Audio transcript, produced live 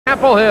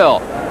Chapel Hill,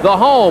 the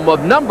home of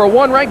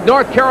 #1 ranked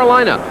North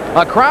Carolina.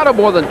 A crowd of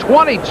more than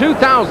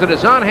 22,000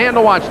 is on hand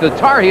to watch the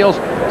Tar Heels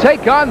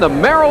take on the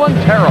Maryland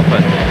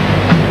Terrapins.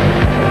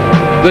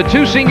 The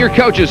two senior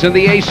coaches in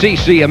the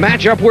ACC, a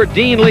matchup where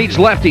Dean leads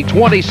Lefty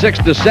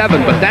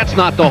 26-7, but that's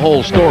not the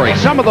whole story.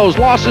 Some of those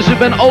losses have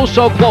been oh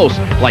so close,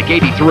 like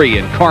 83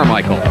 in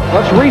Carmichael.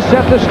 Let's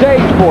reset the stage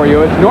for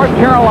you. It's North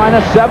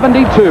Carolina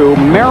 72,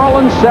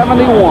 Maryland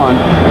 71.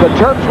 The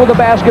Terps with the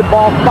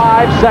basketball,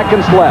 5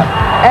 seconds left.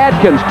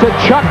 Adkins to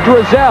Chuck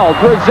Drizel.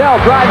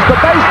 Drizel drives the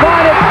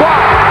baseline. It's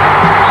blocked.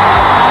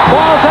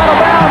 Ball's out of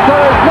bounds.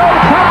 There is no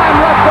time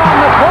left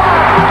on the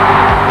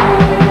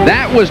clock.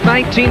 That was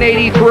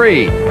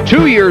 1983.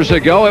 2 years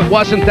ago, it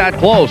wasn't that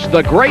close.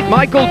 The great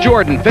Michael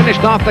Jordan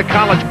finished off the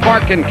College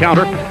Park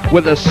encounter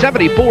with a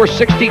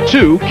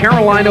 74-62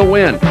 Carolina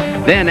win.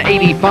 Then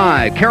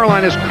 85,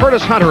 Carolina's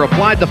Curtis Hunter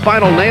applied the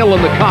final nail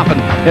in the coffin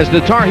as the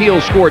Tar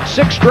Heels scored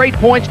 6 straight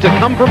points to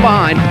come from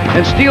behind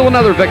and steal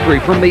another victory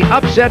from the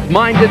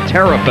upset-minded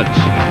Terrapins.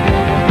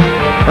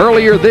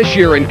 Earlier this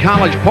year in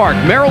College Park,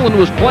 Maryland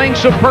was playing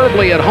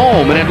superbly at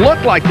home, and it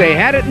looked like they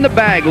had it in the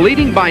bag,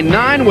 leading by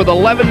 9 with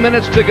 11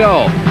 minutes to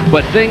go.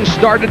 But things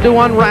started to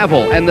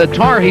unravel, and the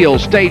Tar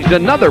Heels staged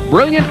another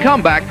brilliant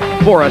comeback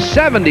for a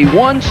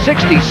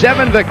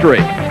 71-67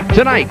 victory.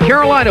 Tonight,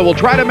 Carolina will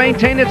try to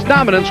maintain its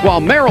dominance while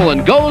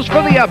Maryland goes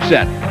for the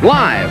upset.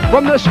 Live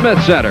from the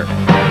Smith Center.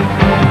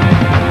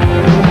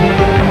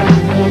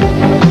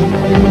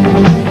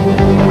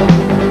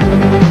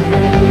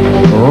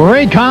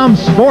 Raycom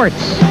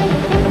Sports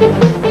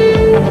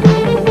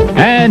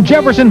and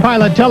Jefferson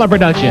Pilot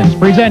Teleproductions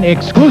present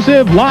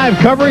exclusive live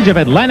coverage of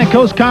Atlantic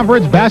Coast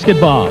Conference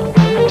basketball.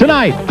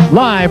 Tonight,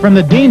 live from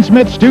the Dean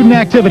Smith Student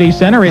Activity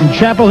Center in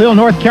Chapel Hill,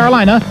 North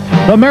Carolina,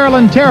 the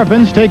Maryland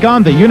Terrapins take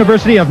on the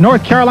University of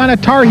North Carolina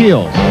Tar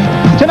Heels.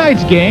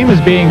 Tonight's game is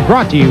being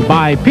brought to you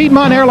by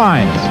Piedmont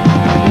Airlines,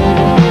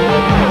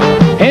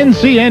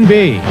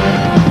 NCNB,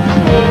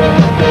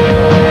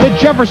 the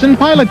Jefferson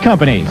Pilot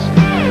Companies,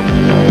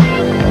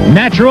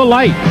 Natural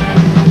Light,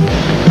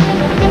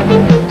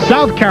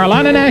 South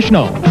Carolina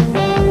National,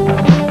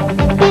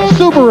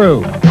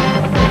 Subaru,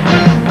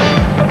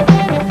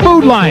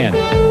 Food Lion,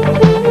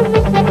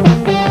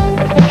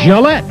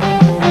 Gillette,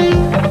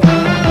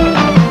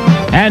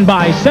 and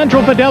by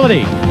Central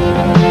Fidelity.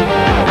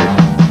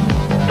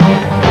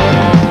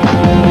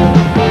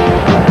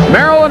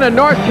 Maryland and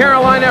North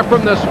Carolina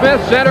from the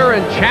Smith Center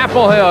in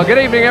Chapel Hill. Good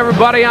evening,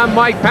 everybody. I'm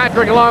Mike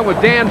Patrick along with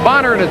Dan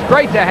Bonner, and it's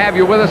great to have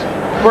you with us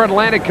for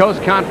Atlantic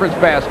Coast Conference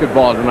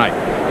basketball tonight.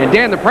 And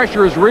Dan, the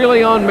pressure is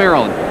really on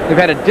Maryland. They've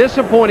had a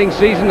disappointing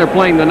season. They're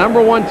playing the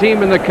 #1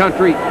 team in the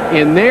country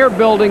in their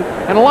building,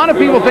 and a lot of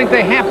people think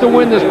they have to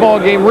win this ball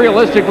game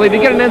realistically to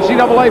get an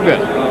NCAA bid.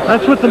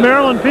 That's what the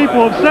Maryland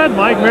people have said,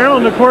 Mike.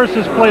 Maryland, of course,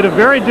 has played a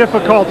very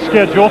difficult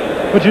schedule,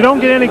 but you don't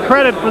get any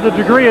credit for the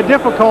degree of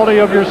difficulty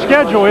of your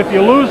schedule if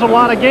you lose a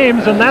lot of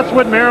games, and that's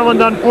what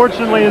Maryland,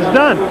 unfortunately, has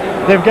done.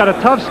 They've got a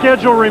tough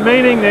schedule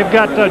remaining. They've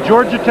got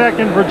Georgia Tech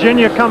and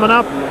Virginia coming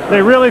up.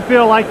 They really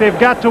feel like they've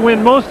got to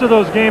win most of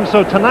those games,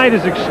 so tonight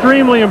is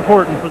extremely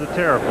important for the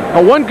Terrapins.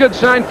 Well, one good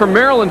sign for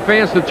Maryland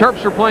fans, the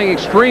Terps are playing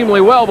extremely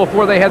well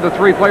before they had the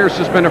 3 players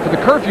suspended for the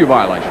curfew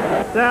violation.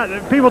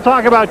 People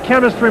talk about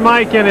chemistry,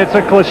 Mike, and it's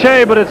a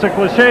cliche, but it's a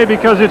cliche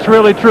because it's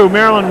really true.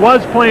 Maryland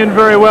was playing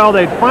very well.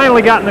 They'd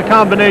finally gotten a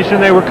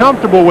combination they were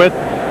comfortable with.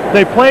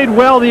 They played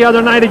well the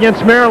other night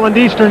against Maryland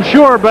Eastern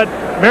Shore, but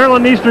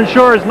Maryland Eastern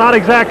Shore is not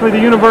exactly the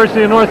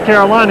University of North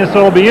Carolina, so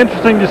it'll be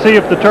interesting to see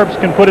if the Terps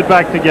can put it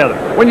back together.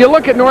 When you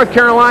look at North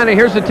Carolina,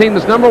 here's a team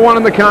that's #1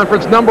 in the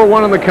conference,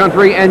 #1 in the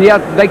country, and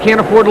yet they can't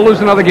afford to lose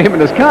another game in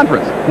this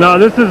conference. No,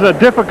 this is a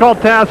difficult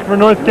task for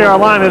North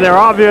Carolina. They're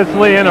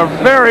obviously in a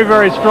very,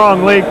 very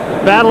strong league,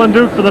 battling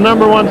Duke for the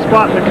 #1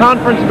 spot in the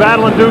conference,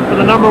 battling Duke for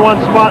the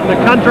 #1 spot in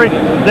the country.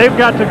 They've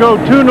got to go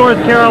to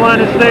North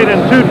Carolina State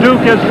and to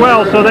Duke as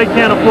well, so they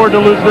can't afford to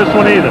lose this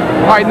one either.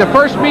 All right, in the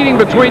first meeting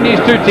between these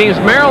two teams,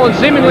 Maryland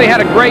seemingly had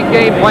a great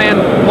game plan,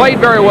 played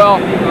very well,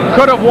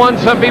 could have won,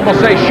 some people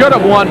say should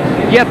have won,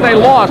 yet they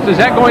lost. Is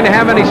that going to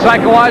have any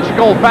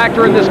psychological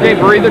factor in this game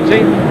for either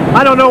team?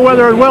 I don't know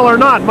whether it will or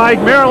not,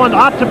 Mike. Maryland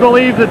ought to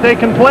believe that they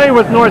can play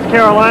with North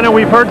Carolina.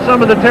 We've heard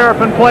some of the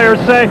Terrapin players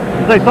say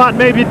they thought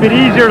maybe it'd be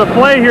easier to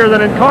play here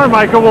than in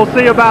Carmichael. We'll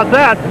see about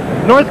that.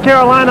 North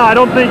Carolina, I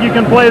don't think you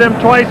can play them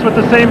twice with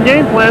the same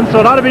game plan,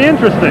 so it ought to be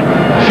interesting.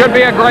 Should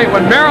be a great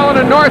one. Maryland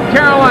and North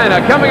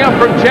Carolina coming up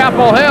from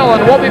Chapel Hill,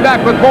 and we'll be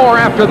back with more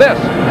after this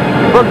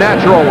from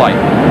Natural Light.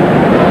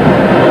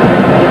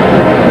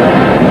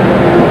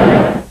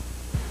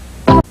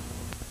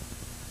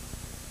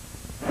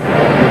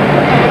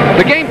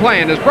 The game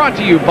plan is brought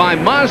to you by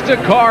Mazda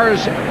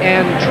Cars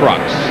and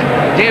Trucks.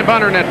 Dan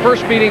Bonner in that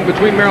first meeting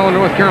between Maryland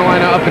and North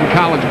Carolina up in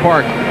College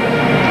Park.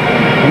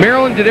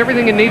 Maryland did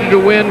everything it needed to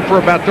win for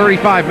about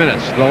 35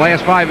 minutes. The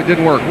last 5, it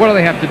didn't work. What do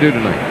they have to do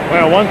tonight?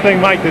 Well, one thing,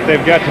 Mike, that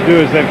they've got to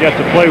do is they've got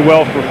to play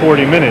well for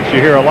 40 minutes.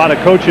 You hear a lot of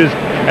coaches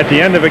at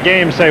the end of a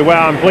game say,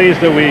 well, I'm pleased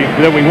that we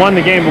won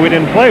the game, but we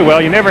didn't play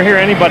well. You never hear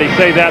anybody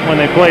say that when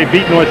they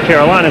beat North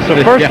Carolina. So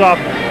first off,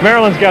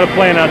 Maryland's got to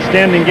play an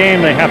outstanding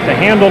game. They have to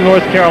handle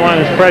North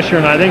Carolina's pressure,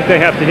 and I think they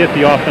have to hit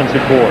the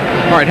offensive board.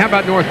 All right, how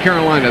about North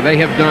Carolina? They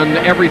have done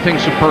everything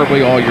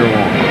superbly all year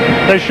long.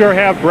 They sure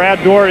have.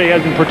 Brad Doherty,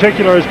 in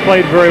particular, has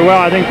played very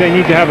well. I think they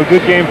need to have a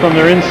good game from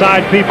their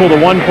inside people.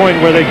 The one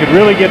point where they could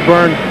really get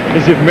burned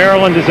is if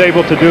Maryland is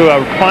able to do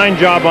a fine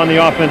job on the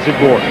offensive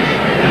board.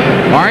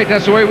 All right,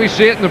 that's the way we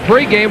see it in the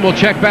pregame. We'll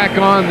check back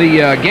on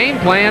the game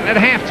plan at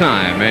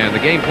halftime. And the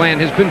game plan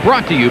has been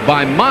brought to you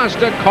by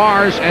Mazda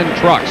Cars and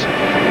Trucks.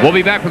 We'll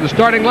be back with the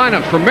starting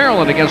lineups for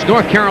Maryland against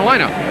North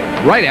Carolina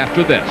right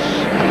after this.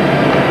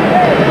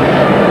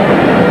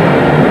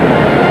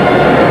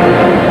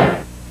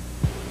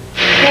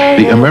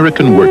 The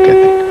American work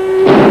ethic.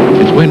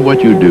 It's when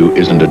what you do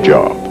isn't a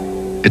job.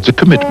 It's a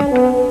commitment.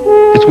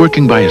 It's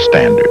working by a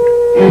standard,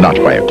 not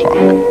by a clock.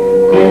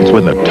 It's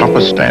when the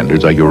toughest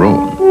standards are your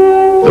own.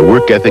 The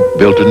work ethic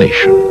built a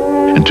nation,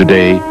 and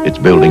today it's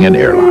building an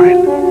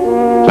airline.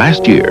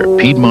 Last year,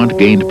 Piedmont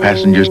gained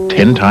passengers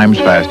 10 times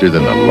faster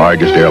than the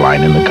largest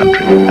airline in the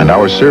country, and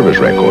our service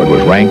record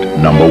was ranked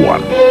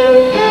 #1.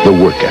 The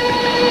work ethic.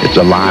 It's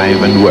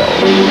alive and well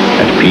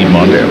at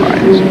Piedmont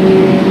Airlines.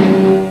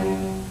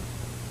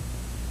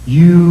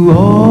 You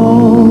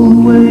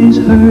always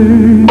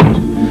hurt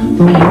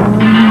the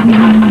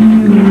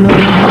one you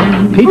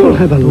love. People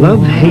have a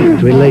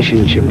love-hate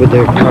relationship with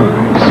their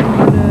cars.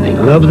 They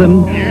love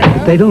them,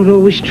 but they don't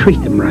always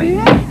treat them right.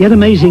 Yet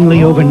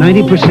amazingly, over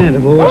 90%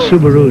 of all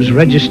Subarus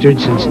registered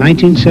since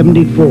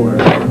 1974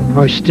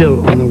 are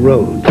still on the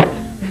road.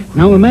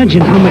 Now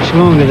imagine how much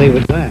longer they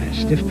would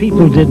last if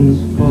people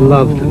didn't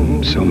love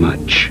them so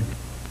much.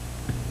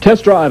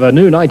 Test drive a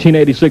new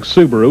 1986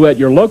 Subaru at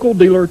your local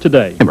dealer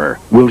today.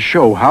 Will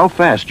show how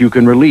fast you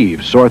can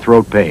relieve sore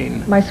throat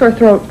pain. My sore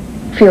throat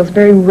feels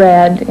very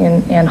red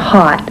and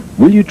hot.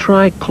 Will you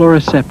try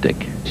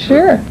Chloraseptic?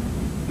 Sure.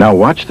 Now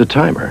watch the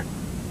timer.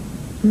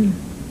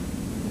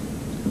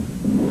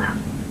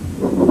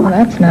 Well,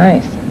 that's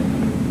nice.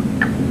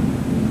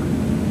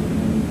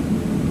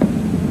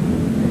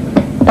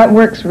 That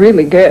works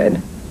really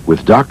good.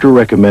 With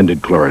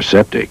doctor-recommended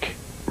Chloraseptic,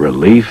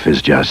 relief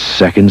is just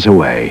seconds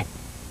away.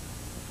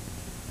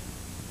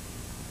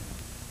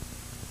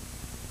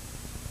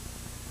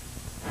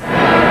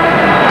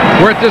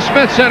 We're at the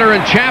Smith Center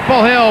in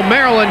Chapel Hill,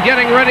 Maryland,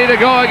 getting ready to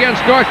go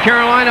against North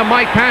Carolina.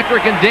 Mike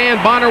Patrick and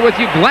Dan Bonner with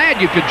you.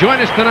 Glad you could join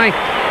us tonight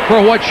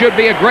for what should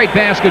be a great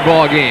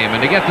basketball game.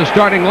 And to get the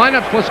starting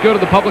lineups, let's go to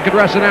the public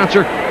address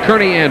announcer,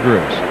 Kearney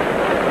Andrews.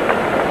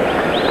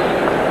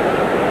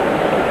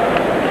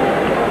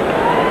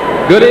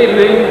 Good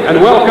evening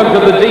and welcome to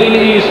the Dean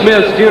E.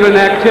 Smith Student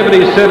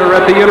Activity Center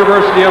at the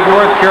University of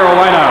North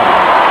Carolina.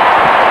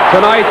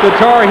 Tonight, the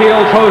Tar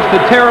Heels host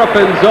the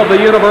Terrapins of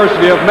the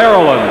University of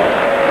Maryland.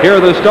 Here are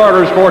the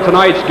starters for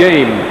tonight's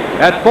game.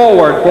 At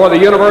forward for the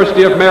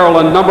University of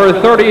Maryland, number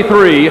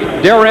 33,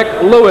 Derek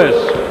Lewis.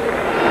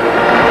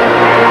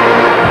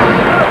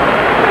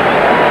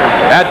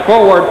 At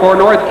forward for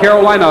North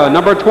Carolina,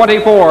 number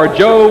 24,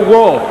 Joe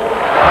Wolf.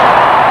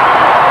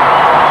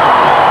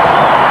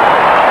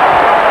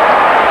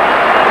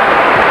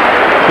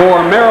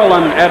 For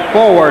Maryland at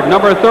forward,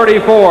 number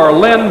 34,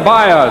 Lynn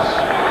Bias.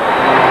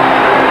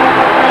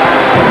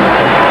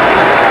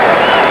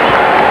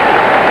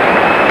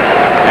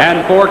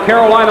 And for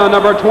Carolina,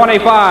 number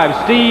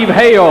 25, Steve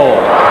Hale.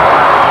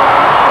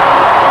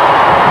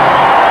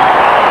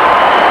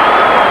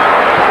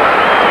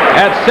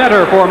 At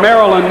center for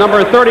Maryland,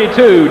 number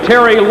 32,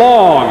 Terry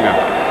Long.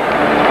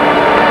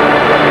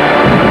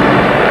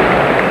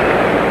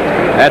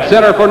 At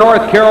center for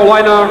North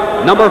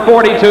Carolina, number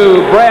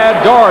 42,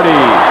 Brad Doherty.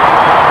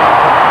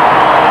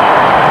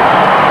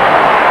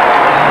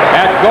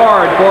 At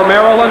guard for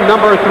Maryland,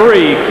 number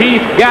 3,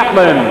 Keith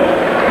Gatlin.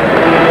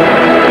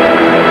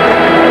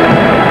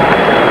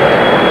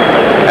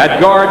 At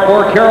guard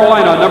for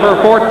Carolina,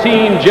 number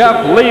 14,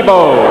 Jeff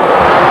Lebo.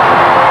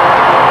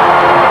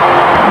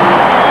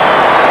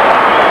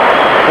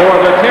 For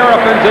the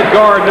Terrapins at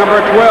guard, number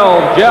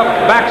 12, Jeff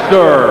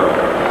Baxter.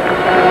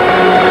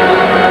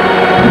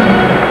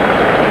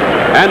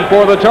 And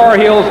for the Tar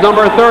Heels,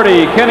 number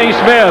 30, Kenny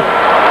Smith.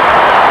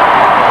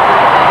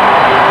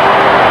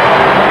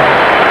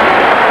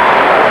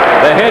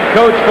 The head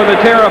coach for the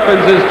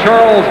Terrapins is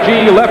Charles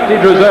G. Lefty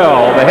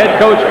Drizel. The head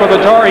coach for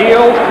the Tar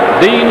Heels,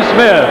 Dean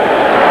Smith.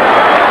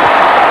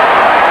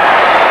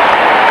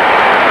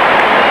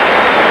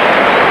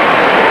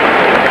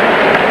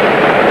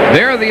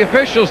 There are the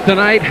officials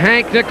tonight.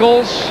 Hank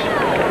Nichols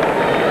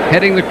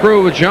heading the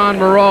crew with John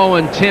Moreau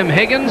and Tim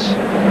Higgins.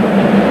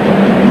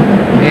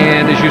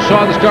 And as you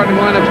saw the starting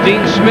lineups,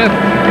 Dean Smith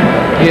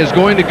is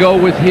going to go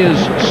with his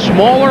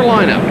smaller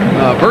lineup,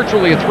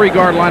 virtually a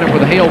 3-guard lineup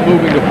with Hale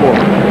moving to forward.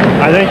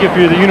 I think if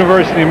you're the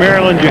University of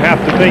Maryland, you have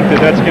to think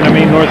that that's going to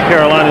mean North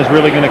Carolina is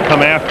really going to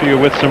come after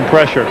you with some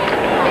pressure.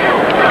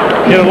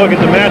 Get a look at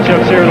the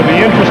matchups here. It'll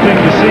be interesting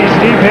to see.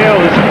 Steve Hale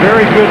is a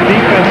very good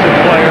defensive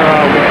player.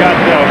 We've got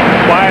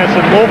Bias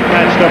and Wolf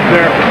matched up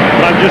there.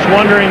 But I'm just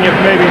wondering if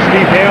maybe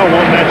Steve Hale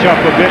won't match up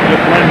a bit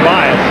with Len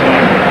Bias.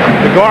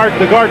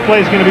 The guard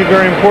play is going to be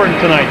very important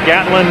tonight.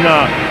 Gatlin,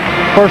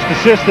 first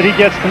assist that he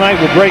gets tonight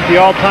will break the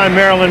all-time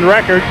Maryland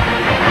record.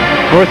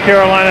 North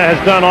Carolina has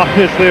done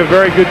obviously a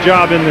very good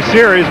job in the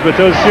series, but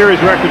those series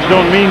records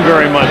don't mean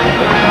very much.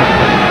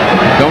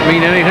 Don't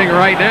mean anything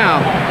right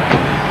now.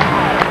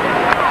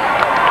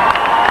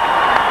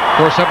 Of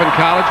course, up in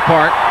College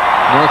Park,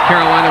 North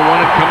Carolina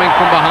won it coming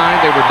from behind.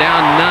 They were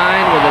down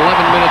 9 with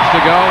 11 minutes to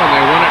go, and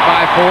they won it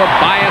by 4.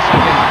 Bias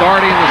against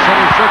Daugherty in the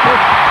center circle,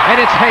 and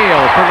it's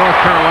Hale for North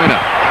Carolina.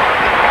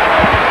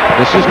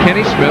 This is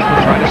Kenny Smith.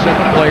 We'll try to set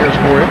the players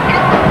for you,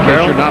 in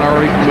case you're not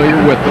already familiar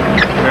with them.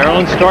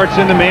 Maryland starts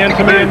in the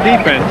man-to-man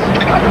defense.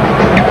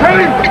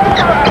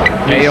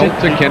 Hale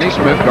to Kenny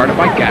Smith, guarded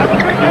by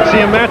Gatlin. You can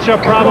see a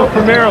matchup problem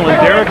for Maryland.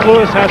 Derek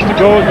Lewis has to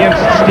go against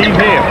Steve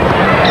Hale.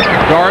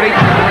 Daugherty,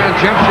 turnaround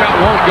jump shot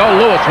won't go.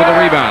 Lewis with a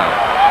rebound.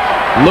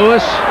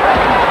 Lewis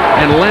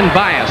and Len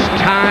Bias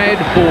tied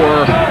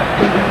for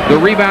the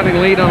rebounding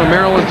lead on a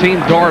Maryland team.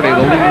 Daugherty,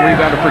 the leading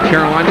rebounder for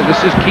Carolina.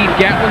 This is Keith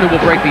Gatlin, who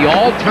will break the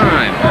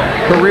all-time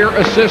career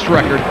assist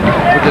record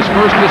with his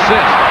first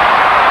assist.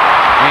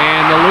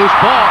 And the loose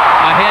ball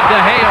ahead to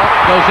Hale.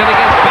 Goes in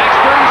against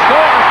Baxter and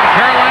scores.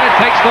 Carolina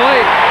takes the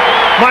lead.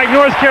 Mike,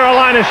 North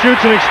Carolina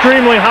shoots an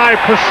extremely high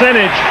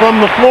percentage from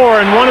the floor,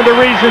 and one of the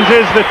reasons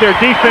is that their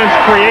defense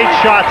creates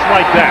shots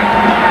like that.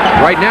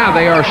 Right now,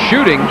 they are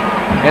shooting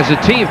as a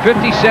team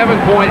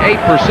 57.8%.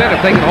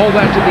 If they can hold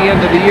that to the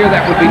end of the year,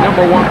 that would be #1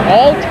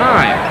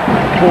 all-time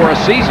for a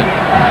season.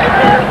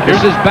 This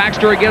is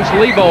Baxter against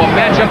Lebo, a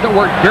matchup that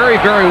worked very,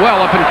 very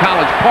well up in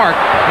College Park,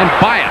 and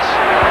Bias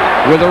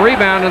with a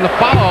rebound and the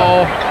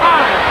follow.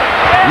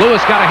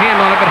 Lewis got a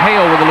hand on it, but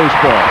Hale with a loose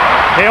ball.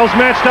 Hale's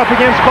matched up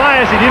against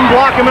Bias. He didn't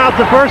block him out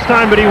the first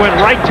time, but he went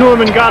right to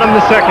him and got him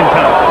the second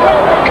time.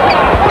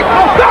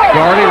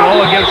 Daugherty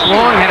low against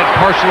Long, had it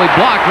partially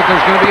blocked, but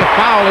there's going to be a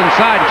foul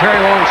inside. Terry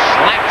Long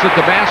slaps at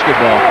the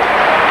basketball.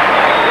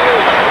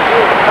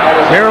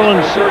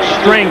 Maryland's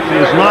strength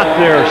is not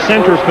their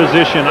center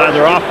position,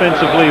 either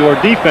offensively or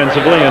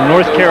defensively, and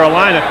North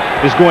Carolina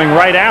is going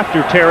right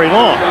after Terry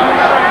Long.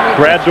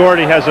 Brad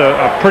Daugherty has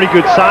a pretty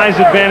good size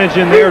advantage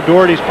in there.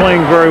 Daugherty's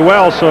playing very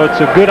well, so it's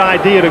a good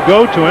idea to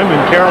go to him,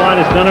 and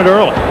Carolina's done it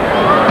early.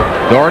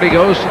 Daugherty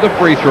goes to the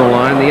free throw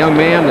line. The young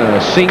man, a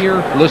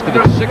senior, listed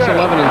at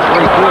 6'11" and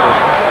 3/4.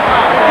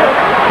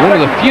 One of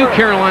the few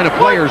Carolina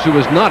players who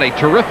is not a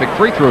terrific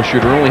free throw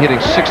shooter, only hitting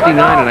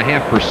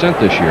 69.5%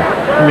 this year.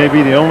 He may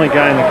be the only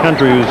guy in the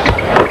country who's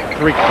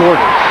 3/4.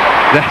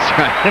 That's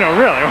right. You know,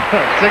 really,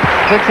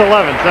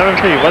 6'11", 7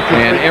 feet. What's his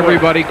And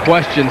everybody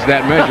questions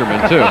that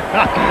measurement, too.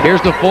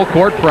 Here's the full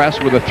court press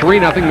with a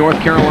 3-0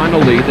 North Carolina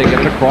lead. They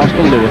get it across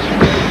to Lewis.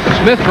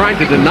 Smith trying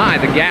to deny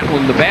the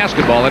Gatlin the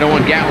basketball. They don't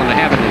want Gatlin to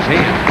have it in his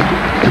hand.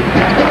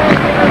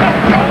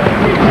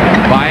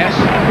 Bias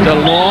to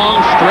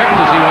Long, stripped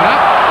as he went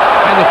up,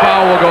 and the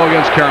foul will go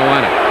against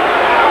Carolina.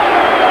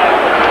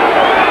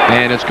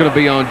 And it's going to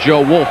be on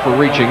Joe Wolf for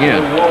reaching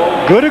in.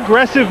 Good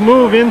aggressive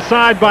move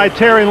inside by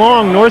Terry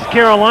Long. North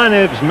Carolina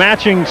is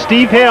matching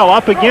Steve Hale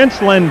up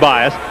against Len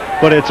Bias,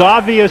 but it's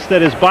obvious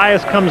that as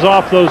Bias comes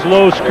off those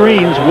low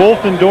screens,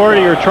 Wolf and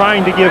Daugherty are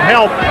trying to give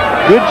help.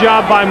 Good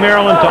job by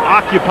Maryland to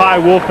occupy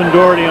Wolf and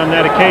Daugherty on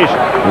that occasion.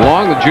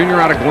 Long, the junior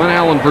out of Glen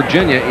Allen,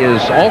 Virginia,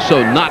 is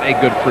also not a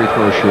good free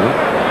throw shooter.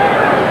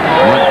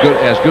 Not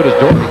as good as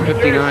Daugherty,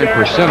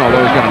 59%,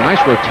 although he's got a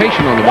nice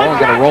rotation on the ball and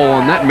got a roll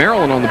on that.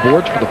 Maryland on the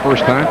boards for the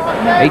first time.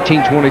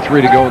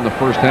 18:23 to go in the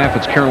first half.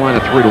 It's Carolina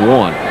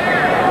 3-1.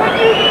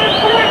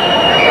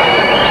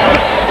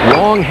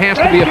 Long has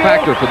to be a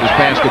factor for this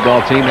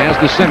basketball team as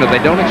the center. They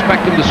don't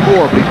expect him to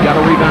score, but he's got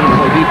to rebound and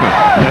play defense.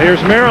 Now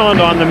here's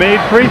Maryland on the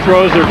made free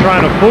throws. They're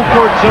trying to full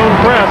court zone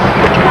press.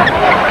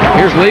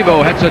 Here's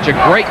Lebo, had such a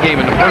great game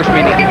in the first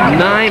meeting.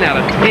 9 out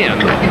of 10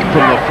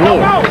 from the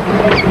floor.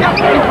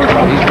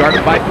 He's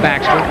guarded by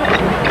Baxter.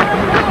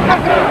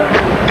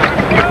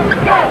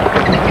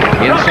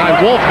 Inside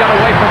Wolf got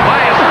away from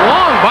Bias.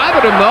 Long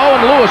bothered him though,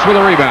 and Lewis with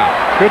a rebound.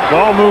 Good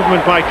ball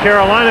movement by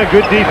Carolina.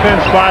 Good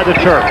defense by the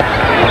Terps.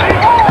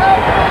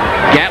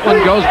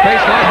 Gatlin goes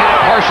baseline, had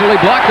it partially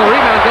blocked. The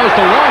rebound goes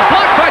to Long,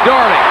 blocked by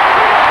Daugherty.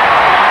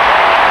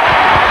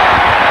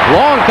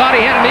 Long thought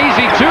he had an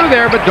easy 2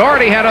 there, but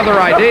Daugherty had other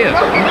ideas.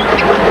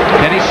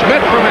 Kenny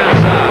Smith from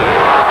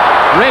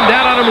outside. Rimmed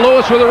out on him,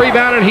 Lewis with a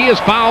rebound, and he is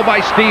fouled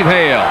by Steve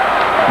Hale.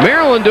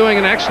 Maryland doing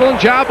an excellent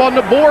job on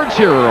the boards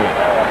here early.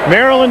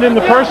 Maryland in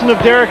the person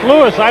of Derek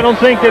Lewis. I don't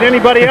think that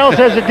anybody else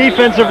has a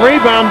defensive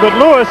rebound, but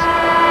Lewis,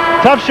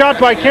 tough shot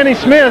by Kenny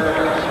Smith.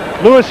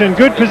 Lewis in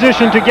good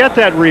position to get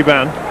that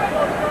rebound.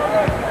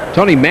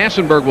 Tony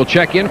Massenberg will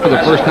check in for the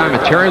first time, and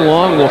Terry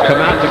Long will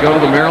come out to go to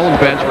the Maryland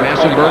bench.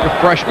 Massenberg, a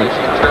freshman,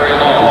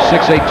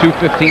 6'8",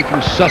 215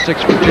 from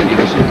Sussex, Virginia.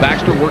 This is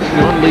Baxter working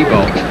on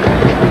Lebo.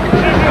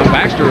 Now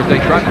Baxter, if they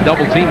try to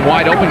double team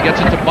wide open,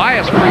 gets it to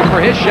Bias for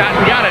his shot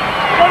and got it.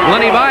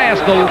 Lenny Bias,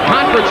 the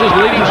conference's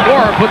leading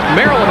scorer, puts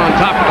Maryland on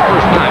top for the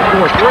first time,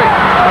 4-3.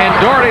 And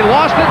Daugherty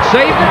lost it,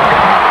 saved it.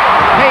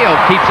 Hale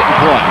keeps it in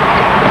play.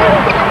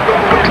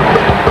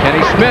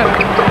 Kenny Smith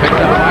picked up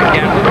by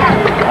Gatlin.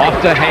 Off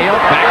to Hale.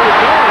 Back to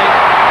Doherty.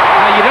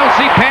 Now, you don't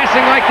see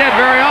passing like that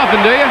very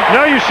often, do you?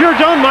 No, you sure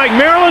don't, Mike.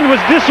 Maryland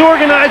was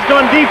disorganized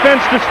on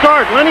defense to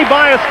start. Lenny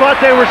Bias thought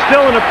they were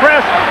still in a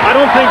press. I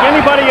don't think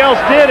anybody else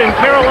did, and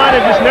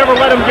Carolina just never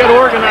let them get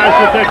organized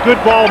with that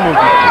good ball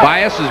movement.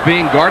 Bias is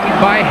being guarded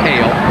by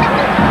Hale.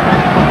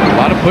 A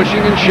lot of pushing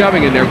and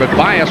shoving in there, but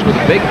Bias with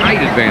a big height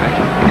advantage.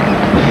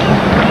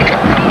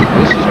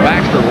 This is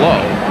Baxter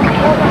low.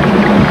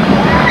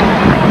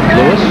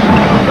 Lewis.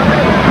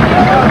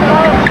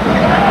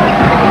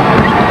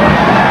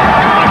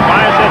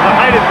 Bias has a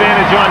height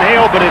advantage on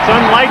Hale, but it's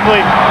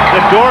unlikely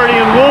that Doherty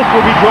and Wolf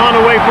will be drawn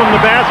away from the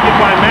basket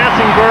by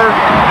Massenberg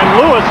and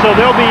Lewis, so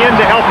they'll be in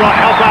to help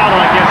out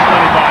against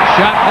Lenny Bias.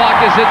 Shot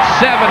clock is at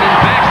 7, and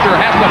Baxter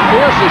has to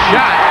force a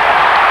shot.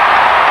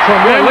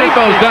 Boy,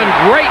 Lebo's done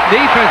great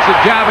defensive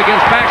job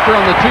against Baxter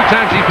on the 2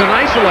 times he's been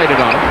isolated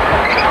on him.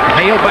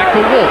 Hale back to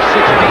Wolf,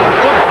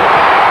 16-footer.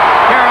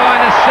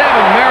 Carolina 7,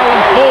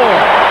 Maryland 4.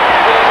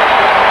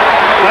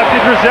 Lefty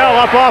Drizel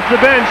up off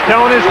the bench,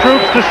 telling his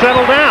troops to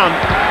settle down.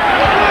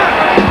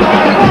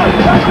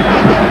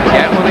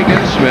 Gatlin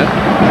against Smith.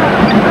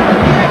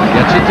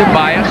 Gets it to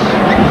Bias.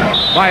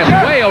 Bias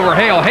way over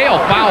Hale. Hale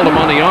fouled him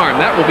on the arm.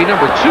 That will be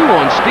number 2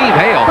 on Steve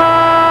Hale.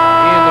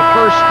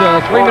 First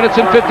 3 minutes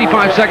and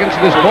 55 seconds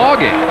of this ball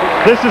game.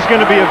 This is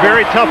going to be a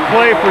very tough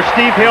play for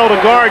Steve Hale to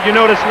guard. You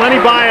notice Lenny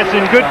Bias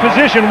in good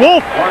position.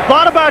 Wolf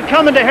thought about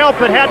coming to help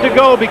but had to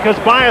go because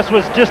Bias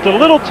was just a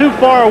little too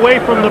far away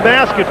from the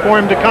basket for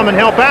him to come and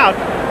help out.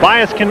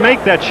 Bias can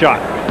make that shot.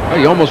 Well,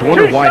 you almost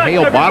wondered why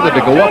Hale bothered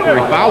to go up where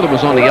he fouled him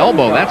was on the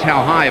elbow. That's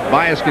how high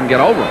Bias can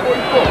get over him.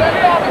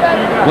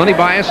 Lenny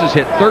Bias has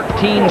hit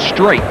 13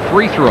 straight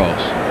free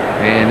throws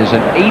and is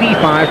an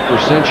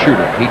 85%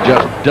 shooter. He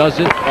just does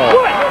it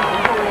all.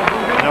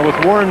 Now with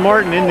Warren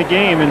Martin in the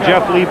game and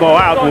Jeff Lebo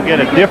out, we'll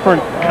get a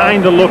different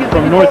kind of look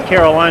from North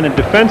Carolina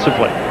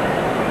defensively.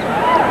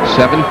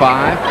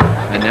 7-5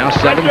 and now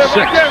 7-6.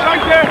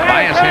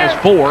 Bias has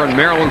 4 and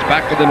Maryland's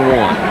back within 1.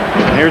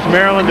 And here's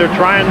Maryland. They're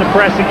trying to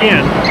press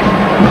again.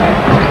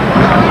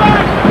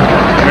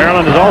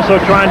 Maryland is also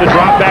trying to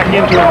drop back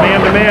into a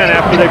man-to-man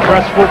after they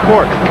press full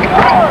court.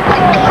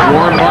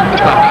 Warren Martin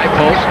at the high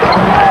post.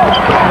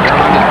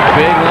 Maryland is a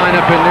big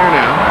lineup in there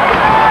now.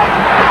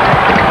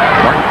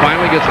 Martin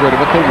finally gets rid of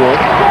it to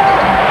Wolf.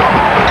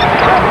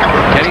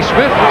 Kenny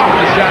Smith with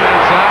the shot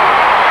inside.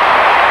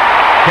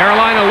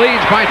 Carolina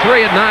leads by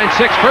 3 at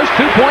 9-6. First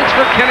 2 points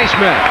for Kenny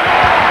Smith.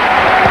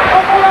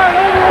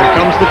 Here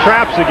comes the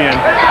traps again.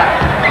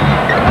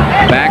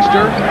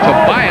 Baxter to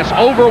Bias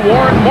over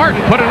Warren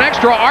Martin. Put an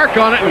extra arc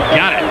on it and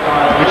got it.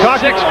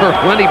 6 for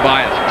Lenny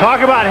Bias.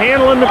 Talk about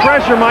handling the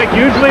pressure, Mike.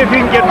 Usually if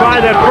you can get by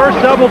that first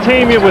double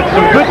team with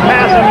some good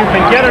passing, you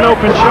can get an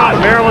open shot.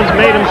 Maryland's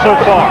made him so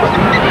far.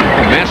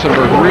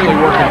 Massenberg really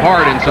working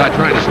hard inside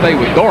trying to stay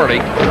with Doherty.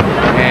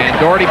 And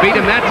Doherty beat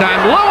him that time.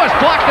 Lewis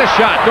blocked the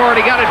shot.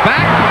 Doherty got it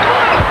back.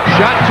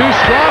 Shot too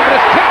strong, but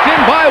it's tipped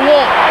in by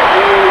Wolf.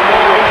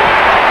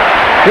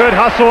 Good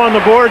hustle on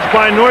the boards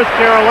by North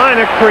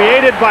Carolina,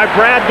 created by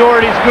Brad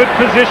Doherty's good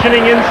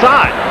positioning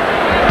inside.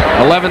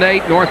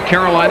 11-8 North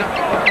Carolina.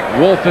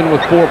 Wolf in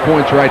with 4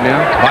 points right now.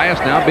 Bias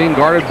now being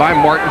guarded by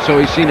Martin, so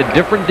he's seen a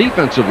different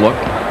defensive look.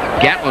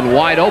 Gatlin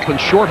wide open,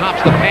 short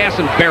hops the pass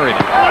and buried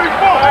it.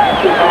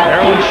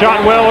 Maryland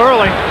shot well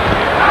early.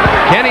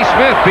 Kenny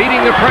Smith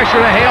beating the pressure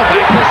to Hale.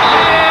 Back to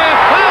Smith.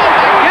 Fouled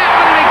by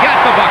Gatlin, and he got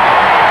the bucket.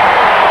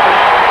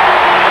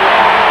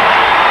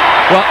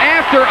 Well,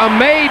 after a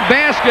made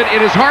basket,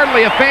 it is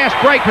hardly a fast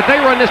break, but they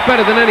run this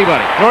better than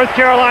anybody. North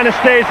Carolina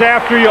stays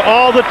after you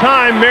all the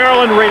time.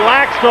 Maryland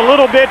relaxed a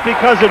little bit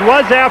because it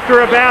was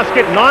after a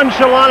basket,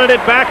 nonchalanted it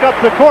back up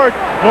the court.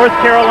 North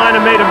Carolina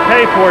made him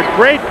pay for it.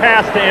 Great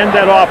pass to end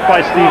that off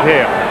by Steve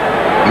Hale.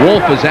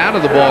 Wolf is out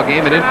of the ball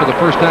game, and in for the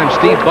first time,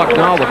 Steve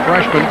Bucknall, the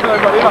freshman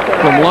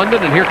from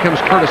London, and here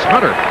comes Curtis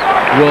Hunter.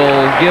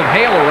 Will give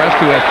Hale a rest,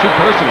 who has 2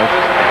 personals.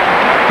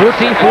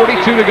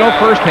 14:42 to go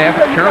first half.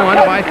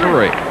 Carolina by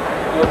 3.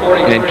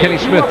 And Kenny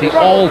Smith, the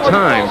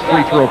all-time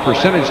free throw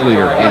percentage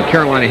leader in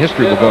Carolina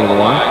history, will go to the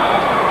line.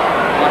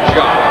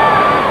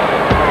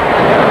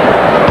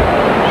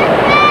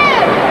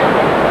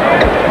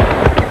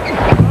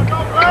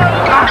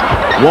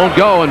 Won't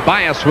go, and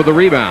Bias with the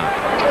rebound.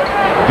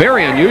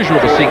 Very unusual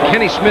to see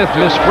Kenny Smith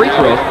miss free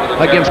throws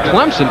against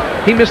Clemson.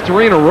 He missed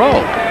 3 in a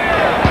row.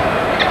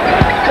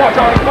 It's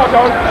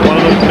one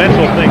of those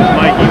mental things,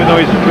 Mike, even though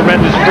he's a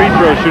tremendous free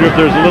throw shooter, if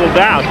there's a little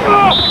doubt.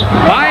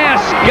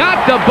 Bias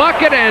got the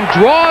bucket and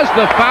draws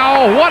the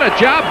foul. What a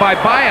job by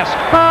Bias.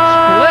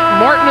 Split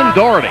Martin and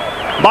Doherty.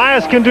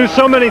 Bias can do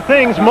so many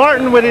things.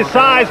 Martin, with his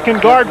size, can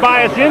guard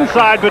Bias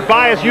inside, but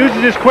Bias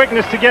uses his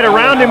quickness to get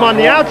around him on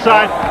the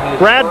outside.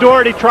 Brad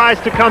Doherty tries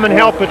to come and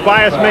help, but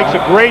Bias makes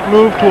a great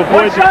move to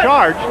avoid the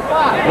charge.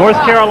 North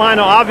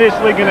Carolina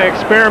obviously going to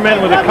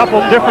experiment with a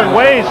couple different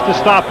ways to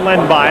stop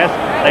Len Bias.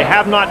 They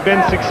have not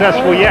been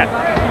successful yet.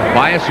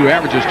 Bias, who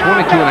averages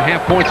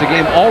 22.5 points a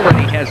game,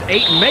 already has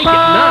 8, make it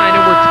 9,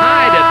 and we're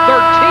tied at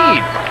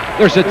 13.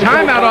 There's a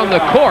timeout on the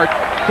court.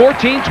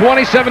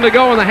 14:27 to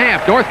go in the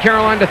half. North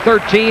Carolina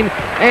 13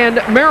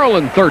 and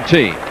Maryland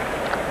 13.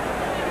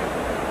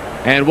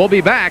 And we'll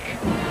be back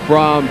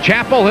from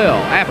Chapel Hill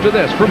after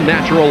this from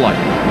Natural Light.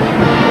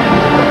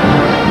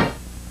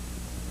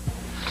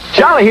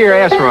 Charlie here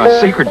asked for a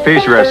secret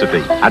fish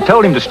recipe. I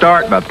told him to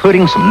start by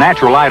putting some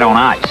Natural Light on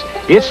ice.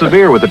 It's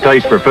severe with a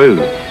taste for food.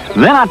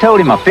 Then I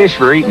told him a fish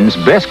for eating's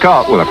best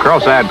caught with a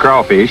cross-eyed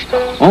crawfish,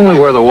 only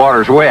where the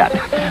water's wet.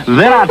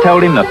 Then I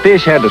told him the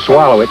fish had to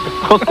swallow it,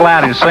 hook,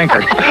 line, and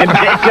sinker. And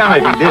tell me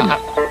if he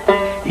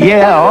didn't.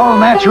 Yeah, all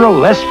natural,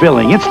 less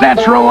filling. It's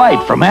Natural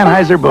Light from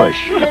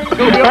Anheuser-Busch.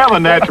 Have a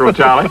natural,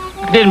 Charlie.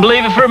 Didn't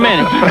believe it for a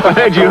minute. I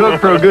had you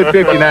hooked for a good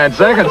 59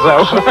 seconds,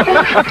 though.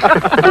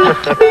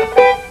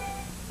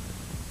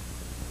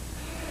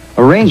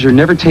 A ranger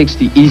never takes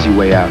the easy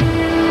way out.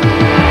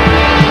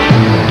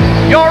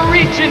 You're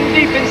reaching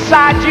deep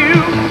inside you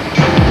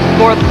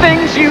for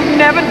things you've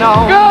never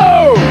known.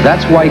 Go!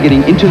 That's why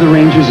getting into the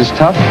Rangers is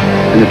tough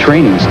and the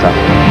training is tough.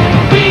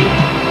 Be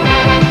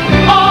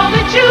all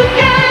that you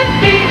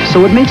can be.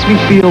 So it makes me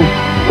feel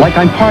like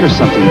I'm part of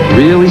something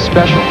really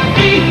special.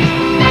 Be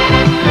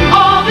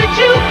all that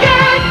you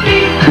can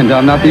be. And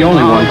I'm not the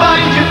only one.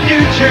 Find your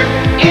future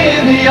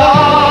in the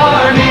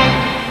Army.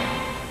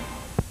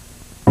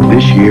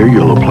 This year,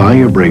 you'll apply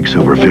your brakes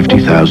over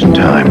 50,000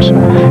 times.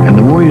 And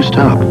the more you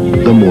stop,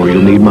 the more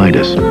you'll need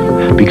Midas.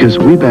 Because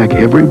we back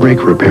every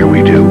brake repair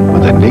we do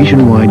with a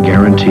nationwide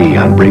guarantee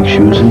on brake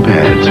shoes and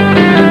pads.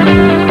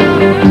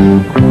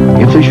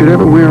 If they should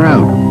ever wear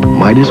out,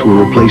 Midas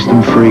will replace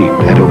them free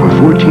at over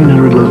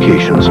 1,400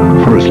 locations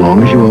for as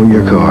long as you own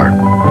your car.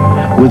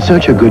 With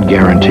such a good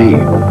guarantee,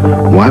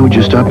 why would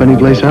you stop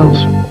anyplace else?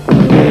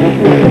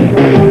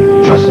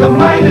 Trust the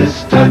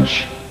Midas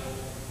touch.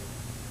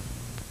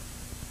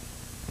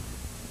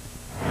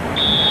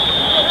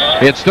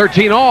 It's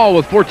 13-all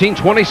with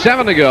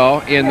 14:27 to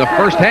go in the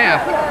first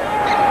half.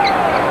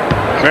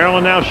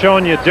 Maryland now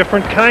showing you a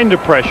different kind of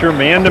pressure,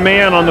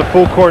 man-to-man on the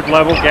full court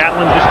level.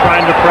 Gatlin just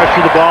trying to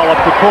pressure the ball up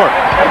the court.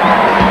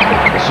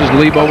 This is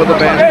Lebo with the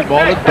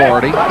basketball to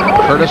Doherty.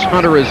 Curtis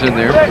Hunter is in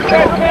there,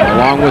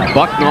 along with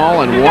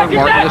Bucknall and Warren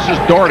Martin. This is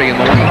Doherty in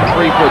the lane,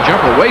 3-foot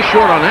jumper. Way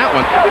short on that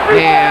one.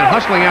 And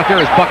hustling out there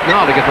is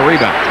Bucknall to get the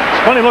rebound. It's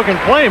a funny-looking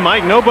play,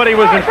 Mike. Nobody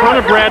was in front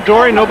of Brad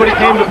Doherty. Nobody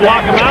came to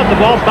block him out. The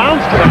ball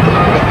bounced to him.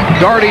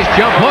 Doherty's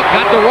jump hook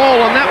got the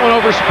roll on that one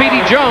over Speedy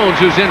Jones,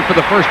 who's in for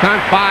the first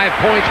time. 5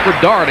 points for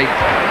Doherty.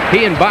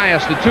 He and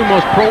Bias, the two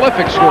most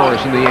prolific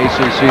scorers in the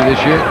ACC this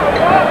year.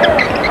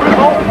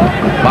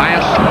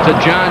 Bias to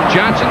John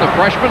Johnson, the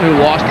freshman who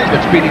lost it,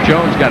 but Speedy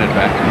Jones got it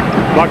back.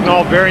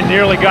 Bucknall very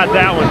nearly got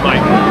that one,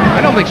 Mike.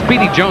 I don't think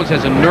Speedy Jones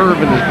has a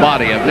nerve in his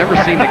body. I've never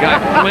seen the guy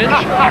flinch.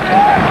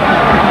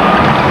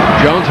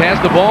 Jones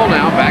has the ball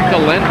now. Back to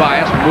Len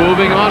Bias.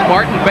 Moving on.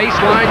 Martin,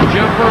 baseline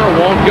jumper.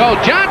 Won't go.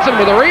 Johnson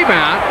with a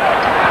rebound.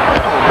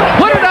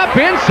 Put it up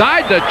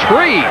inside the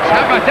trees.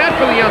 How about that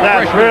for the young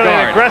freshman That's really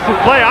an aggressive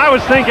play. I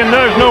was thinking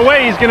there's no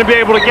way he's going to be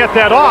able to get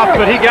that off,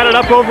 but he got it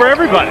up over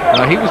everybody.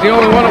 He was the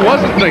only one that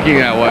wasn't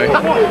thinking that way.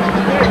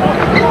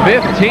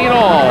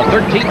 15-all.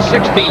 13-16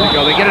 to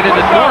go. They get it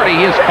into Doherty.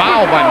 He is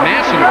fouled by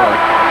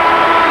Massenberg.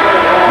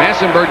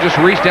 Massenberg just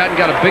reached out and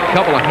got a big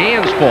couple of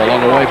hands full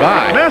on the way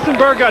by.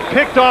 Massenberg got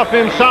picked off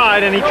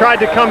inside, and he tried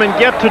to come and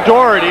get to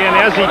Doherty, and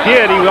as he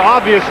did, he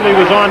obviously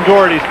was on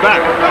Doherty's back.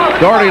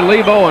 Doherty,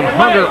 Lebo, and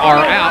Hunter are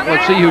out.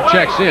 Let's see who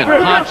checks in.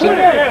 Hobson,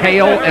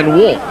 Hale, and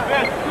Wolf.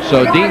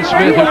 So Dean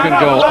Smith, who can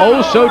go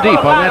oh so deep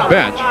on that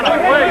bench.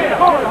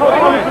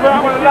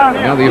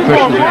 Now the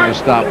officials are going to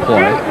stop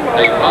play.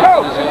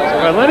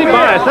 Lenny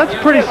Bias, that's a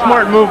pretty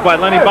smart move by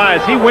Lenny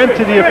Bias. He went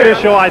to the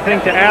official, I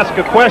think, to ask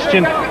a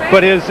question,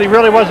 but he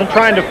really wasn't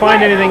trying to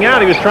find anything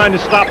out. He was trying to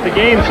stop the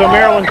game so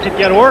Maryland could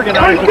get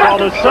organized with all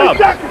those subs.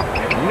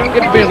 You don't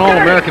get to be an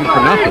All-American for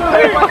nothing.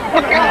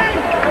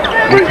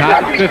 We're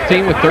tied at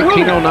 15 with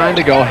 13:09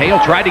 to go. Hale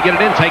tried to get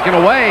it in, taken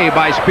away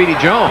by Speedy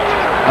Jones.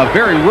 A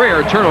very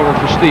rare turnover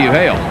for Steve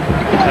Hale.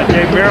 That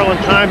gave Maryland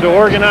time to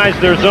organize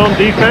their zone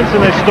defense,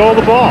 and they stole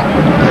the ball.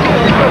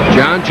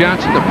 John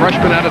Johnson, the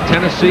freshman out of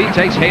Tennessee,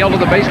 takes Hale to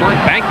the baseline,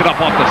 banked it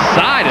up off the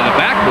side of the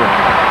backboard.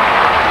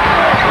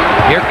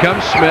 Here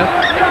comes Smith.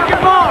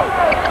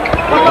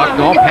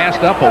 Bucknall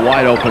passed up a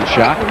wide-open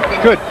shot.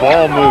 Good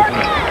ball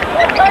movement.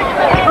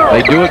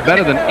 They do it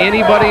better than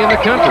anybody in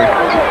the country.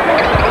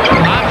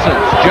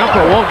 Hobson's jumper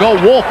won't go.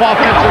 Wolf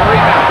offensive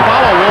rebound.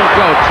 Follow won't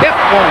go. Tip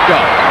won't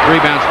go.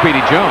 Rebound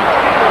Speedy Jones.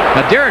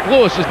 Now Derek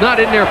Lewis is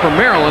not in there for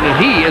Maryland, and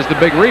he is the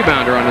big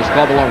rebounder on this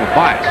club along with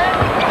Bias.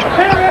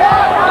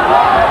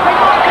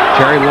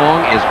 Terry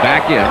Long is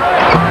back in.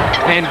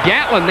 And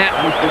Gatlin, that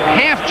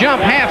half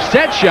jump, half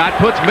set shot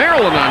puts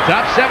Maryland on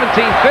top,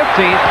 17-15.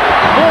 4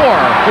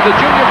 for the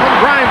junior from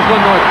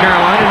Grimesland, North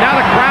Carolina.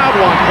 Now the crowd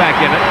wants back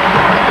in it.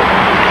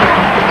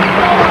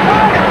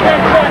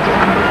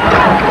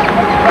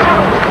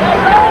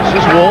 This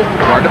is Wolf,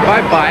 guarded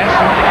by Bias.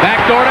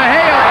 Backdoor to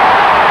Hale.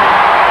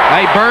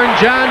 They burn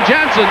John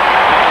Johnson.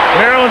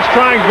 Maryland's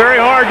trying very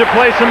hard to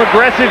play some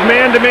aggressive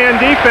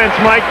man-to-man defense,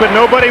 Mike, but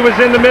nobody was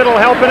in the middle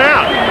helping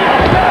out.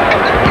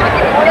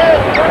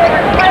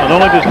 Not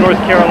only does North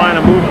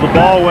Carolina move the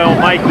ball well,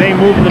 Mike, they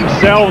move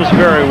themselves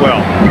very well.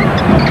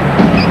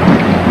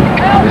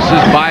 This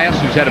is Bias,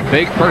 who's had a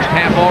big first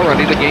half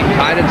already. The game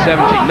tied at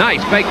 17. Nice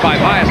fake by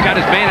Bias. Got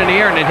his man in the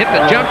air and then hit the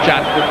jump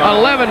shot.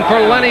 11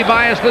 for Lenny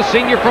Bias, the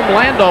senior from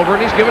Landover,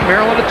 and he's given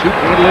Maryland a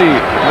 2-point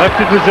lead.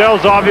 Lefty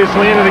Drizel's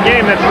obviously into the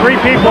game. That's 3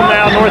 people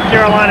now North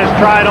Carolina's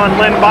tried on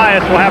Len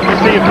Bias. We'll have to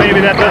see if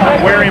maybe that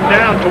doesn't wear him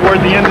down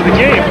toward the end of the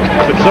game.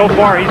 But so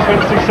far, he's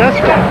been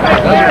successful.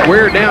 Doesn't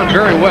wear down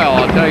very well,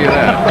 I'll tell you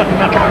that.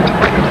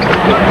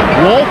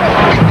 Wolf,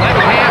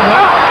 left hand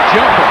hook,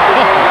 jumper.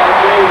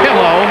 Oh,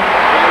 hello.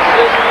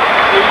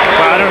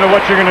 Well, I don't know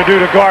what you're going to do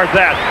to guard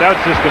that.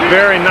 That's just a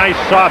very nice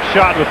soft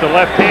shot with the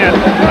left hand.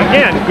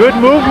 Again, good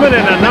movement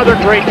and another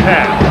great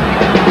pass.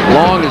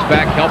 Long is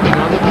back helping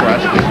on the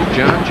press. This is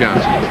John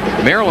Johnson.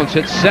 Maryland's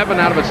hit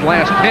 7 out of its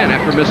last 10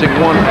 after missing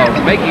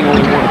making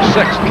only 1 of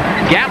 6.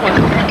 Gatlin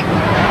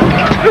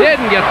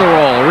didn't get the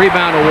roll.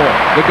 Rebound to Wolf.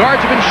 The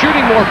guards have been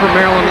shooting more for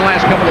Maryland in the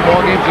last couple of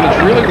ball games, and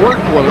it's really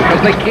worked for them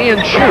because they can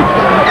shoot.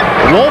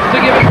 Wolf to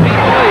give it Pete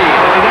the lead.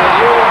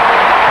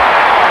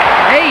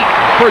 8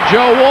 for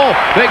Joe Wolf.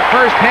 Big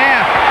first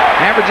half.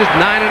 Averages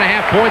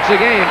 9.5 points a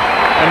game.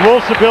 And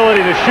Wolf's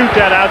ability to shoot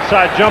that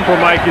outside jumper,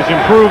 Mike, has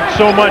improved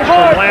so much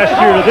from last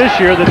year to this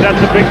year that that's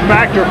a big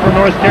factor for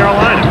North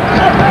Carolina.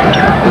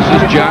 This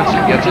is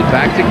Johnson. Gets it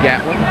back to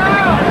Gatlin.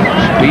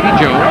 Speedy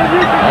Jones.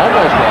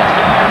 Almost lost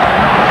it.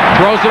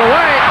 Throws it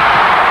away.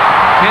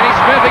 Kenny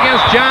Smith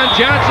against John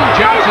Johnson.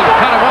 Johnson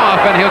cut him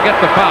off, and he'll get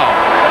the foul.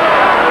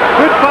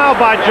 Good foul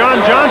by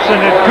John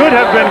Johnson. It could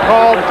have been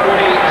called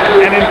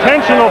an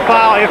intentional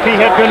foul if he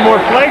had been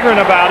more flagrant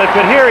about it,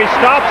 but here he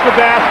stops the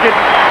basket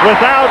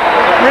without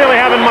really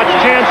having much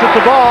chance at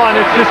the ball, and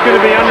it's just going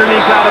to be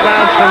underneath out of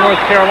bounds for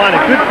North Carolina.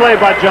 Good play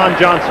by John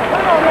Johnson.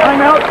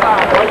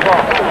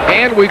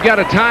 And we've got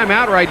a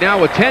timeout right now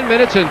with 10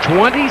 minutes and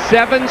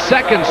 27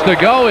 seconds to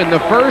go in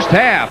the first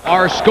half.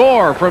 Our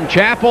score from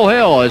Chapel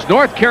Hill is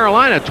North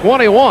Carolina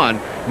 21,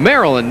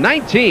 Maryland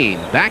 19.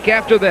 Back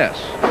after this.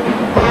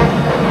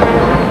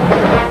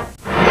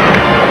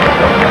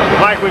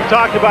 Mike, we've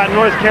talked about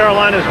North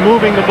Carolina's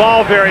moving the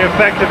ball very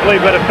effectively,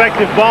 but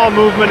effective ball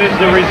movement is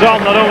the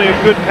result not only of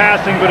good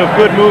passing, but of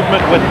good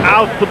movement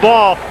without the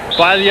ball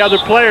by the other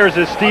players,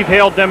 as Steve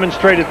Hale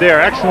demonstrated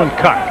there. Excellent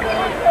cut.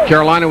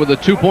 Carolina with a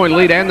 2-point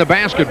lead and the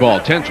basketball.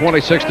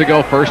 10:26 to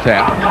go first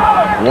half.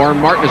 Warren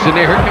Martin is in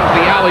there. Here comes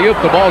the alley-oop.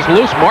 The ball's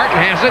loose. Martin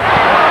has it.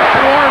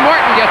 And Warren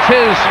Martin gets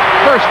his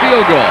first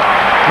field goal.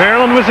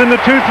 Maryland was in the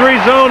 2-3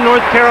 zone.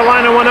 North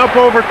Carolina went up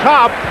over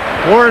top.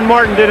 Warren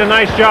Martin did a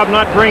nice job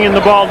not bringing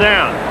the ball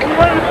down.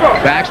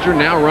 Baxter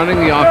now running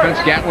the offense.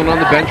 Gatlin on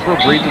the bench for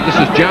a breather. This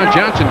is John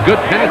Johnson, good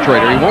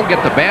penetrator. He won't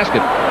get the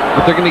basket,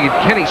 but they're going to get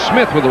Kenny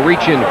Smith with a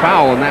reach-in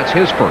foul, and that's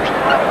his first.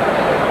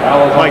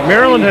 Like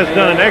Maryland has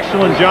done an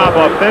excellent job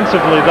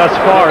offensively thus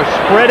far,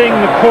 spreading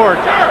the court,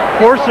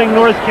 forcing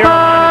North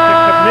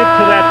Carolina to commit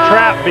to that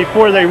trap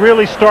before they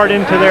really start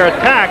into their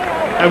attack.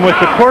 And with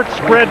the court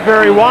spread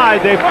very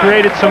wide, they've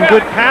created some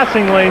good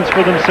passing lanes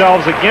for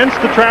themselves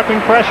against the trapping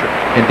pressure.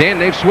 And Dan,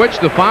 they've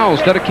switched the foul.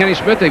 Instead of Kenny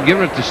Smith, they've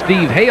given it to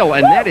Steve Hale,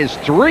 and that is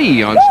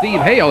 3 on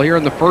Steve Hale here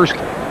in the first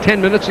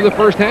 10 minutes of the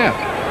first half.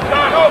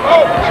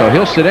 So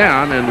he'll sit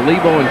down, and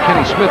Lebo and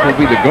Kenny Smith will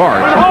be the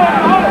guards.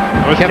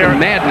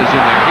 Kevin Madden is in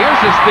there.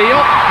 Here's his steal.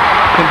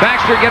 Can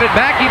Baxter get it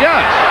back? He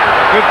does.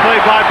 Good play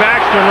by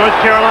Baxter. North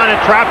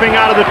Carolina trapping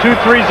out of the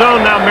 2-3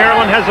 zone. Now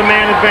Maryland has a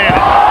man advantage.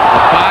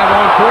 A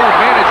 5-on-4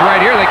 advantage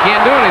right here. They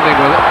can't do anything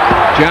with it.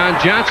 John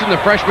Johnson,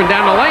 the freshman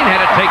down the lane, had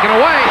it taken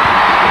away.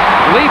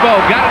 Lebo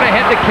got it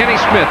ahead to Kenny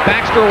Smith.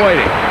 Baxter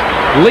waiting.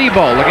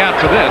 Lebo, look out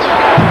for this.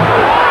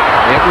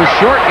 It was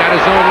short, got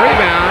his own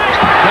rebound.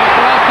 Dumped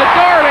it off to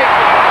Doherty.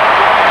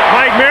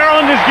 Mike,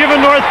 Maryland has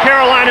given North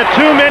Carolina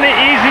too many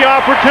easy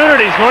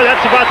opportunities.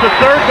 That's about the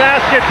 3rd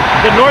basket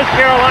that North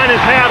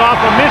Carolina's had off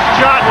a missed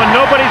shot when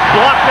nobody's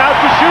blocked out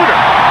the shooter.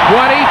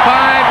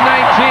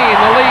 25-19.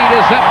 The lead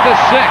is up to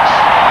 6.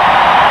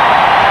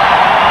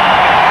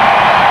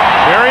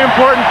 Very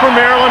important for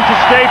Maryland to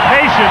stay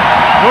patient.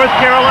 North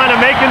Carolina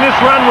making this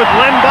run with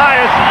Len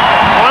Bias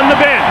on the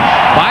bench.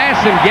 Bias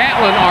and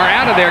Gatlin are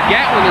out of there.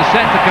 Gatlin is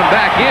set to come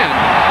back in.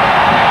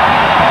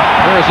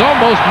 There is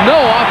almost no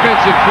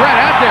offensive threat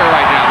out there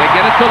right now. They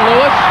get it to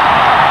Lewis,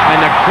 and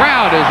the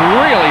crowd is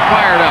really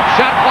fired up.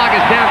 Shot clock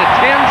is down to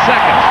 10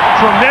 seconds.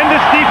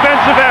 Tremendous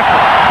defensive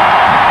effort.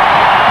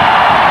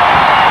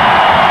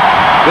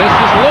 This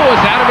is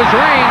Lewis out of his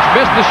range.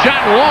 Missed the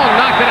shot and long,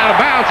 knocked it out of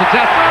bounds. It's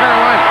out to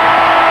Carolina.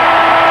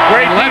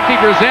 Great. Lefty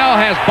Drizel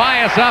has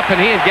Bias up, and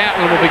he and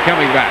Gatlin will be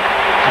coming back.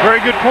 Very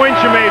good point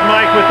you made,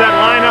 Mike. With that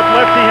lineup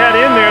Lefty had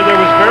in there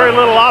was very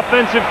little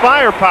offensive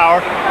firepower.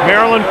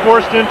 Maryland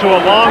forced into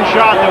a long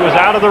shot that was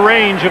out of the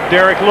range of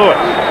Derek Lewis.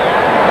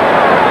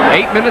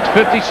 8 minutes,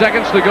 50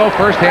 seconds to go.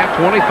 First half,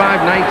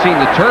 25-19.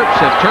 The Terps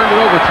have turned it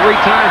over 3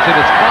 times, and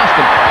it's cost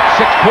them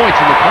 6 points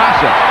in the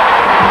process.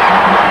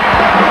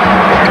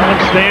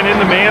 Maryland staying in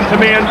the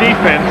man-to-man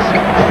defense.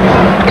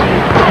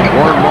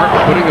 Warren Martin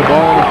putting the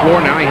ball on the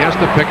floor. Now he has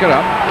to pick it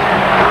up.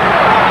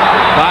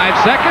 5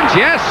 seconds,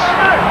 yes.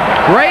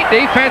 Great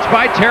defense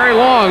by Terry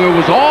Long, who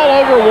was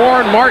all over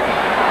Warren Martin.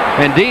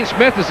 And Dean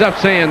Smith is up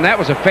saying that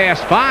was a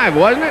fast 5,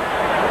 wasn't it?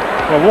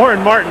 Well,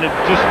 Warren Martin,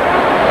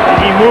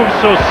 he moves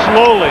so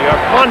slowly, or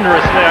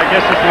ponderously, I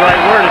guess is the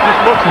right word. It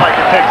just looks like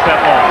it takes that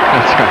long.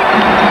 That's right.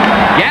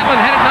 Gatlin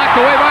had it knocked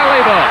away by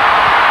Lebo.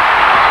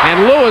 And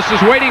Lewis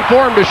is waiting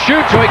for him to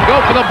shoot so he can go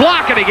for the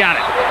block, and he got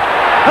it.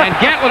 And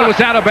Gatlin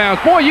was out of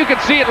bounds. Boy, you could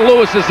see it in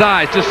Lewis's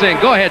eyes, just saying,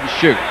 go ahead and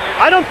shoot.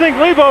 I don't think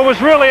Lebo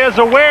was really as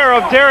aware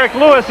of Derek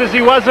Lewis as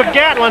he was of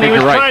Gatlin. He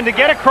was trying to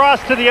get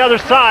across to the other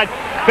side.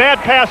 Bad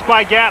pass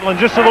by Gatlin,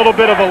 just a little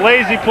bit of a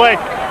lazy play.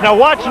 Now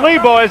watch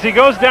Lebo as he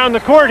goes down the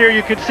court here.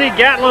 You could see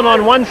Gatlin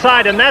on one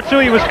side, and that's who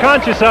he was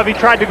conscious of. He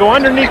tried to go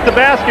underneath the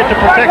basket to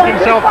protect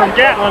himself from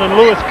Gatlin, and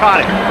Lewis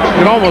caught it.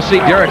 You could almost see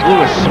Derek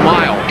Lewis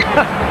smile,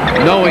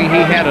 knowing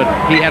he had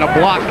a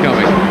block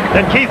coming.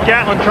 Then Keith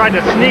Gatlin tried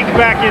to sneak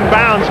back in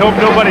bounds, hope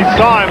nobody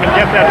saw him, and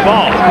get that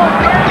ball.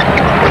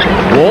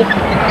 Wolf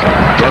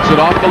gets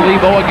it off to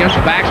Lebo against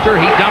Baxter.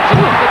 He dumps it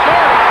into the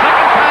door.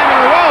 Second time in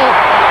a row,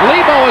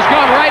 Lebo has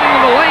gone right into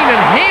the lane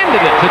and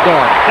handed it to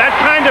Doherty. That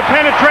kind of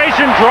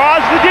penetration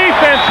draws the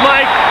defense,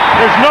 Mike.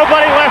 There's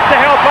nobody left to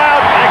help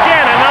out.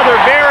 Again, another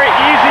very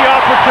easy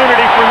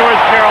opportunity for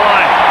North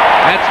Carolina.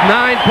 That's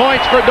 9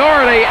 points for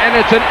Doherty, and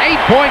it's an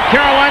 8-point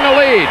Carolina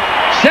lead.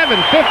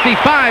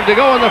 7:55 to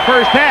go in the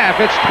first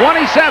half. It's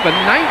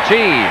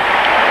 27-19.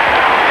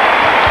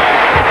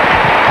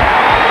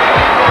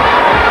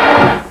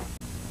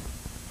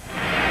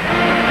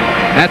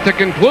 At the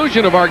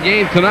conclusion of our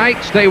game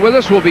tonight, stay with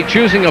us. We'll be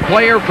choosing a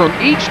player from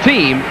each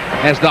team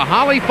as the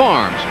Holly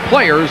Farms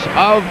Players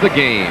of the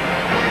Game.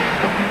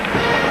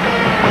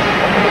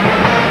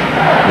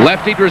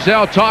 Lefty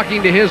Driesell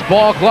talking to his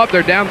ball club.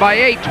 They're down by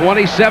 8,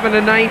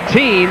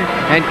 27-19,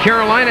 and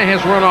Carolina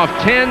has run off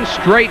 10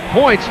 straight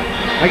points.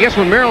 I guess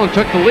when Maryland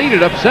took the lead,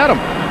 it upset them.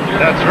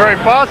 That's very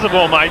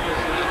possible, Mike.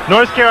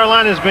 North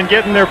Carolina's been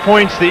getting their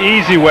points the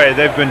easy way.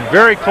 They've been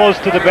very close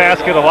to the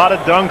basket, a lot of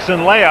dunks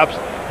and layups.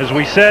 As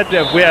we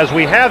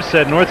have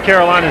said, North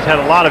Carolina's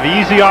had a lot of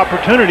easy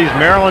opportunities.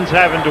 Maryland's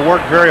having to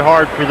work very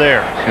hard for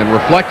theirs. And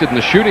reflected in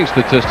the shooting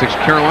statistics,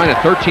 Carolina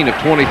 13 of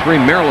 23,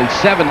 Maryland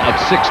 7 of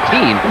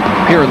 16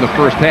 here in the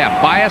first half.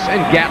 Bias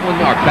and Gatlin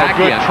are back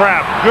in.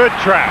 Good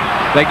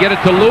trap. They get it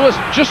to Lewis,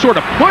 just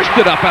sort of pushed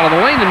it up out of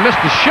the lane and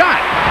missed the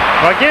shot.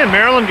 Well, again,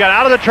 Maryland got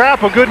out of the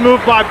trap. A good move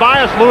by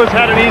Bias. Lewis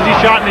had an easy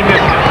shot and he missed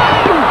it.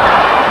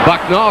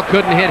 Bucknall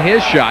couldn't hit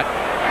his shot.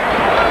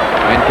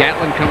 And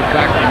Gatlin comes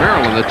back from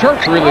Maryland. The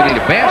Terps really need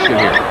a basket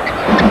here.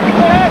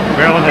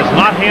 Maryland has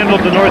not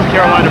handled the North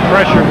Carolina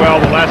pressure well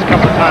the last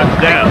couple of times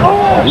down.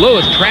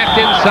 Lewis trapped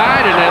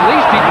inside, and at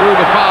least he drew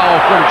the foul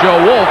from Joe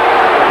Wolf.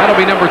 That'll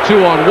be number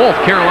 2 on Wolf.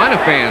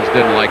 Carolina fans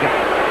didn't like it.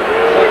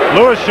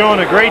 Lewis showing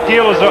a great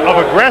deal of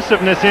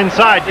aggressiveness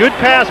inside. Good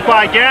pass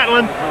by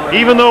Gatlin.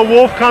 Even though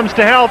Wolf comes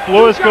to help,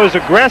 Lewis goes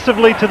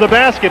aggressively to the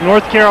basket.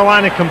 North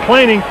Carolina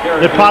complaining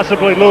that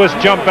possibly Lewis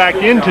jumped back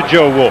into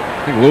Joe Wolf.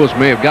 I think Lewis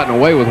may have gotten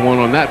away with one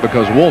on that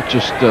because Wolf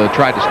just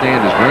tried to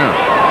stand his ground.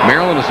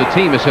 Maryland as a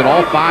team has hit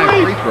all 5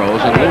 free throws,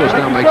 and Lewis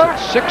now makes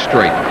it 6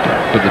 straight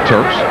to the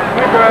Terps.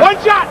 One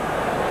shot!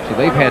 So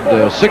they've had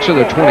 6 of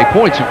their 20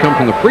 points have come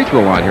from the free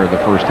throw line here in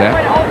the first half,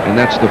 and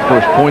that's the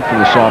first point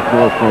from the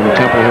sophomore from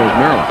Temple Hills,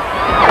 Maryland.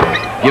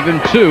 Give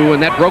him 2,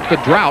 and that broke the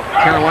drought.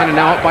 Carolina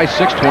now up by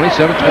 6,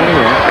 27-21.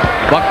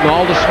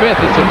 Bucknall to Smith.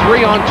 It's a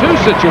 3-on-2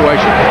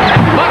 situation.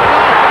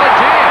 Bucknall for the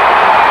jam.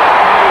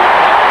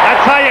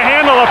 That's how you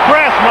handle a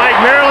press, Mike.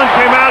 Maryland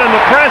came out in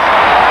the press.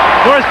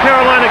 North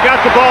Carolina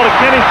got the ball to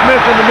Kenny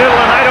Smith in the middle,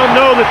 and I don't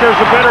know that there's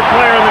a better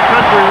player in the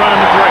country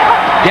running the break.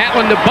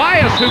 Gatlin to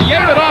Bias, who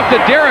gave it off to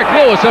Derek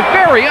Lewis. A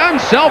very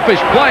unselfish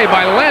play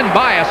by Len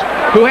Bias,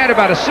 who had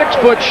about a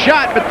 6-foot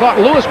shot, but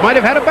thought Lewis might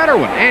have had a better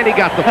one, and he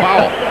got the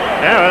foul.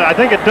 Yeah, I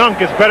think a dunk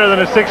is better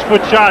than a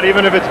 6-foot shot,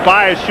 even if it's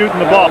Bias shooting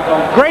the ball.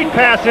 Great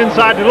pass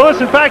inside to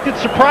Lewis. In fact, it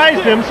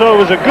surprised him, so it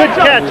was a good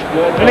catch,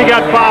 and he got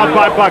fouled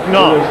by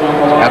Bucknall.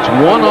 That's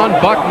 1 on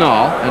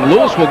Bucknall, and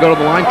Lewis will go to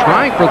the line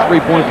trying for a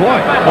 3-point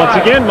play. Once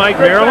again, Mike,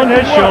 Maryland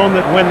has shown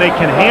that when they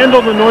can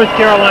handle the North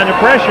Carolina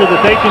pressure,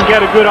 that they can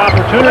get a good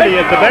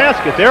opportunity at the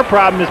basket. Their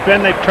problem has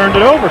been they've turned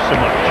it over so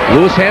much.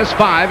 Lewis has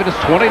 5, and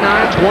it's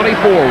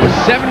 29-24 with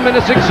 7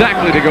 minutes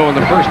exactly to go in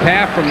the first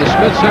half from the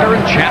Smith Center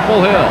in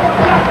Chapel Hill.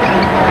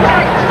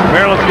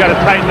 Maryland's got to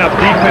tighten up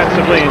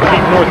defensively and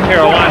keep North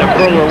Carolina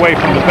further away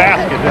from the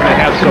basket than they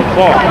have so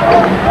far.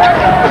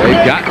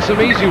 They've gotten some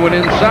easy one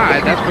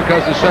inside. That's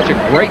because they're such a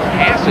great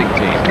passing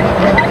team.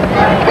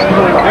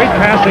 Great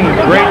passing and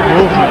great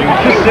movement. You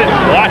can just sit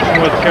and watch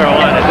North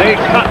Carolina. They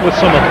cut with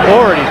some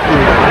authority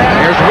through them.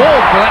 There's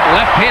Wolf for that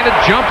left-handed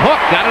jump hook.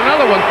 Got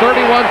another one,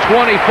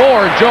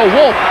 31-24. Joe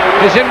Wolf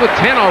is in with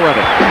 10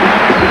 already.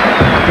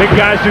 Big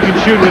guys who can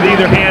shoot with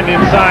either hand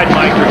inside,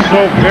 Mike, are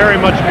so very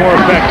much more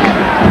effective.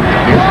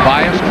 Here's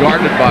Bias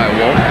guarded by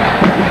Wolf.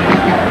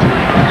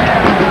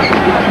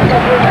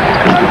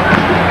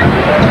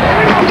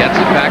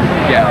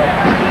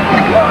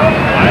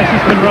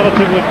 been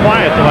relatively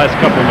quiet the last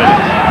couple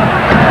minutes.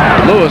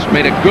 Lewis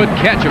made a good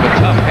catch of a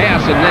tough pass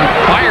and then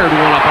fired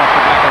one up off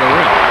the back of the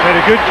rim. Made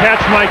a good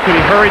catch, Mike, but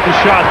he hurried the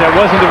shot. That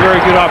wasn't a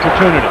very good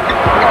opportunity.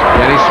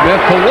 Kenny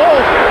Smith to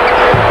Wolf.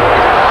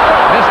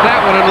 Missed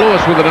that one, and Lewis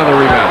with another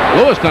rebound.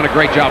 Lewis done a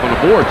great job on the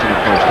boards in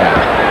the first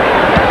half.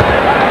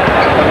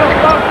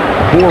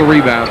 4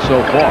 rebounds so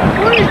far.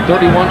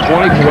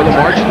 31-24, the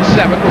margin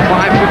 7 with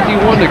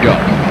 5:51 to go.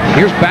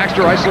 Here's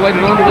Baxter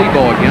isolated on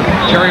Lebo again.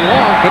 Terry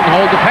Long couldn't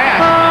hold the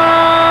pass.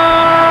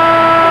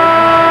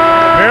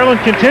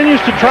 Maryland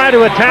continues to try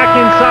to attack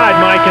inside,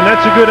 Mike, and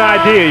that's a good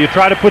idea. You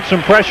try to put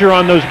some pressure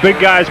on those big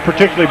guys,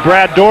 particularly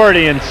Brad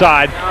Daugherty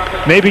inside.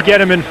 Maybe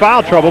get him in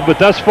foul trouble, but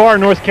thus far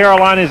North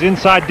Carolina's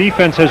inside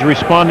defense has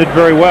responded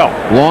very well.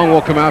 Long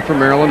will come out for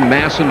Maryland.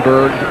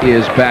 Massenburg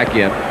is back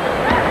in.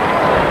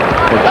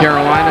 For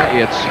Carolina,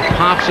 it's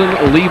Hobson,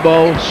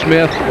 Lebo,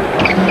 Smith,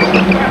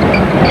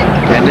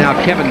 and now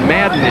Kevin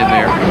Madden in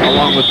there,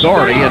 along with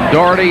Daugherty. And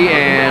Daugherty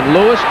and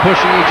Lewis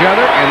pushing each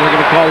other, and they're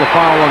going to call the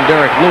foul on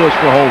Derek Lewis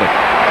for holding.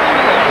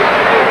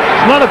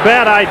 It's not a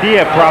bad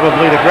idea,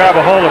 probably, to grab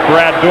a hold of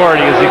Brad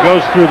Daugherty as he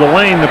goes through the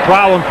lane. The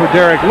problem for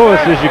Derek Lewis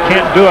is you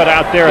can't do it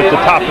out there at the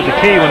top of the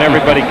key when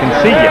everybody can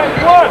see you.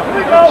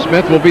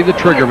 Smith will be the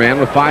trigger man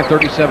with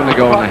 5:37 to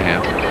go in the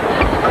half.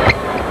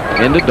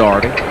 Into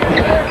Daugherty.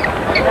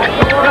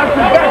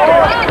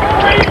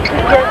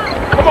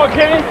 Come on,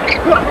 Kenny.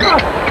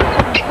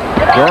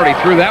 Daugherty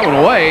threw that one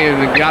away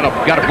and got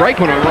a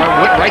break when it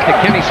went right to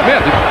Kenny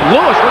Smith.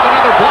 Lewis with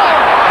another block,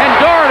 and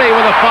Daugherty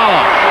with a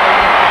follow.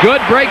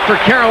 Good break for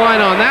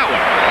Carolina on that one.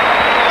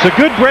 It's a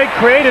good break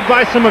created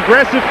by some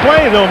aggressive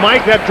play, though,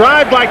 Mike. That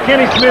drive by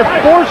Kenny Smith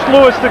forced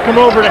Lewis to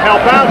come over to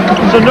help out,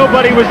 so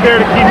nobody was there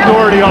to keep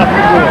Daugherty off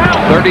the floor.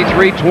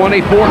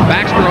 33-24.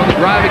 Baxter on the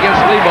drive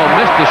against Lebo.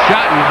 Missed the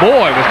shot, and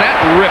boy, was that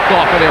ripped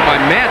off of there by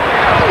Madden.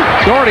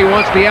 Daugherty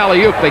wants the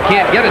alley-oop. They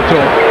can't get it to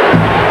him.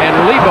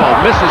 And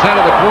Lebo misses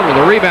out of the corner.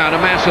 The rebound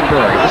to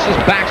Massenburg. This is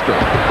Baxter.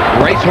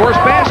 Racehorse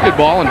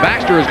basketball, and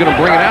Baxter is going to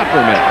bring it out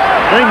for a minute.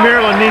 I think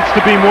Maryland needs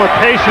to be more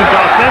patient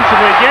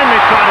offensively. Again,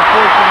 they try to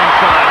force it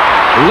inside.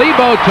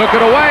 Lebo took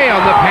it away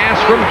on the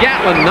pass from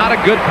Gatlin. Not a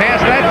good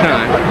pass that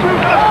time.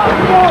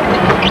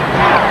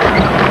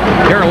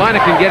 Carolina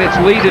can get its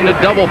lead into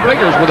double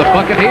figures with a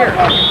bucket here.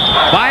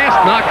 Bias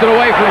knocked it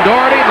away from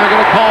Daugherty. They're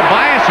going to call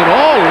Bias, and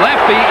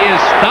Lefty is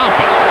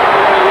stomping.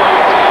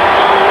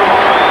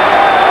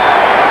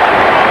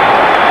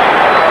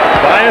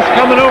 Bias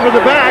coming over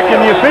the back, and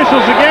the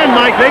officials again,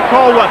 Mike, they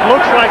call what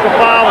looks like a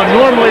foul, and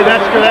normally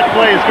that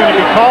play is going to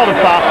be called a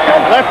foul.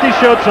 Lefty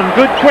showed some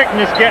good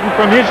quickness getting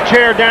from his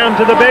chair down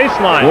to the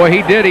baseline. Boy,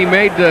 he did. He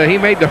made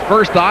the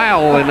first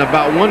aisle in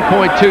about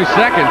 1.2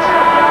 seconds.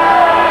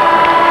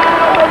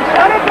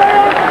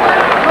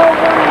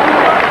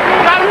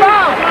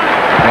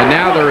 And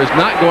now there is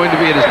not going to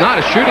be, it is not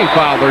a shooting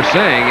foul, they're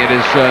saying. It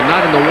is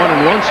not in the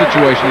 1-on-1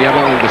 situation. You have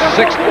only the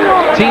 6th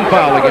team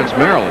foul against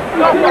Maryland.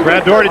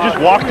 Brad Daugherty just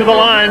walked to the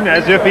line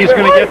as if he's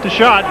going to get the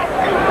shot.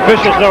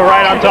 Officials, though,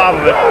 right on top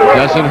of it.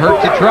 Doesn't hurt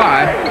to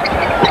try.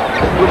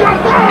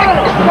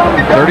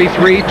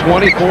 33-24,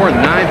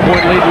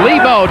 9-point lead.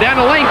 Lebo down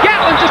the lane.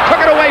 Gatlin just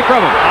took it away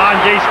from him.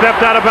 He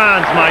stepped out of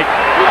bounds, Mike.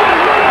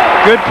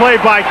 Good play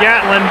by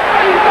Gatlin.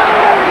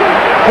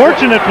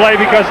 Fortunate play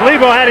because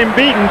Lebo had him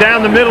beaten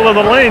down the middle of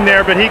the lane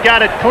there, but he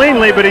got it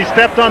cleanly, but he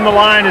stepped on the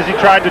line as he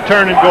tried to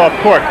turn and go up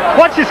court.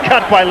 Watch this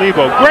cut by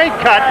Lebo. Great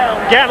cut.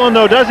 Gatlin,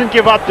 though, doesn't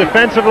give up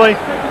defensively.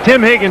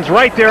 Tim Higgins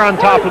right there on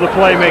top of the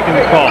play making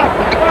the call.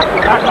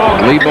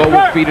 Lebo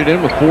will feed it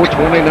in with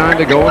 4:29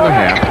 to go in the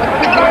half.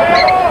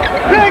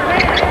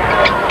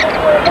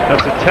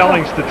 That's a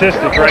telling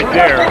statistic right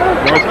there.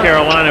 North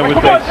Carolina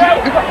with the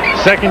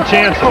second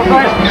chance.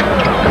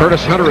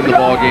 Curtis Hunter in the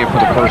ball game for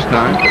the first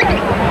time.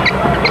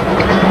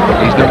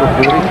 He's number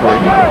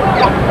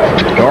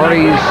 43.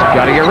 Daugherty's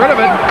got to get rid of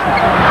it.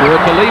 Threw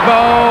it to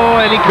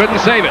Lebo, and he couldn't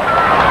save it.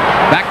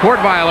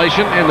 Backcourt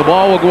violation, and the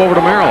ball will go over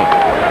to Maryland.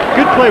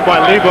 Good play by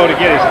Lebo to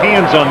get his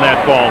hands on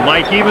that ball,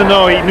 Mike. Even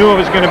though he knew it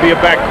was going to be a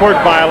backcourt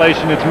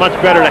violation, it's much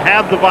better to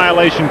have the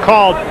violation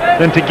called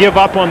than to give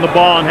up on the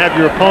ball and have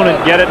your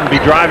opponent get it and be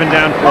driving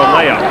down for a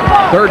layup.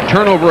 Third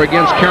turnover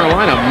against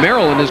Carolina.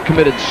 Maryland has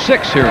committed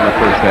 6 here in the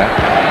first half.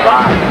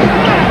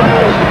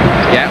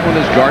 Gatlin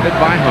is guarded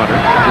by Hunter.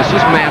 This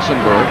is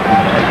Massenburg.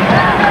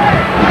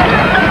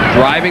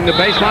 Driving the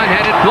baseline,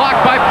 had it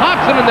blocked by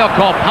Popson, and they'll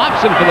call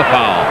Popson for the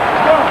foul.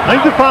 I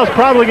think the foul's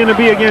probably going to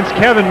be against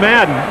Kevin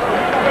Madden.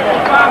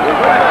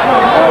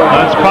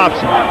 That's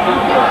Popson.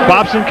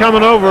 Popson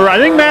coming over. I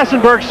think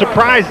Massenburg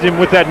surprised him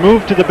with that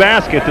move to the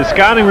basket. The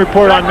scouting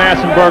report on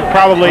Massenburg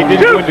probably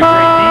didn't go into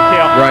great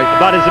detail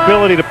about his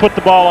ability to put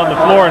the ball on the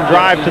floor and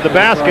drive to the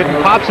basket, and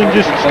Popson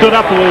just stood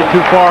up a little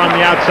too far on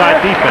the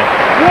outside defense.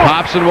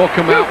 Popson will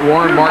come out.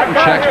 Warren Martin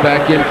checks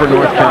back in for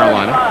North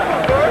Carolina.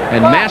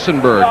 And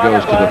Massenburg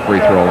goes to the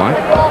free throw line.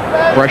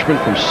 Freshman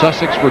from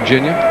Sussex,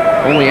 Virginia.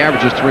 Only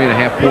averages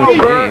 3.5 points a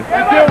game.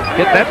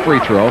 Hit that free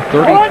throw.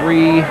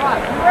 33.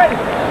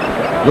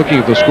 Looking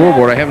at the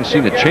scoreboard, I haven't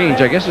seen a change.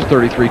 I guess it's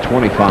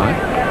 33-25.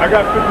 I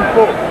got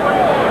 54.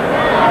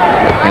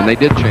 And they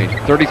did change it.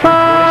 33-26 as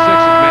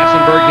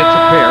Massenburg hits a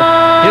pair.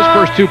 His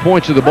first 2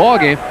 points of the ball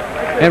game.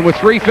 And with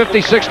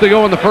 3:56 to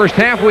go in the first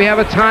half, we have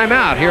a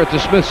timeout here at the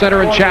Smith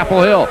Center in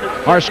Chapel Hill.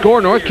 Our score,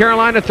 North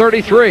Carolina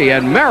 33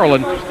 and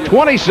Maryland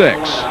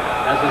 26.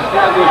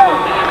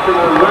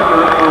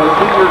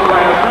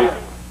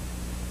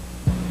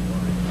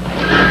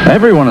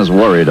 Everyone is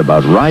worried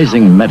about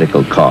rising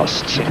medical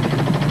costs.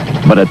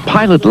 But at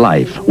Pilot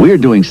Life, we're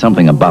doing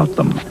something about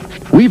them.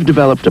 We've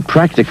developed a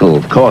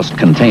practical cost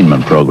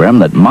containment program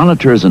that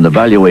monitors and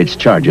evaluates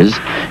charges,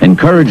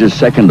 encourages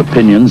second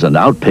opinions and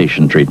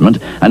outpatient treatment,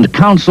 and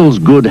counsels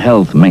good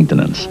health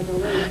maintenance.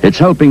 It's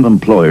helping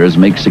employers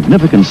make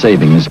significant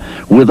savings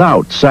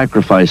without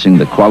sacrificing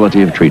the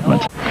quality of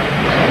treatment.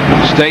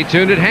 Stay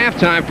tuned at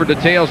halftime for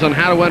details on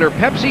how to enter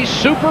Pepsi's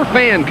Super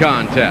Fan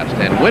Contest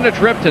and win a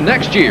trip to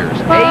next year's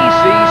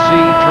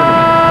ACC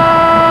Tournament.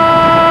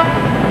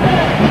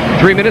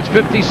 3 minutes,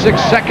 56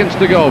 seconds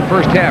to go.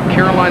 First half,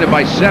 Carolina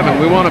by 7.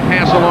 We want to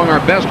pass along our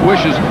best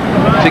wishes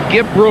to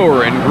Gib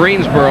Brewer in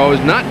Greensboro.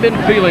 Has not been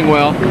feeling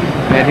well.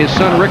 And his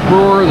son, Rick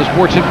Brewer, the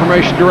sports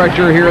information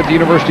director here at the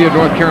University of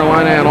North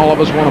Carolina, and all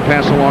of us want to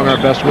pass along our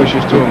best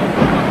wishes to him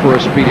for a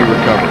speedy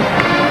recovery.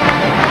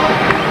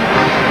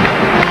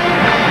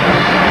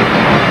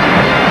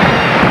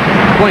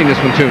 Explain this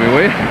one to me,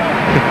 will you?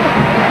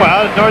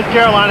 Well, North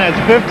Carolina has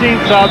 15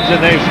 subs and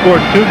they've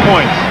scored 2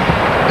 points.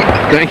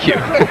 Thank you.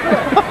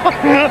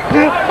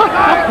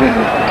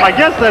 I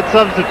guess that's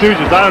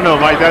substitutions. I don't know,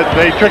 Mike.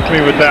 They tricked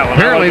me with that one.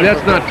 Apparently,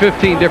 that's not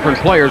 15 different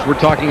players. We're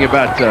talking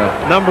about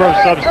number of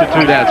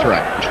substitutions. That's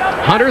right.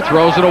 Hunter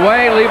throws it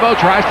away. Lebo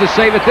tries to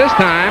save it this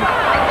time.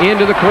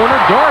 Into the corner.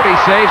 Doherty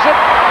saves it.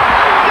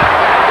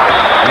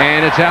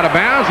 And it's out of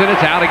bounds, and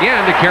it's out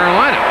again to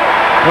Carolina.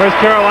 North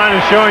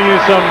Carolina showing you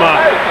some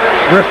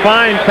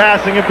refined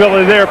passing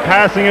ability there,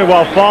 passing it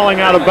while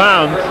falling out of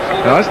bounds.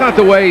 No, that's not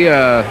the way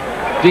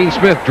Dean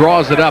Smith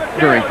draws it up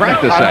during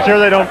practice. I'm sure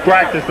they don't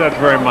practice that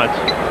very much.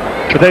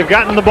 But they've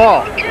gotten the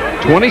ball.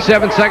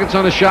 27 seconds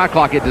on the shot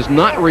clock. It does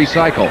not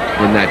recycle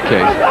in that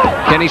case.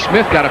 Kenny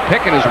Smith got a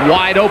pick and is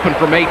wide open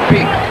from 8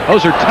 feet.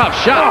 Those are tough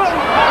shots.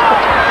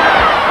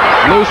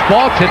 Loose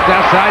ball tipped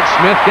outside.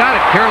 Smith got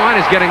it.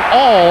 Carolina's getting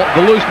all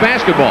the loose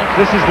basketball.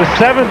 This is the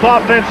 7th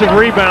offensive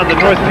rebound that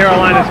North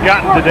Carolina's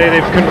gotten today.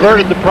 They've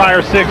converted the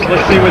prior 6.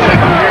 Let's see what they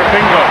do here.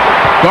 Bingo.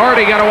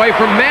 Doherty got away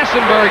from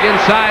Massenburg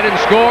inside and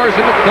scores,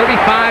 and at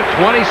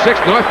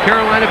 35-26, North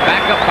Carolina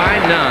back up by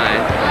 9.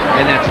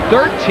 And that's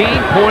 13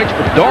 points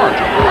for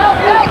Doherty.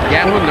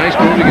 Gatlin, nice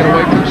move to get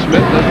away from Smith.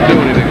 Doesn't do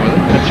anything with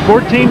it. That's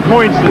 14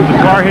 points that the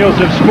Tar Heels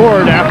have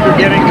scored after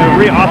getting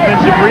the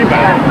offensive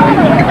rebound.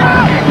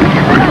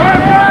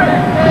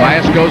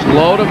 Bias goes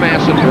low to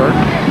Massenburg.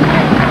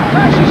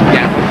 This is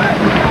Gatlin.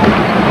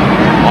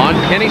 On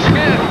Kenny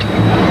Smith.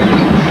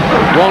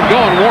 Won't go,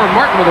 and Warren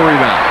Martin with a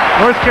rebound.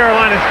 North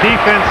Carolina's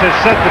defense has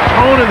set the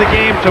tone of the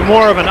game to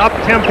more of an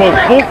up-tempo,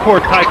 full-court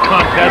type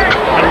contest,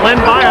 and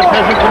Len Bias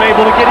hasn't been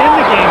able to get in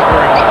the game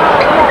very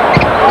much.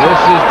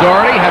 This is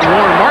Doherty. Had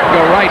Warren Martin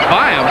go right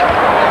by him.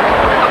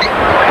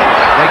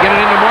 They get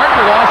it into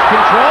Martin, lost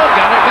control,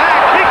 got it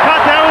back. He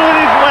caught that one with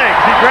his legs.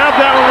 He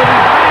grabbed that one with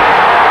his legs.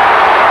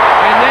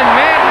 And then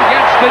Madden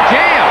gets the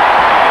jam.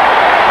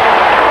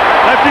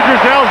 Lefty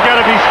Drizel's got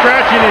to be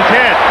scratching his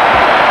head.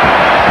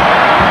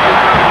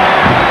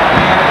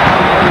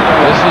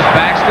 This is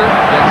Baxter,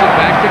 gets it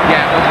back to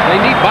Gatlin. They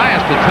need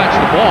Bias to touch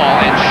the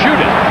ball and shoot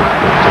it.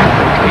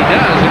 He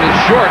does, and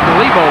it's short to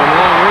Lebo in the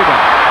long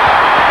rebound.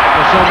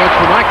 Well, so much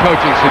for my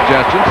coaching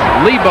suggestions.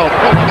 Lebo.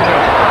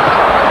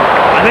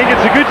 I think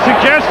it's a good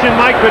suggestion,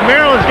 Mike, but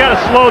Maryland's got to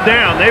slow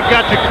down. They've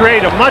got to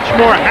create a much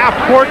more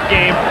half-court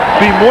game,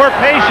 be more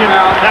patient.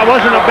 That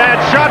wasn't a bad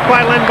shot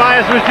by Len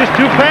Bias. It was just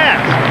too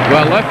fast.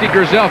 Well, Lefty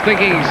Drizel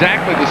thinking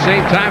exactly the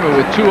same time, and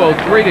with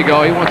 2:03 to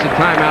go, he wants a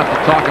timeout to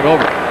talk it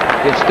over.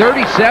 It's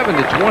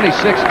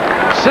 37-26.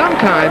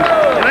 Sometimes,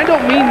 and I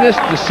don't mean this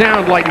to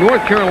sound like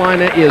North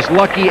Carolina is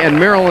lucky and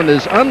Maryland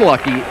is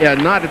unlucky,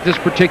 not at this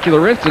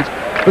particular instance,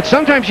 but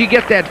sometimes you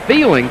get that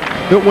feeling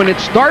that when it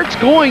starts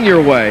going your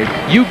way,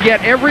 you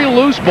get every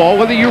loose ball,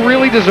 whether you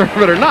really deserve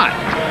it or not.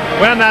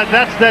 Well, now,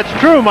 that's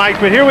true, Mike,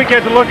 but here we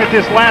get to look at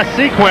this last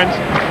sequence.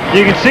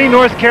 You can see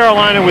North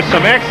Carolina with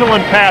some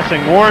excellent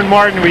passing. Warren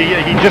Martin,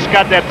 he just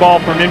got that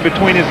ball from in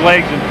between his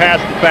legs and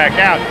passed it back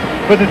out.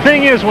 But the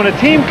thing is, when a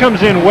team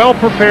comes in well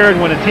prepared,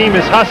 when a team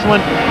is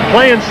hustling,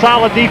 playing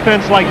solid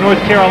defense like North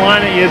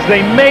Carolina is,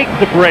 they make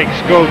the breaks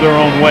go their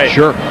own way.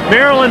 Sure.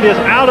 Maryland is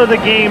out of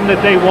the game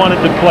that they wanted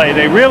to play.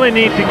 They really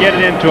need to get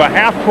it into a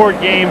half-court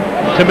game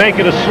to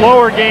make it a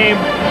slower game.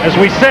 As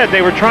we said,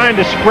 they were trying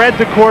to spread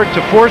the court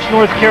to force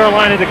North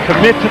Carolina to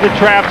commit to the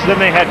traps. Then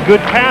they had good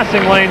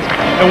passing lanes.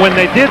 And when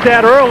they did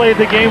that early,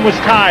 the game was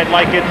tied,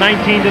 like at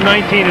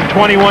 19-19 and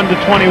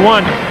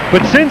 21-21.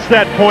 But since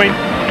that point,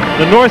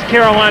 the North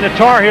Carolina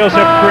Tar Heels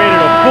have created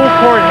a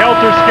full-court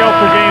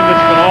helter-skelter game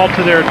that's been all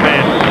to their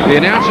advantage. The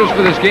announcers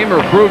for this game are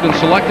approved and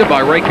selected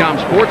by Raycom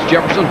Sports,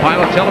 Jefferson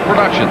Pilot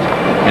Teleproductions.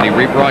 Any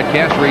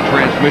rebroadcast,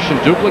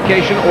 retransmission,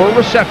 duplication, or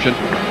reception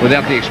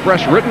without the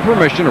express written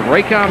permission of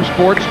Raycom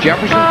Sports,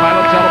 Jefferson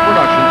Pilot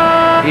Teleproductions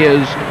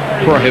is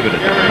prohibited.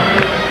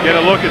 Get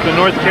a look at the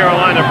North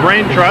Carolina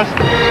Brain Trust.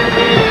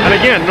 And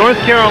again, North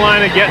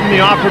Carolina getting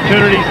the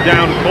opportunities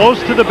down close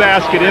to the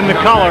basket in the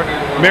color.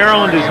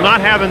 Maryland is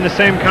not having the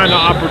same kind of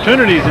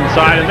opportunities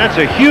inside, and that's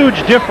a huge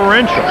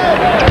differential.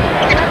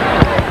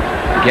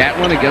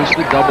 Gatlin against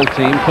the double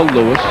team to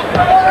Lewis.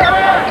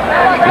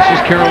 This is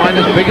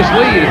Carolina's biggest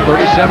lead at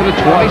 37-26.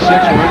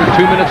 We're under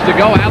 2 minutes to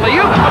go.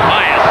 Alley-oop to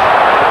Bias.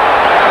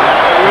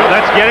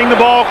 That's getting the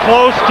ball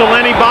close to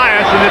Lenny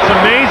Bias, and it's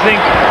amazing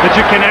that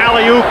you can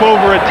alley-oop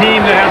over a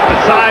team that has the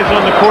size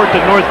on the court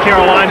that North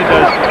Carolina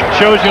does.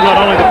 Shows you not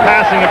only the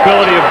passing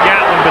ability of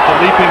Gatlin, but the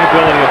leaping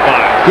ability of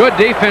Bias. Good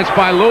defense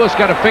by Lewis.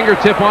 Got a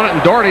fingertip on it, and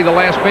Doherty, the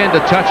last man to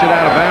touch it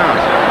out of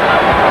bounds.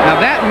 Now,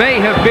 that may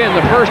have been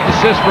the first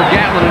assist for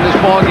Gatlin in this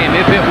ballgame.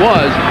 If it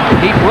was,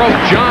 he broke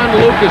John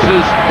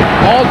Lucas's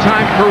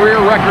all-time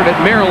career record at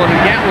Maryland,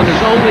 and Gatlin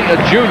is only a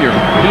junior.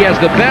 He has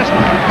the best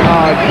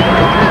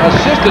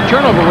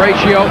assist-to-turnover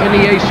ratio in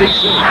the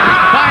ACC.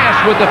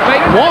 Bias with the fake,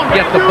 won't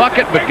get the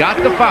bucket, but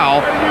got the foul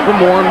from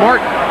Warren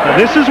Martin.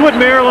 Now, this is what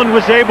Maryland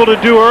was able to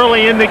do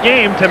early in the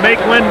game to make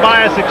Len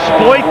Bias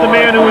exploit the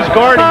man who was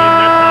guarding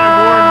him.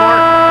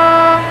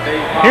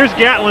 Here's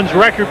Gatlin's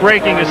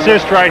record-breaking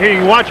assist right here.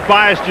 You watch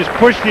Bias just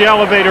push the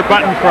elevator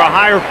button for a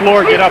higher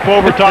floor, get up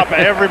over top of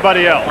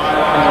everybody else.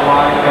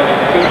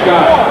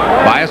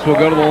 Bias will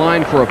go to the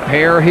line for a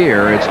pair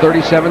here. It's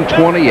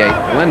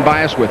 37-28. Len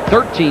Bias with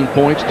 13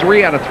 points,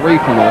 3 out of 3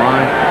 from the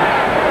line.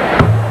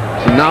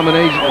 He's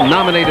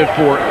nominated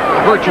for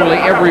virtually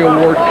every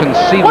award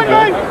conceivable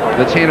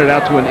that's handed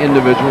out to an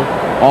individual.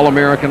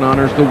 All-American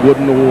honors, the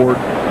Wooden Award.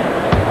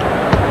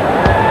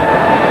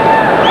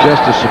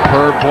 Just a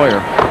superb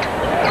player.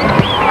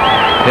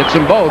 Hits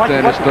them both,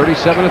 and it's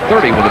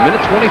 37-30 with a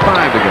minute 25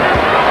 to go.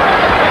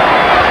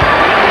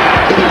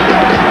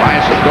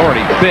 Bias and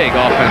Doherty, big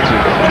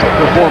offensive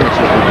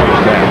performances in the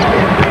first half.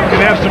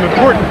 They have some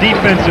important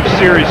defensive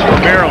series for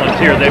Maryland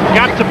here. They've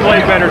got to play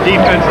better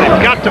defense.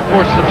 They've got to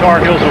force the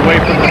Tar Heels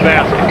away from the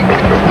basket.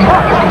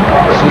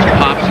 This is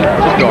Popson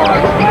to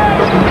Doherty.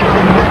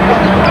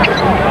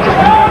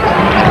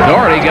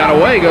 Doherty got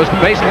away, goes to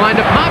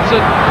baseline to Popson.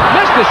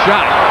 Missed the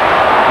shot.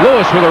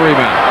 Lewis with a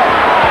rebound.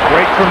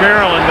 Great for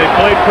Maryland. They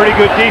played pretty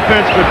good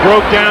defense, but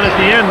broke down at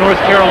the end.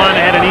 North Carolina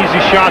had an easy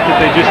shot that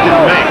they just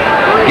didn't make.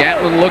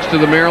 Gatlin looks to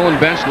the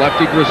Maryland bench.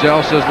 Lefty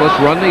Grizel says, let's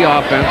run the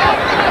offense.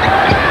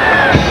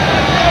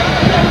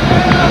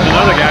 There's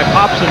another guy,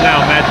 Popson, now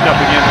matched up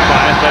against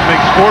Bias. That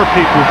makes 4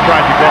 people who've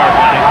tried to guard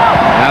Lenny.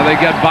 Now they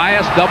got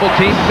Bias double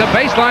teamed the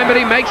baseline, but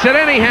he makes it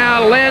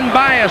anyhow. Len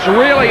Bias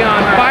really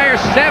on fire.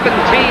 17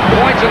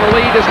 points in the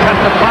lead is cut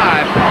to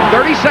 5.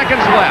 30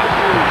 seconds left.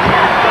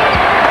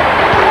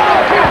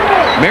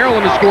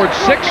 Maryland has scored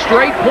 6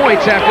 straight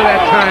points after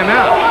that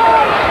timeout.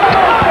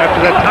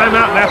 After that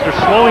timeout and after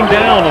slowing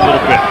down a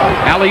little bit.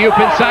 Alley-oop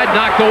inside,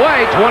 knocked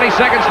away. 20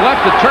 seconds left.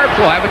 The Terps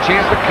will have a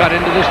chance to cut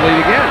into this lead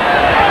again.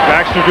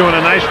 Baxter doing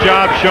a nice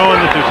job showing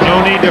that there's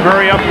no need to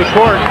hurry up the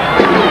court.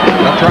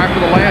 They'll try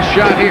for the last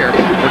shot here.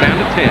 We're down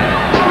to 10.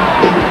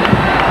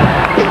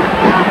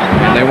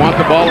 And they want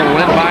the ball in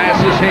Len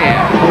Bias's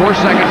hand. 4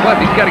 seconds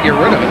left. He's got to get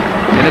rid of it.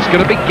 And it's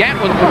going to be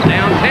Gatlin from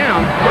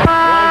downtown.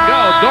 Won't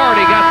go.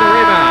 Doherty got the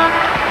rebound.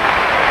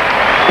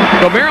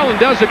 So Maryland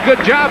does a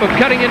good job of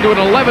cutting into an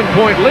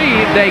 11-point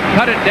lead. They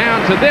cut it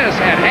down to this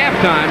at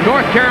halftime.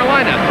 North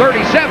Carolina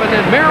 37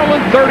 and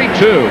Maryland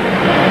 32.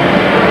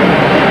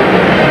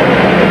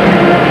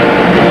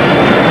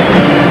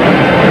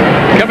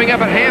 Coming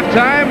up at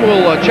halftime,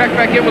 we'll check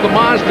back in with the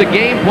Mazda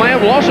game plan.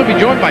 We'll also be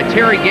joined by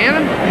Terry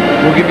Gannon.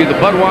 We'll give you the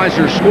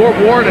Budweiser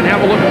scoreboard and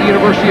have a look at the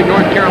University of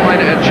North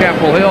Carolina at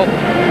Chapel Hill,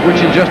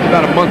 which in just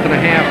about a month and a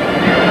half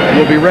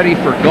we'll be ready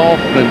for golf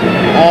and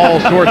all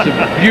sorts of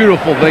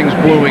beautiful things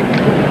blooming.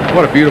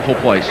 What a beautiful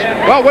place.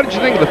 Well, what did you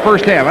think of the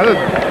first half? I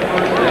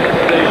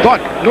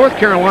thought North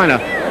Carolina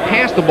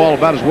passed the ball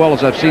about as well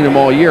as I've seen them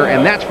all year,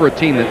 and that's for a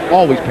team that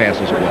always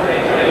passes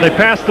well. They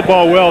passed the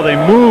ball well. They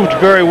moved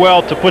very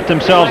well to put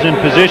themselves in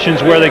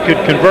positions where they could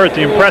convert.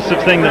 The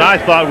impressive thing that I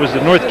thought was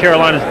that North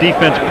Carolina's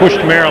defense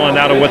pushed Maryland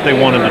out of what they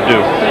wanted to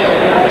do.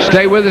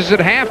 Stay with us at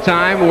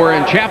halftime. We're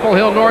in Chapel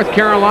Hill, North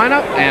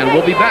Carolina, and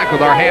we'll be back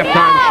with our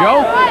halftime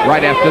show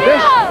right after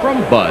this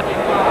from Bud.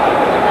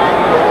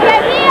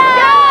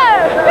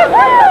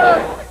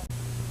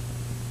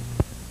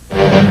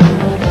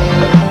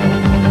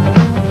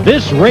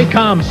 This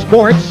Raycom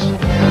Sports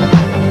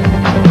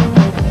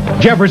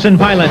Jefferson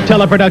Pilot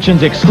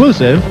Teleproductions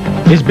exclusive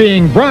is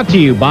being brought to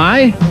you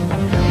by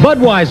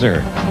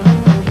Budweiser,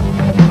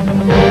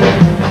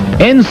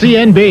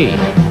 NCNB,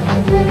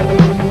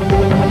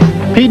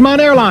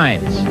 Piedmont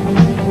Airlines,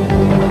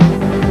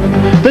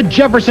 the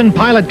Jefferson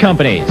Pilot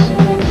Companies,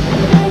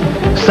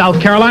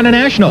 South Carolina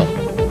National,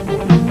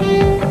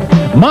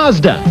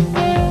 Mazda,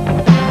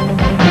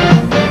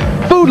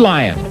 Food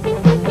Lion,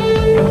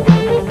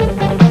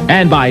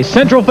 and by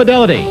Central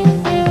Fidelity.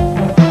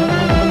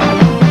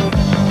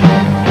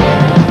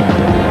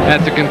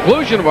 At the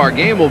conclusion of our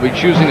game, we'll be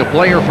choosing a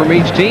player from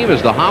each team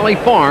as the Holly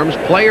Farms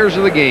Players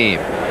of the Game.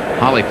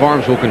 Holly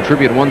Farms will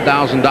contribute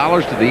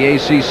 $1,000 to the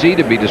ACC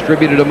to be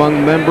distributed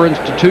among member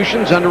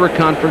institutions under a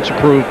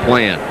conference-approved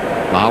plan.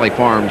 The Holly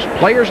Farms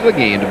Players of the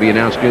Game to be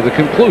announced near the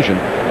conclusion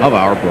of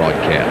our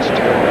broadcast.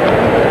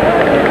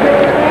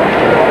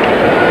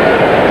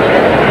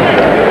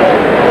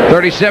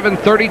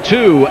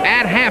 37-32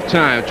 at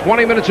halftime.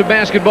 20 minutes of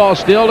basketball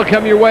still to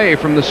come your way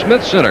from the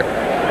Smith Center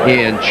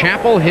in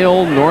Chapel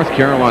Hill, North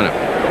Carolina.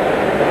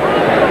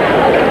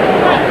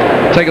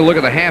 Take a look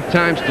at the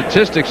halftime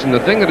statistics, and the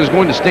thing that is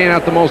going to stand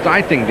out the most,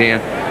 I think, Dan,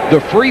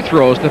 the free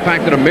throws, the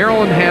fact that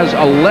Maryland has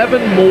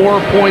 11 more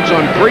points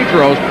on free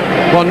throws,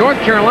 while North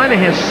Carolina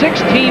has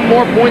 16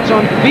 more points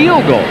on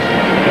field goals.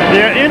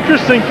 The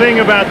interesting thing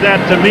about that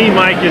to me,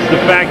 Mike, is the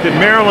fact that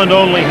Maryland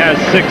only has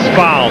 6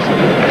 fouls.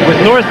 With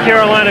North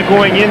Carolina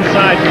going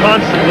inside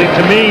constantly,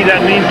 to me,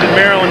 that means that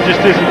Maryland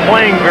just isn't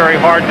playing very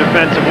hard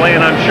defensively,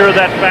 and I'm sure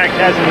that fact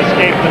hasn't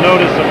escaped the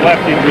notice of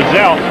Lefty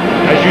Driesell.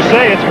 As you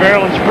say, it's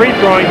Maryland's free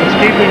throwing that's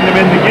keeping them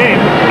in the game.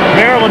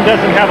 Maryland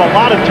doesn't have a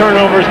lot of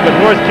turnovers, but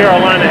North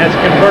Carolina has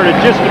converted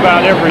just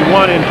about every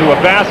one into a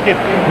basket.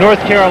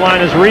 North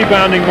Carolina's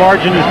rebounding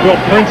margin is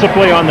built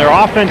principally on their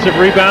offensive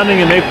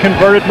rebounding, and they've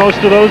converted most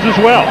of those as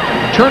well.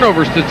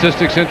 Turnover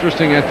statistics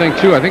interesting, I think,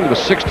 too. I think it was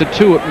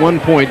 6-2 at one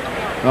point.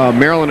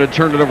 Maryland had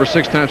turned it over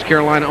 6 times,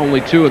 Carolina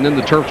only 2, and then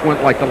the Terps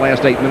went like the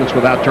last 8 minutes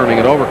without turning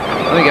it over.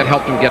 I think that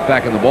helped them get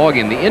back in the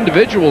ballgame. The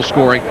individual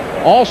scoring,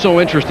 also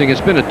interesting.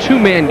 It's been a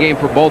 2-man game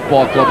for both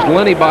ball clubs.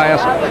 Lenny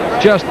Bias,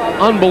 just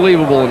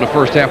unbelievable in the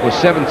first half with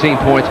 17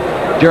 points.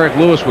 Derek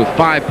Lewis with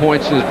 5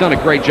 points and has done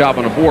a great job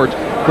on the boards.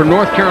 For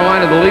North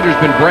Carolina, the leader's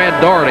been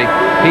Brad Daugherty.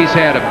 He's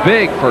had a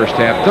big first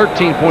half,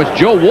 13 points.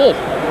 Joe Wolf,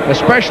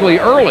 especially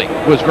early,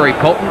 was very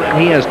potent,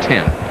 and he has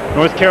 10.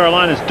 North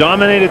Carolina's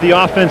dominated the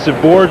offensive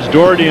boards.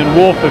 Daugherty and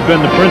Wolf have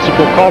been the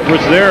principal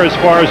culprits there as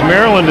far as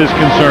Maryland is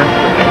concerned.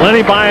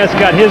 Lenny Bias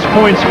got his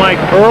points, Mike,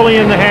 early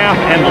in the half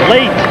and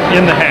late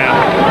in the half.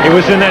 It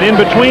was in that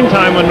in-between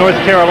time when North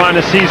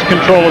Carolina seized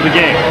control of the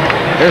game.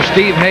 There's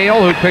Steve Hale,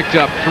 who picked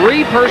up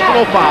 3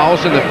 personal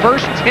fouls in the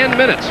first 10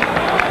 minutes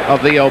of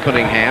the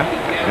opening half,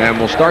 and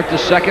we'll start the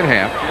second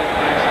half.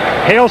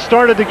 Hale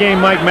started the game,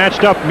 Mike,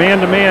 matched up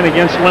man-to-man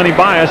against Lenny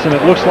Bias, and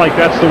it looks like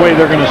that's the way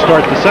they're going to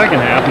start the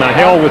second half. Now,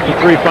 Hale with the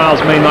 3 fouls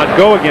may not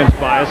go against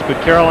Bias,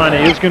 but Carolina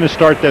is going to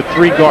start that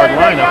 3-guard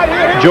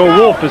lineup. Joe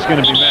Wolf is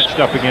going to be matched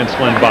up against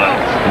Len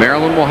Bias.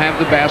 Maryland will have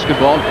the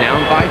basketball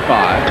down by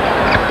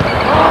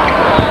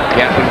 5.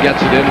 Gatlin gets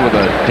it in with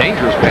a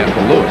dangerous pass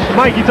to Lewis.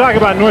 Mike, you talk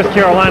about North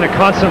Carolina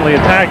constantly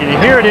attacking.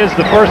 Here it is,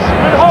 the first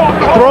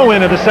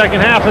throw-in of the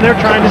second half, and they're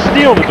trying to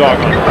steal the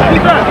doggone.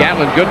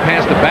 Gatlin, good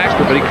pass to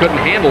Baxter, but he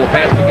couldn't handle the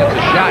pass to get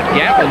the shot.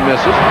 Gatlin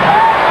misses.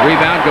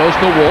 Rebound goes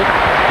to Wolf.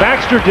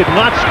 Baxter did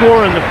not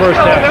score in the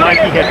first half, Mike.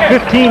 He had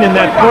 15 in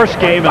that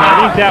first game, and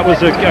I think that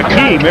was a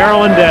key.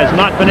 Maryland has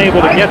not been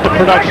able to get the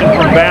production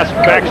from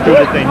Baxter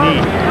that they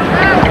need.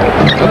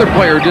 Another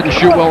player who didn't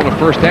shoot well in the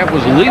first half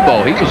was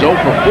Lebo. He was 0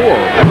 for 4.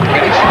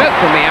 Kenny Smith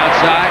from the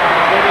outside.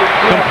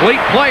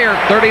 Complete player,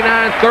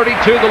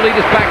 39-32. The lead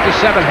is back to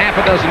 7, half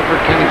a dozen for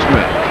Kenny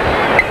Smith.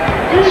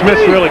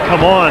 Smith's really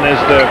come on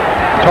as the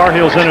Tar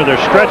Heels enter their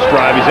stretch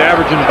drive. He's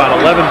averaging about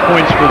 11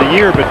 points for the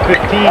year, but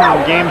 15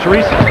 in games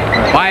recently.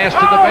 Bias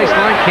to the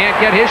baseline, can't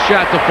get his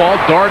shot to fall.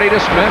 Daugherty to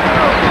Smith.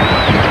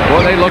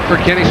 Boy, they look for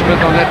Kenny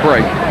Smith on that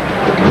break.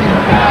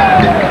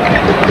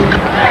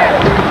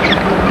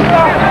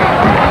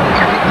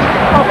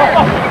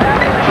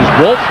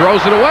 Wolf throws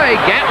it away.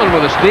 Gatlin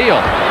with a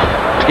steal.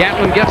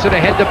 Gatlin gets it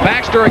ahead to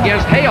Baxter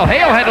against Hale.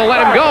 Hale had to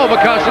let him go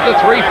because of the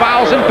 3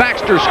 fouls, and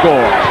Baxter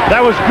scores. That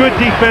was good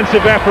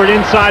defensive effort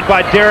inside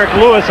by Derek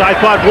Lewis. I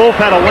thought Wolf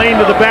had a lane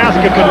to the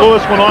basket, but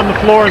Lewis went on the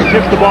floor and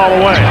tipped the ball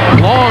away.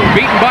 Long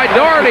beaten by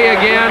Daugherty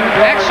again.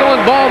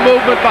 Excellent ball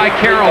movement by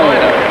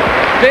Carolina.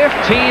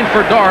 15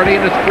 for Daugherty,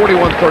 and it's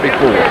 41-34.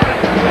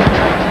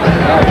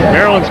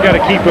 Maryland's got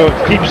to keep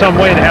some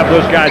way to have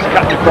those guys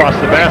cutting across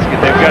the basket.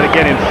 They've got to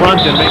get in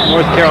front and make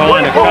North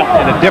Carolina cut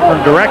in a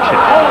different direction.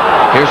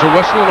 Here's a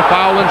whistle and a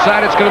foul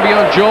inside. It's going to be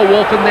on Joe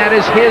Wolf, and that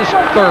is his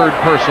 3rd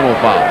personal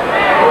foul.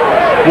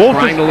 Wolf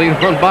trying to lead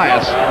on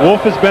Bias.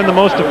 Wolf has been the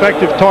most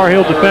effective Tar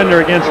Heel defender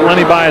against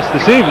Lenny Bias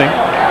this evening.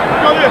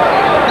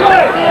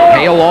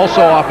 Hale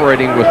also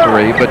operating with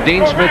 3, but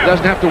Dean Smith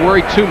doesn't have to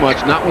worry too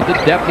much, not with the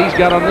depth he's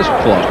got on this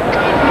club.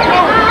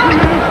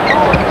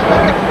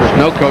 There's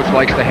no coach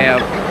likes to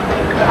have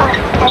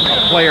a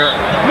player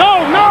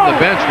on the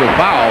bench with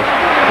fouls.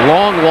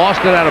 Long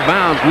lost it out of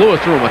bounds.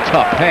 Lewis threw him a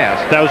tough pass.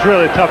 That was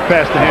really a tough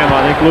pass to handle.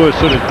 I think Lewis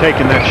should have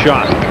taken that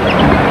shot.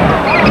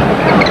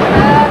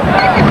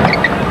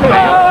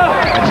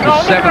 That's the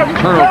 7th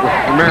turnover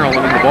for Maryland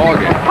in the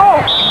ballgame.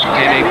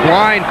 And a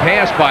blind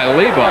pass by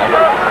Lebo.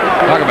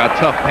 Talk about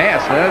tough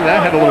pass.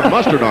 That had a little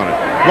mustard on it.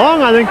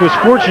 Long, I think, was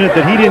fortunate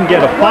that he didn't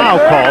get a foul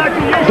called.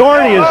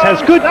 Doherty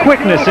has good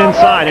quickness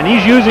inside, and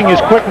he's using his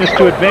quickness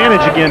to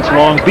advantage against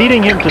Long,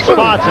 beating him to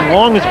spots, and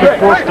Long has been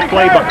forced to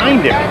play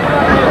behind him.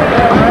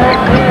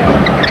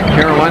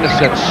 Carolina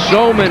set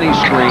so many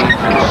screens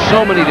in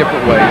so many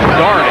different ways.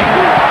 Doherty,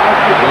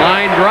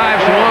 line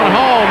drives one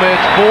home.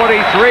 It's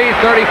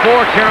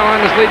 43-34.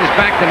 Carolina's lead is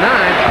back to 9,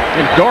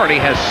 and Doherty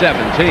has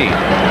 17.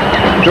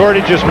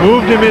 Doherty just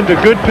moved him into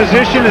good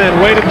position and then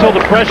waited till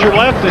the pressure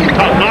left and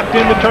knocked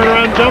in the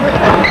turnaround jumper.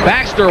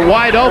 Baxter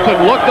wide open,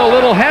 looked a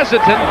little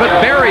hesitant, but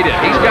buried it.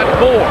 He's got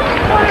 4.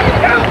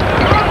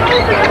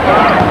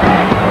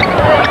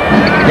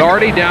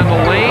 Doherty down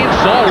the lane,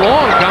 saw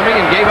Long coming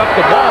and gave up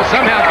the ball.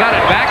 Somehow got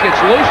it back. It's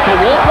loose to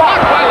Wolf.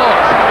 Blocked by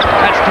Lewis.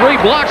 That's 3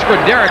 blocks for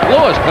Derek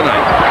Lewis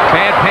tonight.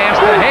 Bad pass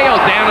to Hale,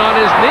 down on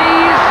his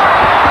knees.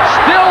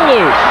 Still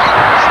loose.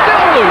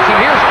 Still loose. And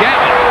here's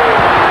Gatlin.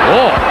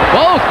 Oh,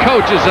 both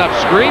coaches up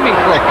screaming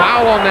for a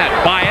foul on that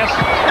Bias.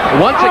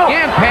 Once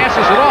again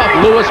passes it off.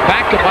 Lewis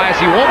back to Bias.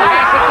 He won't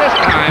pass it this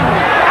time.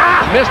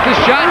 Missed the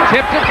shot,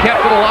 tipped it,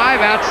 kept it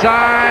alive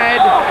outside,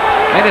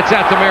 and it's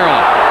out to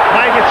Maryland.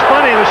 Mike, it's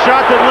funny. The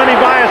shot that Lenny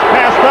Bias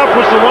passed up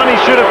was the one he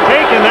should have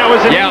taken. That was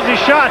an easy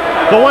shot.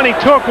 The one he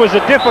took was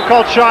a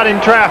difficult shot in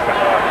traffic.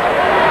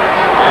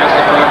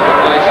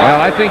 Well,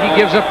 I think he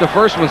gives up the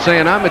first one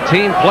saying, I'm a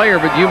team player,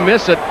 but you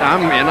miss it,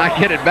 and I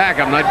get it back.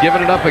 I'm not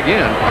giving it up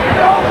again.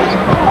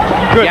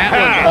 Good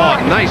Gatlin, pass.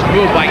 Nice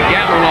move by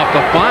Gatlin off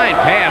the fine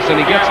pass, and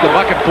he gets the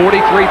bucket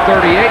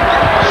 43-38.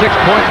 6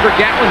 points for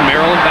Gatlin.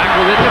 Maryland back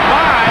within the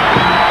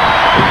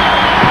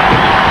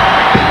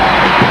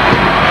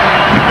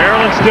 5.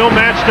 Maryland still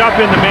matched up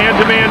in the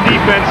man-to-man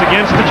defense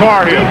against the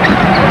Tar Heels.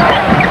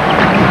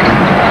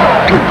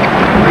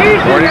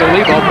 Doherty to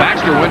Lebo.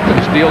 Baxter went for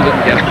the steal,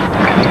 didn't get it.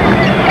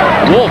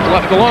 Wolf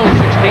left alone,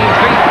 16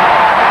 feet.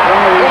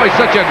 Oh, he's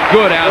such a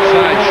good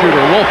outside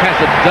shooter. Wolf has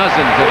a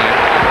dozen tonight.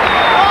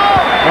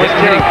 He's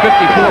hitting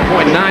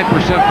 54.9%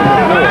 from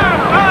the floor.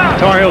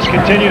 Tar Heels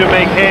continue to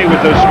make hay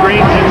with those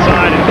screens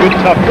inside and good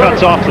tough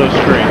cuts off those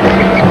screens.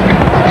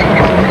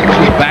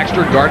 This is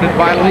Baxter guarded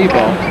by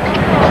Lebo.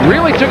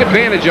 Really took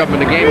advantage of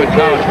him in the game at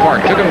College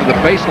Park. Took him to the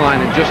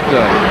baseline and just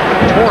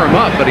tore him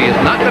up, but he has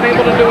not been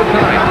able to do it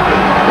tonight.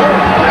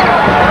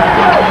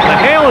 The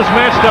Hale is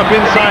matched up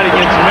inside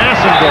against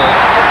Massenburg.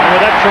 And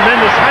with that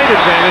tremendous height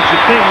advantage,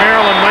 you'd think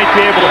Maryland might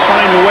be able to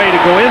find a way to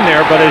go in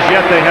there, but as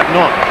yet they have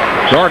not.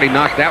 Doherty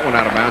knocked that one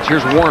out of bounds.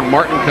 Here's Warren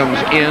Martin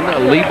comes in.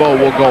 Lebo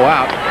will go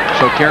out.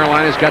 So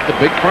Carolina's got the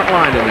big front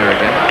line in there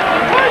again.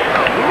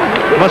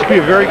 It must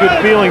be a very good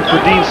feeling for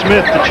Dean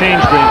Smith to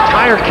change the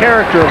entire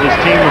character of his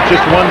team with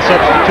just one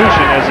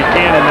substitution as he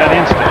can in that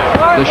instant.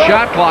 The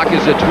shot clock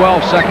is at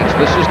 12 seconds.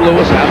 This is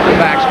Lewis out to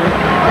Baxter.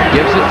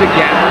 Gives it to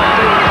Gatlin.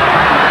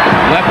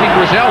 Lefty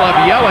Grisella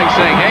yelling,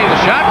 saying, hey, the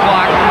shot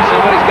clock,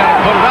 somebody's got to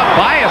put it up.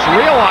 Bias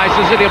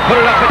realizes it. He'll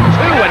put it up at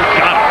 2 and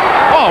got it.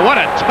 Oh, what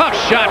a tough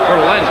shot for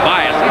Len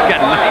Bias. He's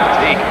got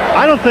 19.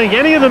 I don't think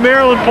any of the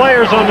Maryland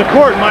players on the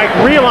court, Mike,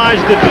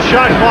 realized that the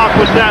shot clock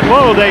was that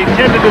low. They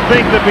tended to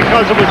think that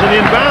because it was an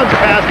inbounds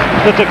pass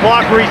that the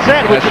clock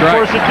reset, which of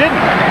course it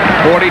didn't.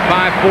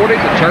 45-40.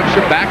 The Terps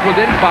are back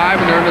within 5,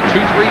 and they're in the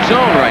 2-3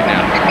 zone right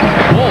now.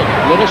 Wolf,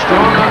 a little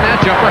strong on that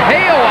jumper.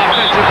 Hale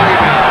offensive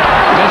rebound.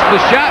 Missed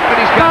the shot, but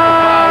he's got the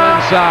foul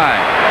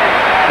inside.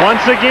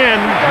 Once again,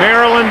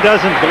 Maryland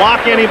doesn't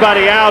block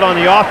anybody out on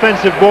the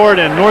offensive board,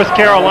 and North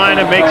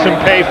Carolina makes them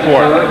pay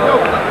for it.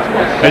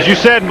 As you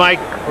said, Mike,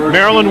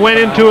 Maryland went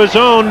into a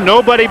zone.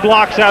 Nobody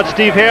blocks out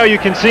Steve Hale. You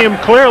can see him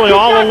clearly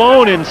all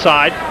alone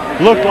inside.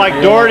 Looked like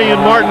Doherty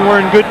and Martin were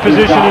in good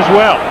position as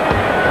well.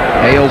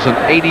 Hale's an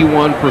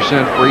 81%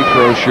 free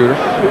throw shooter.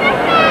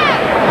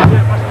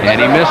 And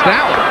he missed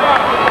that one.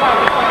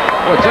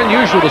 Well, it's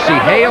unusual to see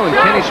Hale and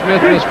Kenny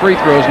Smith miss free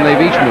throws, and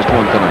they've each missed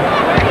one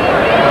tonight.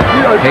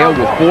 Hale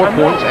with 4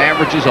 points,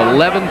 averages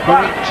 11.2.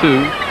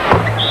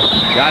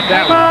 Got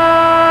that one.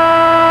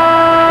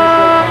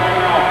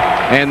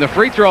 And the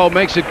free throw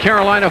makes it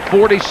Carolina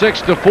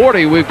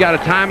 46-40. We've got a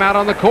timeout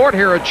on the court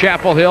here at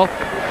Chapel Hill.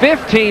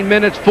 15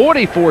 minutes,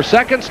 44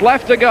 seconds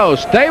left to go.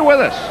 Stay with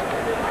us.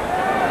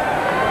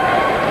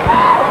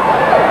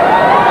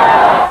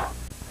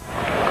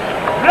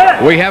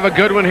 We have a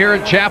good one here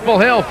at Chapel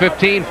Hill.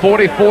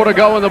 15:44 to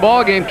go in the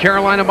ball game.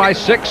 Carolina by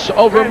 6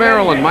 over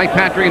Maryland. Mike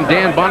Patrick and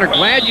Dan Bonner,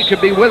 glad you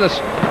could be with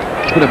us.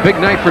 It's been a big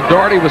night for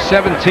Doherty with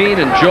 17,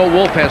 and Joe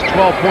Wolf has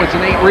 12 points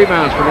and 8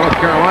 rebounds for North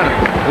Carolina.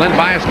 Len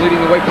Bias leading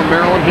the way from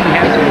Maryland. He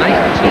has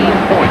 19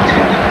 points.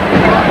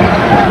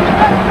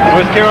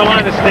 North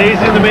Carolina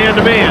stays in the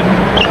man-to-man.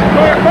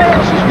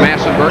 This is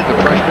Massenburg, the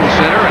freshman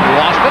center, and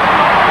lost it.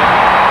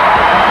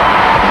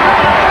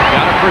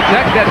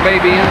 Protect that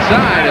baby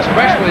inside,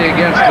 especially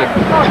against the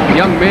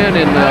young men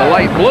in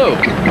light blue.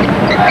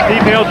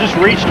 Steve Hale just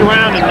reached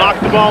around and knocked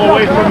the ball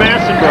away from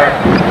Massenburg.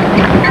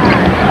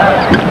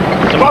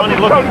 It's a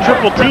funny-looking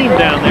triple team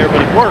down there,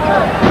 but it worked.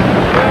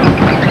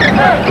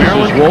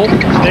 Maryland Wolf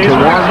stays to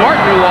Warren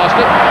Martin, who lost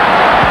it.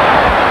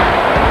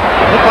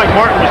 Looked like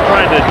Martin was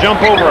trying to jump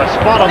over a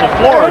spot on the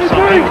floor or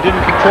something. He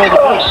didn't control the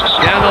ball.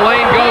 Down the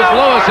lane goes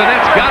Lewis, and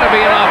that's got to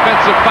be an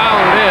offensive foul,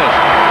 and it is.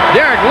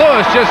 Derek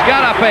Lewis just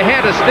got up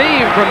ahead of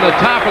Steve from the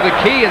top of the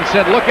key and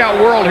said, "Look out,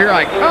 world, here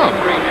I come."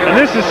 And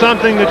this is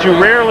something that you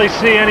rarely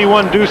see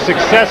anyone do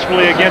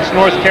successfully against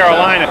North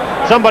Carolina.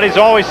 Somebody's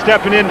always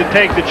stepping in to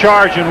take the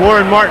charge, and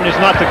Warren Martin is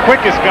not the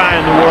quickest guy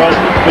in the world,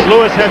 but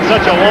Lewis had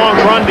such a long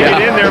run to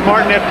get in there.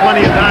 Martin had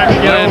plenty of time to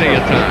get over. Plenty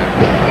of time.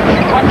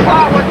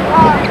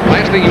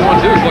 Last thing you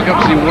want to do is look up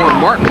and see Warren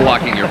Martin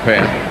blocking your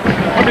pass.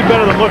 That'd be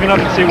better than looking up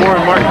and see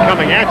Warren Martin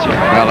coming at you.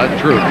 Well, that's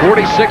true.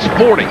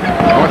 46-40.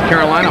 North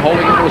Carolina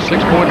holding into a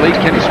 6-point lead.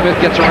 Kenny Smith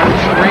gets around the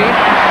screen,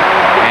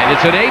 and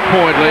it's an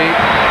 8-point lead.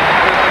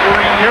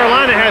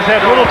 Carolina has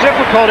had little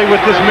difficulty with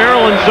this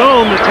Maryland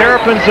zone. The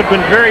Terrapins have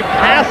been very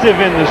passive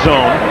in the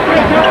zone.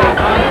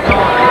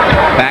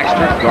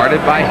 Baxter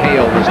guarded by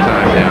Hale this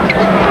time down.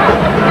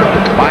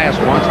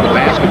 Bias wants the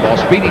basketball.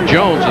 Speedy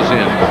Jones is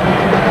in.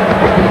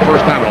 The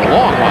first time in a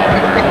long while.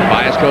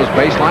 Bias goes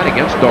baseline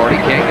against Doherty.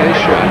 Can't get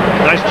his shot.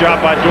 Nice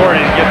job by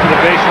Doherty to get to the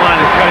baseline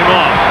and cut him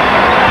off.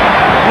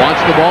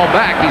 Wants the ball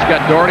back. He's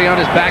got Doherty on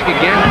his back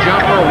again.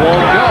 Jumper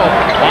won't go.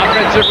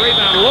 Offensive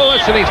rebound.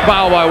 Lewis, and he's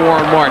fouled by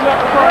Warren Martin.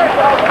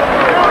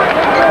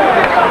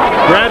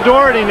 Brad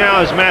Doherty now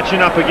is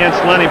matching up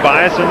against Lenny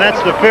Bias, and that's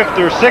the 5th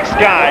or 6th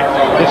guy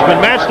that's been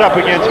matched up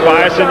against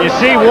Bias. And you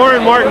see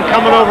Warren Martin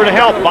coming over to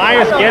help.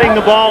 Bias getting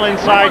the ball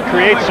inside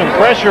creates some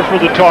pressure for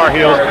the Tar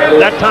Heels.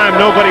 That time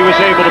nobody was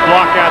able to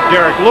block out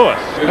Derek Lewis.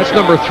 That's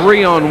number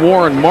 3 on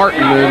Warren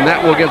Martin, and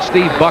that will get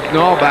Steve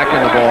Bucknall back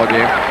in the ball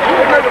game.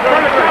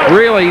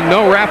 Really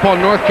no rap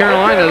on North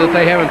Carolina that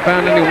they haven't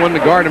found anyone to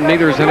guard him.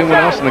 Neither has anyone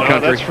else in the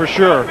country. That's for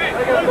sure.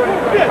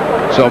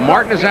 So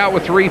Martin is out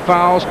with 3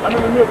 fouls.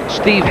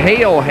 Steve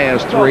Hale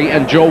has 3,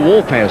 and Joe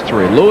Wolf has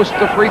 3. Lewis at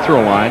the free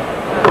throw line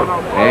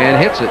and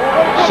hits it.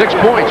 6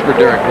 points for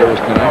Derek Lewis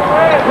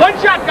tonight. 1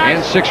 shot, guys.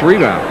 And 6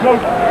 rebounds.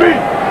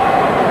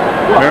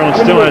 Maryland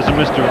still hasn't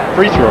missed a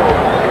free throw.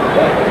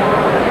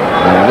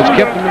 And it's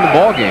kept him in the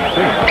ball game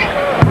too.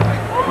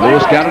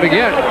 Lewis got it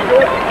again.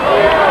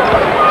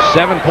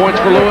 7 points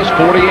for Lewis,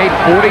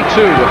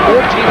 48-42 with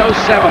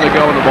 14:07 to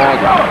go in the ball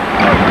game.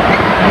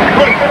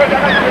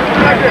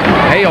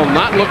 Hale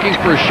not looking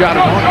for a shot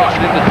at all. Gets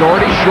it into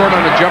Doherty, short on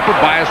the jumper.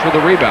 Bias for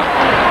the rebound.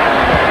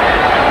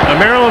 Now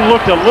Maryland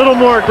looked a little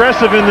more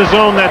aggressive in the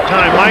zone that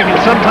time, Mike, and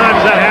sometimes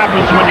that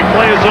happens when you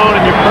play a zone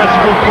and you press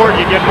full court,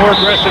 you get more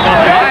aggressive on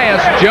the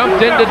Bias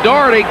jumped into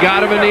Doherty, got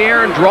him in the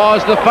air, and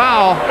draws the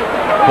foul.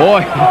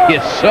 Boy, he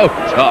is so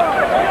tough.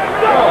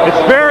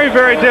 It's very,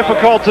 very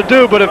difficult to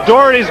do, but if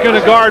Doherty's going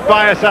to guard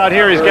Bias out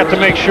here, he's got to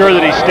make sure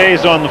that he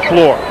stays on the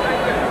floor.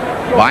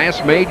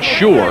 Bias made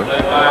sure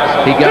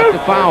he got the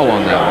foul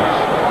on that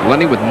one.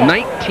 Lenny with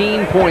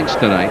 19 points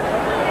tonight.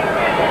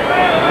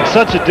 It's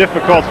such a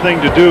difficult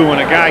thing to do when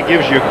a guy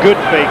gives you a good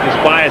fake as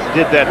Bias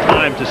did that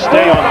time to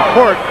stay on the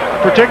court,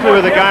 particularly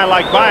with a guy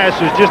like Bias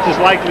who's just as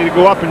likely to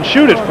go up and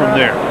shoot it from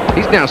there.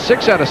 He's now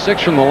 6 out of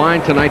 6 from the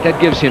line tonight. That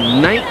gives him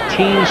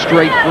 19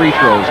 straight free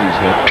throws he's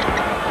hit.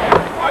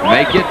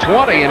 Make it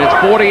 20, and it's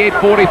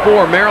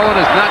 48-44. Maryland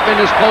has not been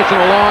this close in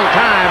a long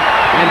time,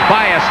 and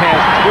Bias has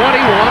 21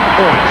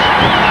 points.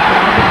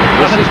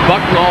 This is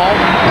Bucknall.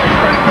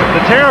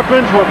 The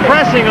Terrapins were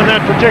pressing on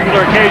that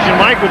particular occasion,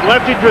 Mike, with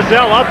Lefty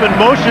Drizel up and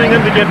motioning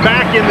them to get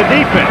back in the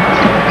defense.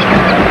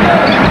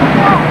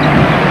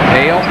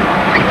 Hale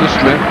to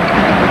Smith.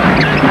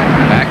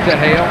 Back to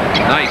Hale.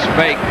 Nice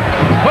fake.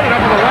 Put it up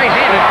with the right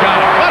hand and got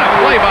it. What a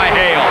play by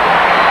Hale.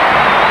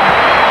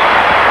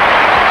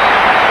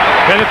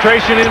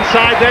 Penetration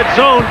inside that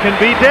zone can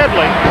be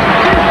deadly.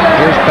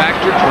 Here's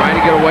Baxter trying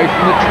to get away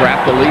from the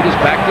trap. The lead is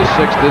back to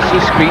 6. This is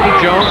Speedy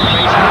Jones.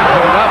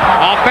 Put it up.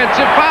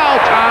 Offensive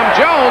foul, Tom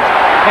Jones.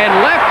 And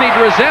Lefty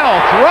Drizel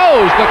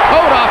throws the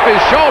coat off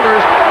his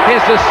shoulders. His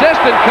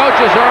assistant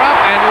coaches are up,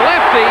 and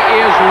Lefty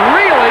is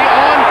really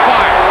on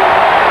fire.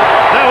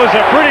 That was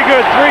a pretty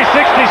good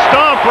 360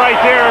 stomp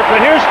right there, but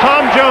here's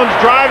Tom Jones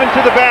driving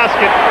to the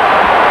basket.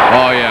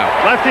 Oh, yeah.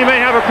 Lefty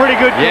may have a pretty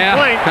good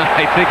complaint. Yeah,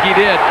 I think he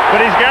did.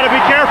 But he's got to be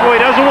careful. He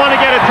doesn't want to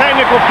get a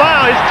technical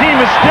foul. His team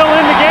is still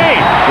in the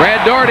game. Brad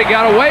Doherty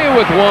got away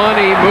with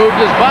one. He moved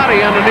his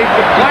body underneath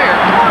the player.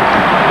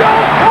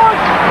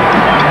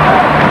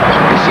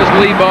 This is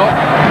Lebo.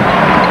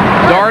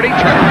 Doherty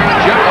turned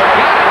around, jumped,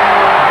 got it.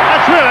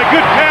 That's really a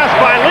good pass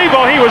by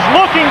Lebo. He was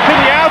looking to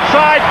the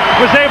outside,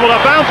 was able to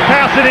bounce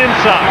pass it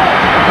inside.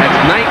 That's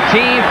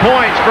 19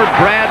 points for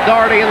Brad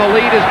Doherty, and the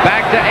lead is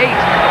back to 8.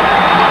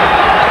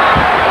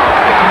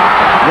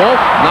 Wolf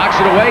knocks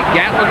it away.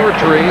 Gatlin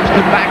retrieves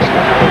to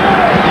Baxter.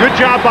 Good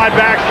job by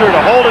Baxter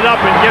to hold it up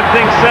and get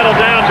things settled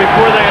down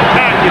before they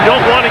attack. You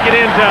don't want to get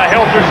into a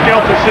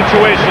helter-skelter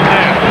situation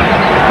there.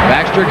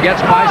 Baxter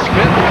gets by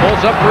Smith,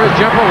 pulls up for his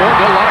jumper. Won't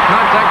go. A lot of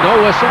contact, no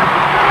whistle.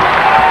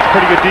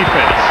 Pretty good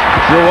defense.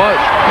 Sure was.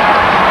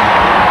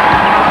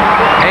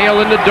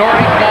 Hale into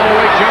Doherty, fall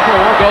away jumper.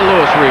 Won't go.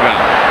 Lewis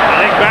rebound.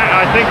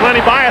 I think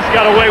Lenny Bias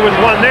got away with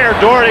one there.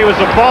 Doherty was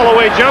a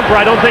fall-away jumper.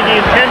 I don't think he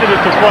intended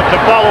it to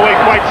fall away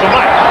quite so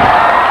much.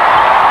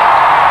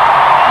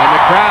 And And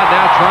the crowd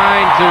now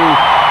trying to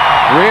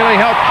really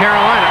help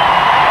Carolina.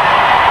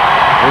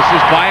 This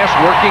is Bias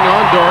working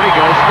on Doherty.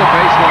 Goes to the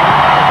baseline.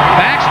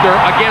 Baxter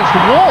against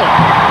Wolf.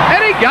 And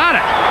he got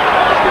it.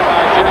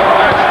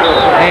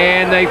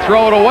 And they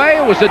throw it away.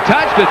 It was a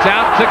touch that's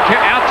out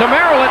to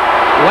Maryland.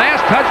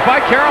 Last touch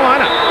by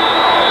Carolina.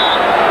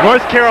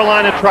 North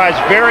Carolina tries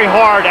very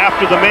hard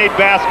after the made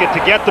basket to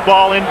get the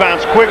ball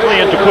inbounds quickly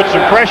and to put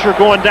some pressure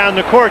going down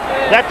the court.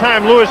 That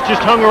time Lewis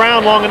just hung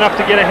around long enough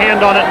to get a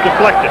hand on it and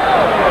deflect it.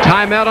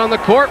 Timeout on the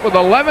court with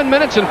 11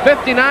 minutes and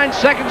 59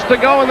 seconds to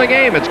go in the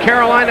game. It's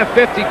Carolina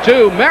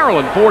 52,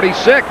 Maryland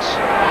 46.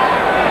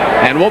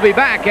 And we'll be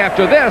back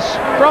after this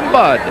from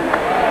Bud.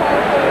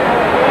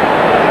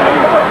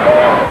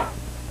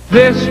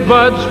 This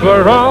Bud's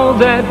for all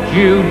that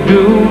you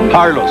do.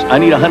 Carlos, I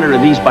need 100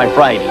 of these by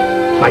Friday.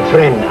 My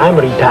friend, I'm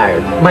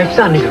retired. My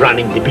son is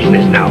running the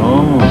business now.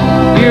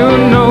 You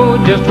know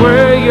just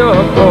where you're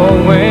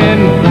going.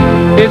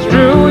 It's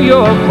true,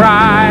 your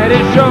pride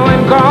is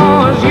showing,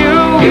 cause you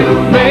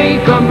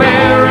make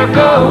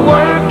America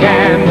work,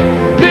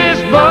 and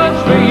this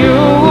Bud's for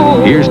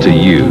you. Here's to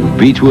you,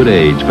 Beechwood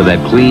Age, for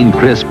that clean,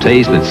 crisp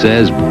taste that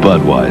says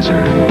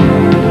Budweiser.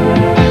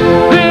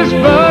 This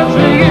Bud's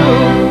for you.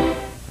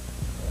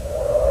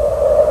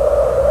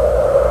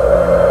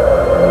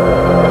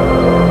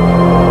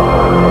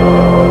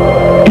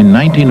 In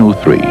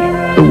 1903,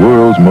 the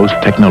world's most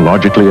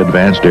technologically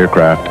advanced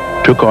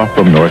aircraft took off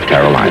from North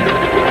Carolina.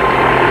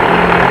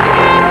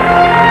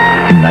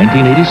 In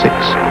 1986,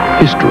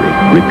 history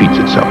repeats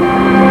itself.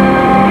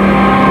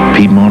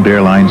 Piedmont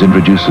Airlines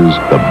introduces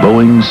the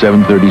Boeing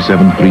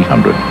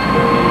 737-300,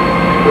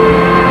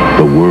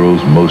 the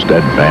world's most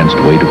advanced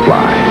way to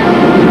fly.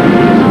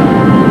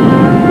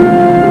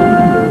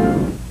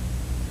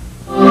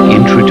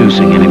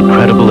 Introducing an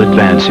incredible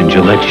advance in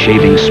Gillette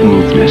shaving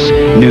smoothness.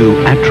 New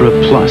Atra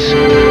Plus.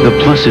 The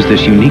Plus is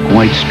this unique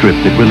white strip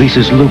that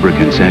releases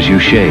lubricants as you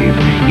shave.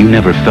 You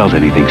never felt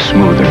anything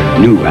smoother.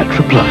 New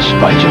Atra Plus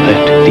by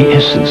Gillette. The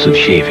essence of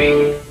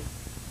shaving.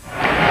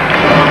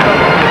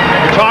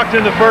 We talked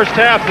in the first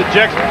half that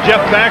Jeff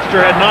Baxter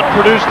had not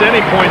produced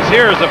any points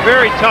here. It was a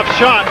very tough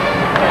shot.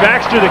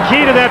 Baxter, the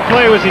key to that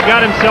play was he got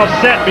himself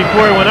set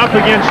before he went up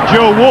against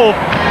Joe Wolf.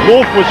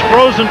 Wolf was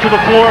frozen to the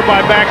floor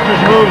by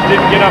Baxter's moves,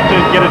 didn't get up to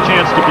get a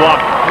chance to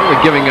block.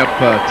 Really giving up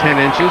 10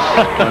 inches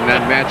on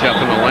that matchup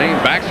in the lane.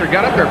 Baxter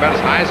got up there about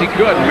as high as he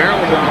could.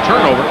 Maryland with the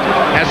turnover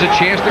has a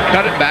chance to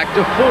cut it back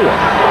to 4.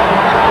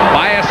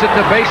 Bias at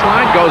the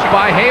baseline, goes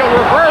by Hale,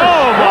 reverse.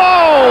 Oh,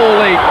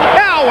 holy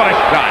cow, what a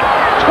shot.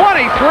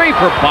 23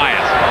 for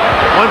Bias.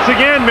 Once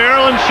again,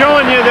 Maryland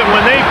showing you that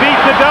when they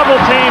beat the double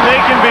team, they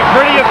can be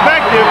pretty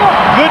effective.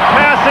 Good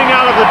passing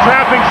out of the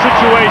trapping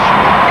situation.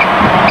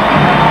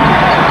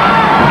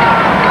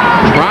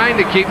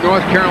 Trying to keep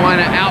North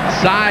Carolina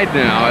outside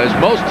now, as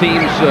most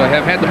teams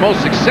have had the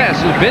most success,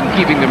 has been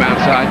keeping them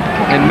outside,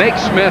 and make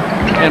Smith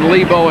and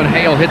Lebo and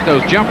Hale hit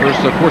those jumpers.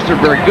 So of course, they're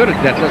very good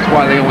at that. That's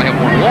why they only have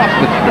one loss.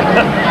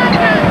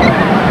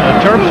 The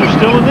Terps are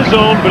still in the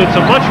zone, but it's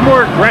a much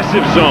more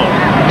aggressive zone.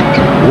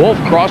 Wolf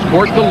cross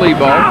court to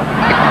Lebo.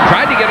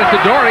 Tried to get it to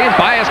Doherty, and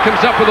Bias comes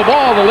up with the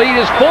ball. The lead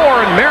is 4,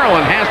 and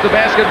Maryland has the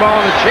basketball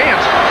and a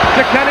chance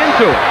to cut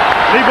into it.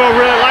 Lebo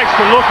really likes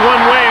to look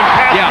one way and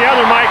pass the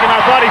other, Mike, and I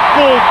thought he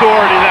fooled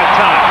Doherty that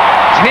time.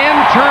 10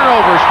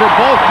 turnovers for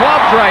both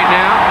clubs right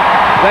now.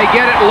 They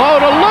get it low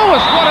to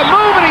Lewis. What a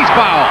move, and he's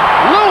fouled.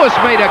 Lewis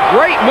made a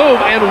great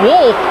move, and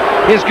Wolf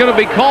is going to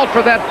be called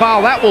for that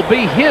foul. That will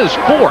be his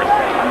 4th.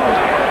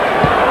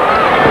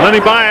 Lenny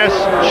Bias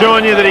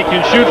showing you that he can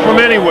shoot from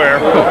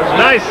anywhere.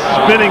 Nice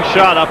spinning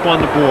shot up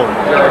on the board.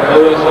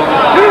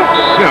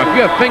 You know, if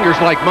you have fingers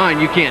like mine,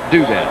 you can't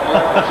do that.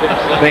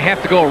 They have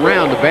to go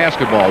around the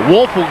basketball.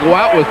 Wolf will go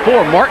out with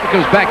 4. Martin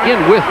comes back in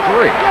with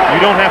 3.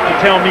 You don't have to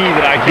tell me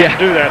that I can't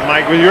do that,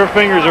 Mike. With your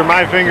fingers or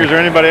my fingers or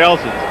anybody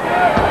else's.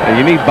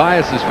 You need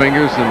Bias's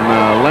fingers, and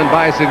Len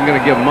Bias isn't going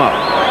to give them up.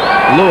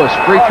 Lewis,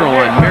 free throw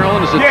line.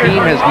 Maryland as a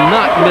team has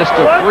not missed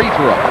a free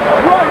throw.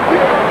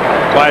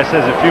 Bias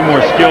has a few more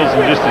skills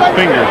than just his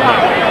fingers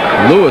now.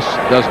 Lewis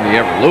doesn't he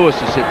ever. Lewis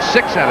has hit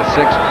 6 out of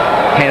 6,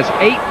 has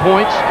 8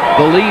 points.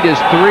 The lead is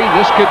 3.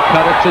 This could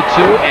cut it to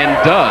 2, and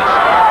does.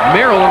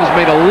 Maryland has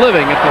made a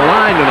living at the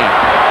line tonight.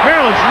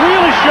 Maryland's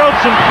really showed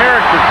some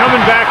character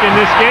coming back in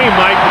this game,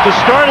 Mike. At the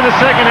start of the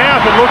second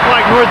half, it looked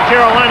like North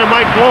Carolina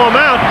might blow them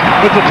out,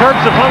 but the Terps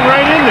have hung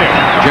right in there.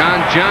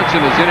 John Johnson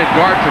is in at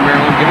guard for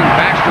Maryland, getting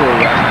Baxter a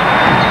rest.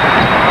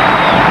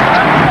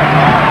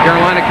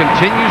 Carolina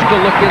continues to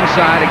look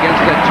inside against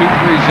that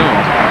 2-3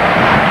 zone.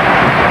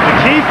 The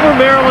key for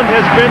Maryland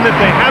has been that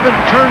they haven't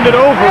turned it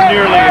over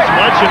nearly as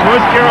much, and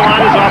North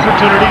Carolina's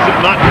opportunities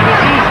have not been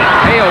as easy.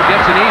 Hale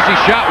gets an easy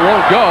shot,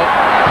 won't go.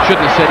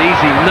 Shouldn't have said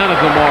easy. None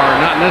of them are,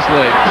 not in this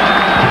league.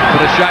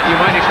 But a shot you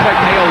might expect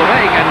Hale to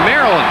make, and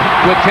Maryland,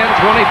 with 10:25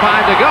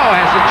 to go,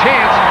 has a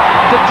chance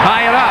to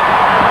tie it up.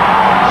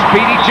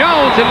 Speedy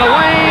Jones in the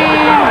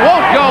lane,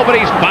 won't go, but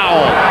he's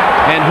fouled.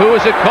 And who is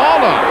is it called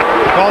on?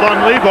 Called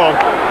on Lebo.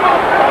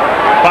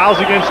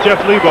 Fouls against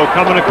Jeff Lebo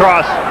coming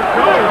across.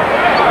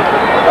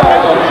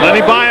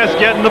 Lenny Bias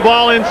getting the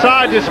ball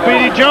inside to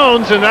Speedy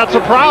Jones, and that's a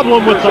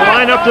problem with the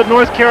lineup that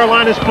North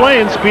Carolina's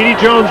playing. Speedy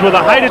Jones with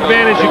a height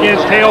advantage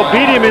against Hale,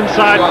 beat him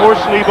inside,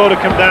 forced Lebo to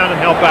come down and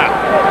help out.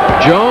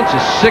 Jones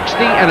is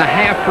 60.5%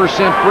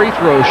 free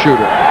throw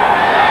shooter.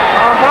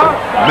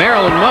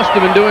 Maryland must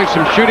have been doing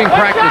some shooting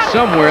practice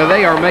somewhere.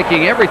 They are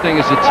making everything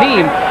as a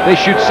team. They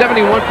shoot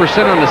 71%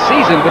 on the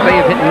season, but they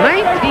have hit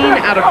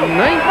 19 out of 19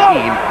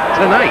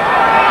 tonight.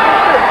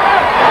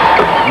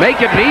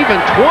 Make it an even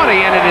 20,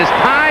 and it is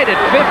tied at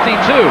 52.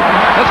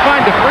 Let's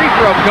find the free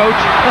throw coach.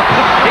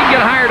 He can get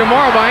hired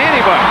tomorrow by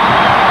anybody.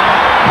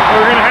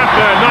 We're going to have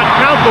to not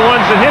count the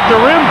ones that hit the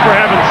rim, for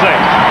heaven's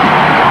sake.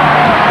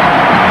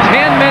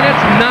 10 minutes,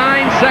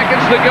 9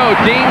 seconds to go.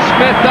 Dean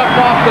Smith up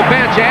off the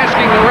bench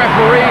asking the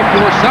referee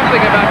for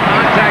something about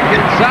contact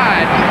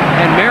inside,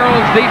 and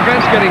Maryland's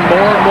defense getting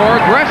more and more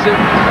aggressive.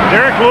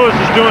 Derek Lewis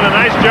is doing a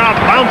nice job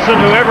bouncing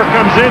whoever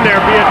comes in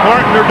there, be it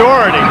Martin or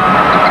Doherty.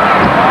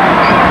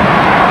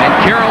 And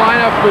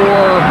Carolina, for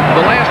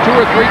the last 2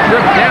 or 3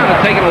 trips down,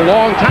 have taken a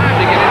long time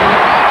to get into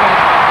their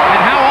offense.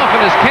 And how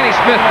often has Kenny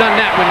Smith done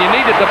that? When you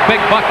needed the big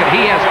bucket,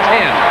 he has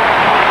 10.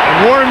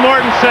 And Warren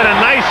Martin set a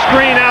nice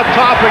screen out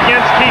top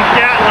against Keith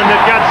Gatlin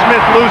that got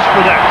Smith loose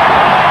for that.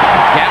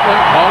 Gatlin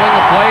calling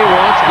the play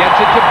once, gets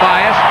it to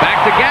Bias.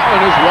 Back to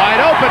Gatlin, who's wide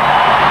open.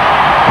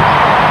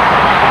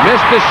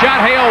 Missed the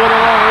shot. Hale with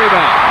a long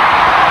rebound.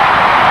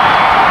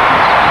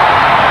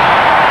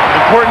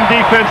 Important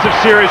defensive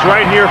series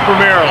right here for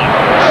Maryland.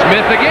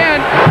 Smith again.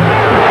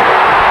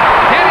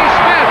 Kenny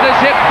Smith has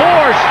hit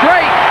 4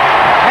 straight,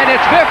 and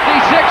it's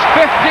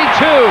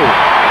 56-52.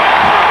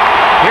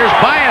 Here's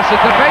Bias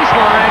at the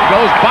baseline.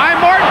 Goes by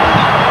Martin.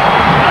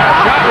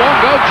 Shot won't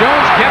go.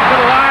 Jones kept it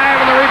alive,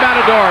 and the rebound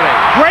to Doherty.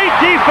 Great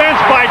defense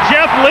by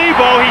Jeff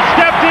Lebo. He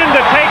stepped in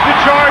to take the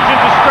charge and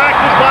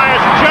distracted Bias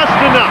just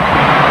enough.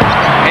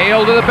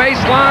 Hale to the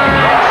baseline.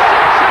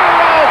 6 in a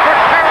row for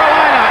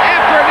Carolina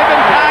after it had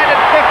been tied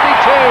at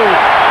 52.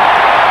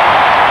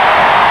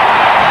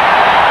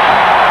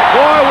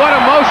 Boy, what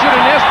emotion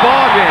in this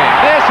ball game.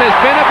 This has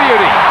been a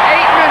beauty.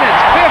 8 minutes,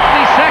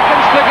 50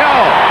 seconds to go.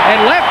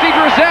 And Lefty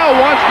Driesell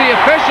wants the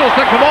officials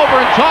to come over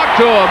and talk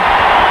to him.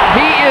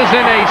 He is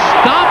in a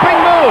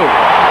stomping mood.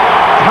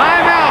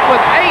 Timeout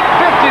with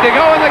 8:50 to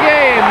go in the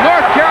game.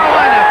 North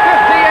Carolina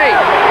 58,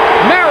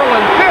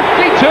 Maryland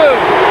 52.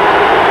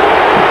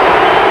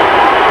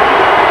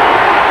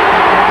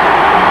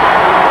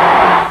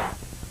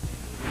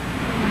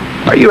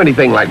 Are you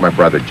anything like my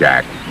brother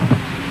Jack?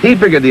 He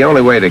figured the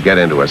only way to get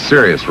into a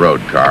serious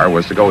road car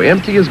was to go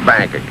empty his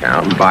bank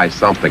account and buy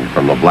something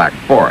from the Black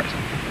Forest.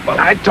 Well,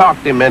 I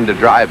talked him into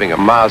driving a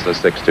Mazda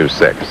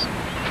 626.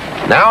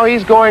 Now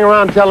he's going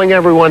around telling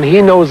everyone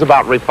he knows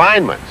about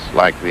refinements,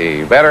 like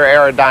the better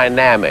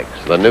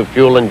aerodynamics, the new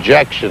fuel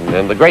injection,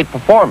 and the great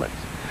performance.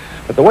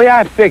 But the way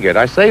I figured,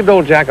 I saved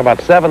old Jack about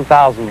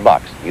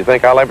 $7,000. You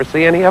think I'll ever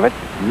see any of it?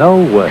 No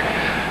way.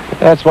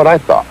 That's what I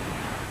thought.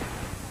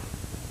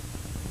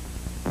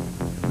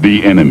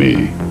 The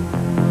enemy.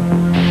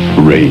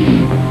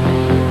 Rain.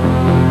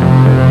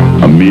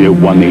 A mere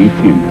 1/8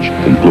 inch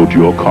can float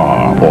your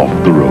car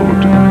off the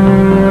road.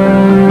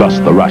 Thus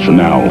the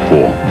rationale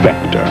for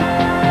Vector,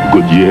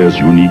 Goodyear's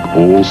unique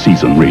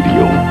all-season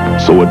radio.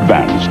 So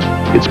advanced,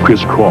 its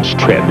crisscross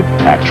tread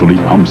actually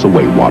pumps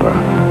away water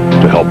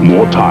to help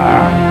more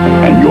tire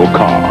and your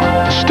car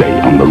stay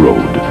on the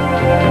road.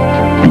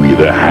 You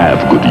either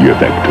have Goodyear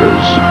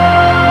Vectors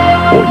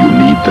or you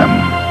need them.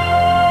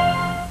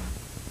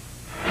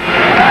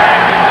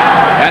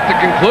 At the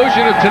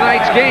conclusion of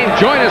tonight's game,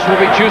 join us. We'll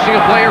be choosing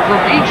a player from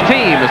each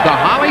team as the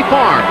Holly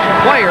Farms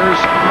Players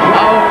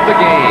of the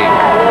Game.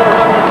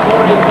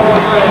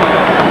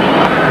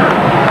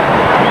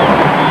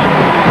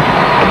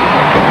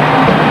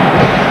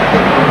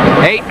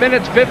 8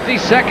 minutes, 50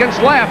 seconds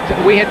left.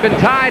 We had been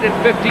tied at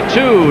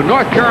 52.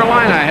 North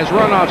Carolina has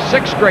run off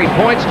 6 straight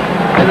points,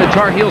 and the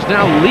Tar Heels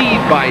now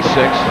lead by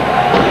 6.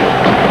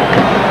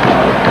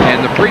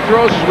 And the free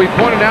throws, as we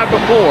pointed out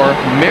before,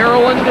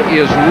 Maryland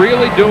is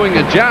really doing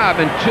a job,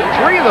 and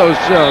 3 of those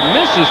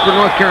misses for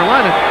North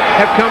Carolina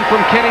have come from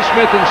Kenny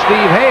Smith and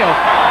Steve Hale.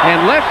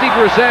 And Lefty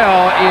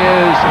Driesell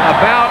is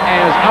about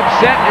as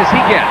upset as he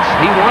gets.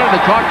 He wanted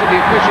to talk to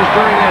the officials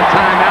during that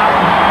timeout,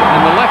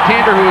 and the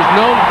left-hander, who is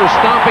known for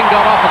stomping,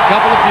 got off a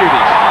couple of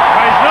beauties.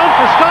 Well, he's known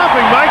for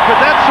stomping, Mike, but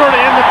that's sort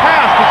of in the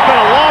past. It's been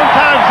a long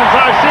time since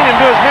I've seen him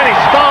do as many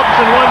stomps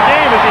in one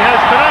game as he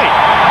has tonight.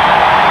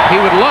 He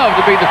would love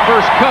to be the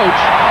first coach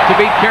to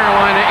beat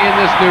Carolina in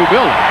this new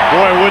building.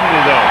 Boy, wouldn't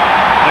he, though.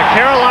 Now,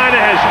 Carolina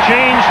has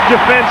changed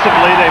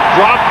defensively. They've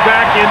dropped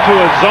back into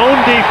a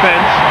zone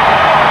defense.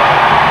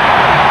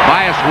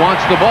 Bias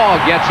wants the ball,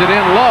 gets it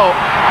in low,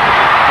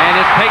 and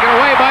it's taken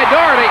away by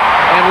Doherty.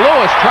 And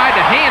Lewis tried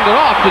to hand it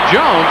off to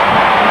Jones,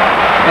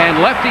 and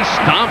Lefty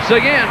stomps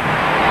again.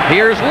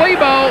 Here's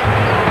Lebo.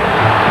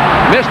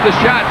 Missed the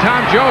shot.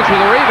 Tom Jones with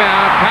a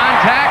rebound.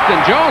 Contact, and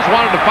Jones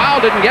wanted to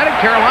foul, didn't get it.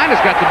 Carolina's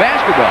got the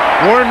basketball.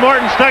 Warren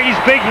Martin stuck his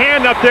big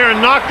hand up there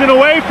and knocked it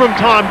away from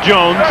Tom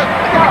Jones.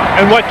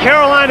 And what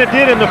Carolina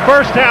did in the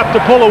first half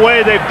to pull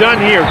away, they've done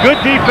here.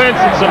 Good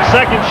defense and some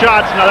second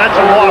shots. Now that's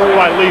a walk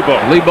by Lebo.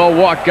 Lebo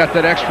walked, got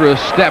that extra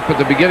step at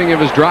the beginning of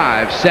his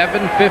drive.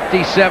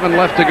 7:57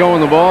 left to go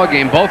in the ball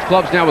game. Both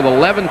clubs now with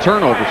 11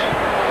 turnovers.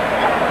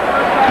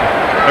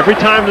 Every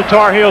time the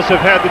Tar Heels have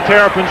had the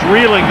Terrapins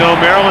reeling, though,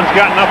 Maryland's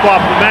gotten up off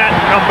the mat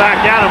and come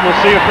back at them. We'll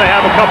see if they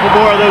have a couple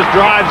more of those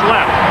drives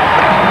left.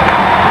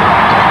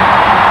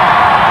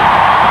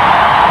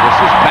 This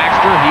is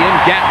Baxter, he and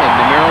Gatlin,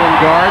 the Maryland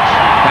guards.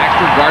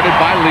 Baxter guarded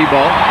by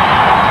Lebo.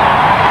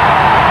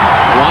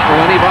 Want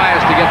Lenny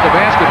Bias to get the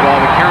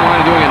basketball, but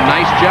Carolina doing a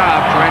nice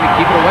job trying to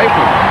keep it away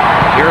from him.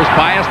 Here's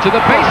Bias to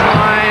the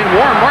baseline.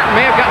 Warren Martin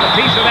may have gotten a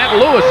piece of that.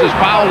 Lewis is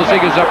fouled as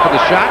he goes up for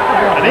the shot.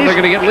 And they're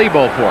going to get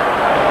Lebo for it.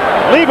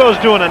 Lebo's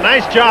doing a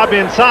nice job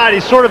inside.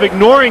 He's sort of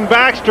ignoring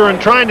Baxter and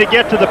trying to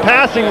get to the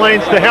passing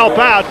lanes to help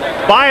out.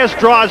 Bias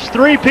draws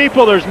 3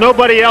 people. There's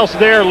nobody else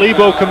there.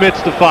 Lebo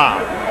commits the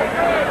foul.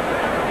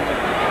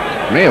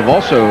 May have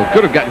also,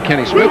 could have gotten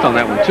Kenny Smith on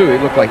that one too. He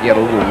looked like he had a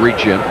little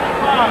reach in.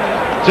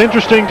 It's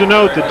interesting to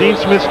note that Dean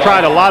Smith's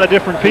tried a lot of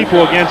different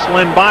people against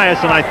Len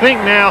Bias, and I think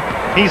now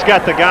he's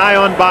got the guy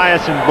on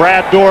Bias and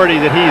Brad Doherty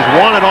that he's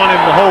wanted on him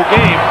the whole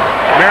game.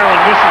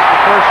 Maryland misses the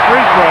first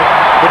free throw,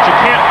 but you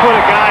can't put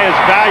a guy as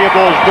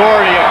valuable as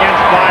Doherty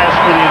against Bias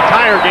for the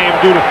entire game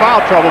due to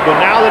foul trouble, but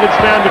now that it's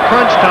down to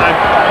crunch time,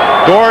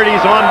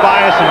 Doherty's on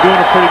Bias and doing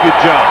a pretty good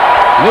job.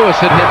 Lewis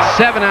had hit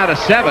 7 out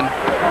of 7,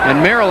 and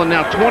Maryland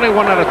now 21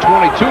 out of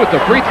 22 at the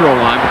free throw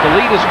line, but the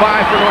lead is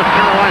 5 for North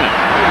Carolina.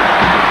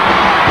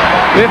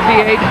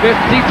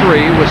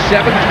 58-53 with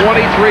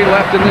 7:23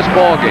 left in this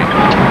ball game.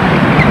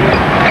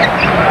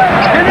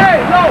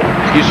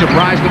 You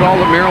surprised at all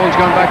that Maryland's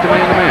gone back to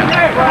man-to-man?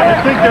 I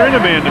think they're in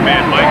a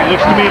man-to-man, Mike. It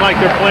looks to me like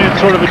they're playing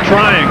sort of a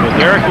triangle.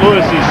 Derek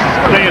Lewis is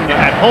staying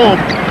at home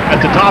at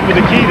the top of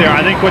the key there.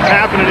 I think what's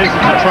happening is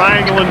it's a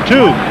triangle in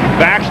 2.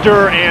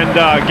 Baxter and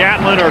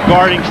Gatlin are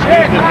guarding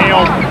Smith and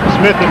Hale,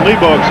 Smith and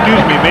Lebo,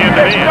 excuse me,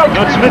 man-to-man.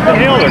 No, Smith and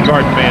Hale are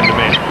guarding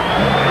man-to-man.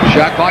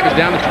 Shot clock is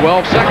down to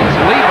 12 seconds.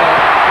 Lebo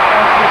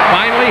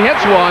finally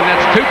hits one.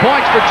 That's 2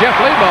 points for Jeff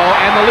Lebo,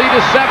 and the lead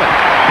is 7.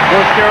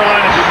 North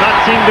Carolina did not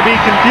seem to be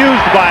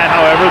confused by it,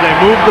 however. They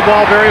moved the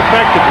ball very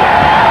effectively.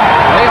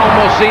 They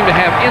almost seem to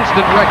have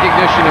instant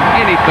recognition of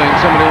anything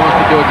somebody wants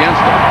to do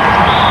against them.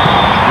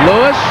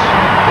 Lewis,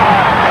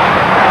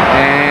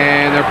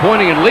 and they're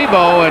pointing at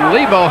Lebo, and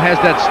Lebo has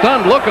that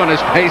stunned look on his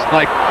face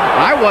like,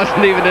 I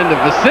wasn't even in the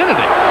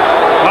vicinity.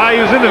 He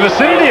was in the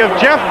vicinity of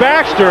Jeff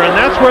Baxter, and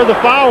that's where the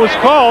foul was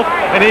called.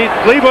 And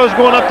Lebo's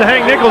going up to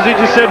Hank Nichols. He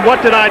just said,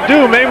 what did I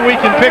do? Maybe we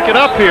can pick it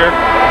up here.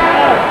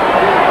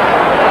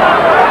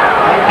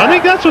 I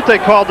think that's what they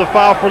called the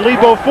foul for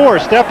Lebo for,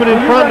 stepping in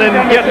front and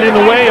getting in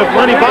the way of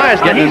Lenny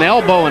Bias. Getting an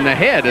elbow in the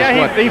head is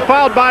what... He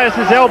fouled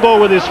Bias's elbow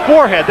with his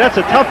forehead. That's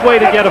a tough way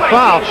to get a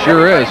foul.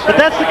 Sure is. But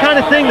that's the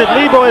kind of thing that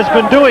Lebo has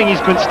been doing.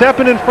 He's been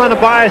stepping in front of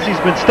Bias. He's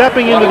been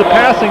stepping into the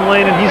passing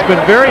lane, and he's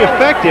been very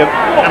effective.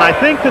 And I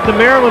think that the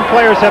Maryland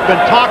players have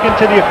been talking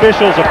to the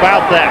officials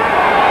about that.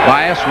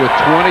 Bias with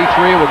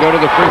 23 will go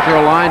to the free throw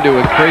line to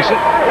increase it.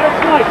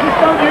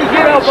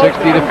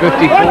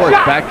 60-54.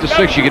 It's back to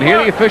 6. You can hear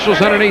the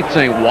officials underneath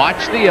saying,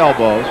 watch the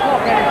elbows.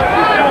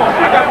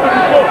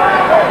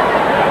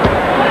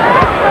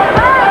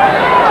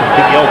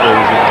 Big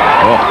elbows.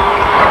 Oh.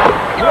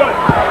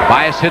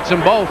 Bias hits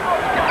them both.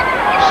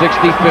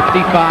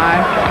 60-55.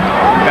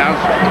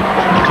 Bounce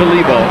to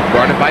Lebo,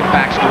 guarded by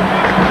Baxter.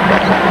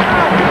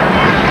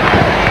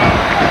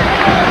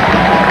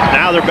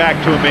 Now they're back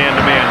to a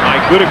man-to-man,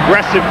 Mike. Good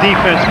aggressive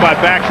defense by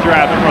Baxter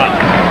out front.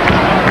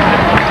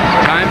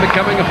 Time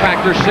becoming a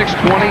factor.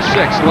 6:26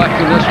 left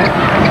in this one.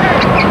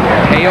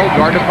 Hale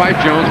guarded by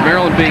Jones.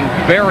 Maryland being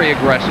very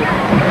aggressive.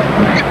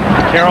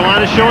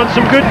 Carolina's showing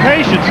some good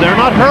patience. They're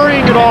not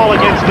hurrying at all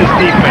against this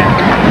defense.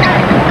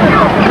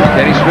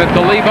 Denny Smith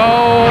to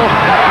Lebo.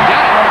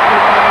 Got it.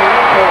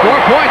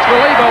 4 points for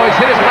Lebo. He's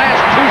hit his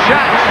last 2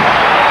 shots.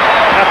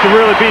 Have to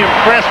really be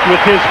impressed with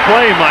his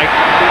play, Mike.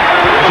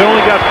 He's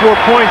only got 4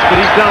 points, but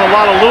he's done a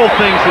lot of little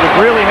things that have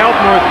really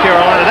helped North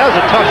Carolina. That was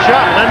a tough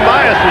shot. Len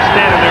Bias was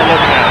standing there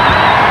looking at it.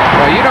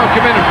 Well, you don't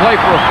come in and play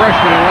for a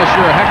freshman unless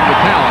you're a heck of a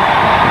talent.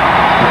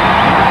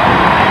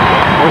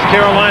 North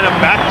Carolina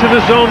back to the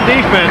zone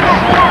defense.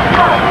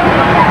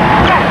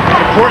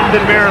 It's important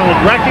that Maryland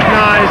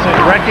recognize and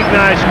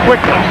recognize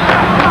quickly.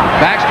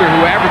 Baxter,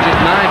 who averages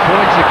 9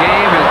 points a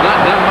game, has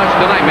not done much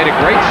tonight. Made a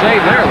great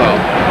save there, though.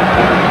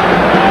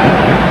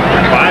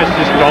 Bias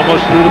just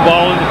almost threw the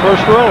ball in the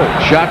first row.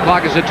 Shot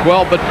clock is at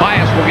 12, but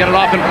Bias will get it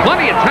off in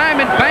plenty of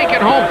time and bank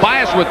it home.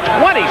 Bias with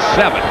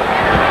 27.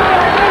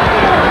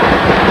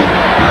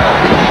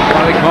 That's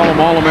why they call him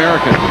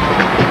All-American,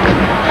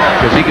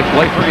 because he can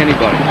play for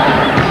anybody.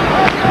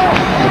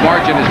 The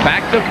margin is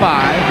back to 5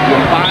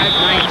 with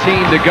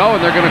 5:19 to go, and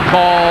they're going to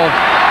call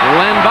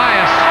Len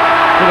Bias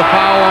for the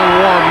foul on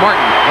Warren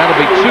Martin. That'll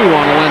be 2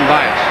 on Len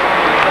Bias.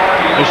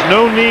 There's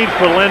no need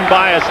for Len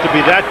Bias to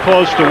be that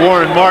close to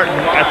Warren Martin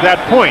at that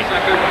point.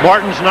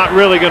 Martin's not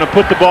really going to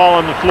put the ball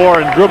on the floor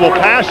and dribble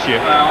past you.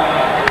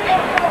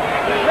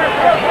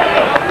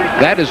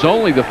 That is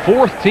only the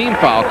 4th team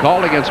foul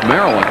called against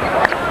Maryland,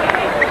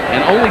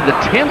 and only the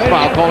 10th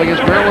foul called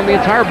against Maryland the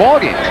entire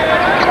ballgame.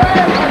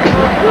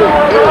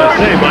 I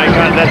say, Mike,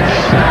 that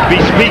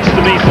speaks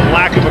to me some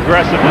lack of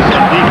aggressiveness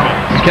on defense.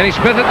 Kenny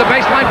Smith at the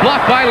baseline,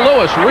 blocked by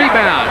Lewis.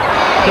 Rebound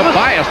to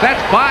Bias. That's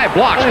 5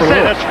 blocks for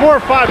Lewis. That's 4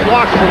 or 5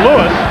 blocks for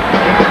Lewis.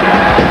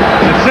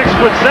 At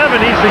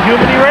 6'7", he's the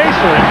human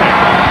eraser in there.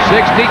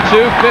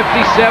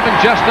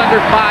 62-57, just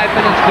under 5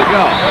 minutes to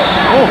go.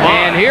 Oh,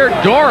 and here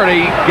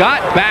Doherty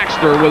got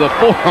Baxter with a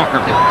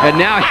forearm, and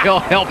now he'll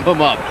help him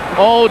up.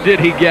 Oh, did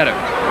he get him?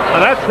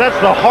 Now that's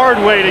the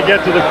hard way to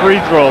get to the free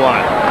throw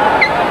line.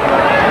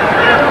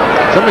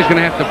 Somebody's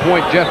going to have to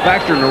point Jeff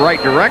Baxter in the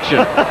right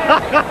direction.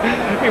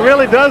 He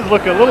really does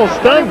look a little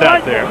stunned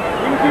out there.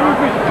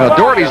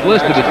 Doherty's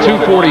listed at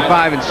 245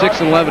 and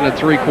 6'11 and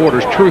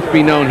 3/4. Truth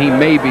be known, he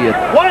may be a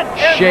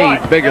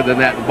shade bigger than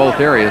that in both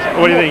areas.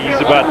 What do you think?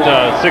 He's about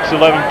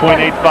 6'11.85?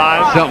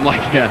 Something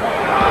like that.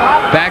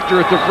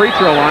 Baxter at the free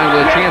throw line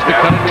with a chance to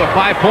cut into a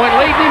 5-point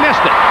lead, and he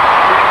missed it.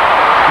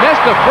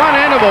 Missed the front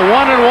end of a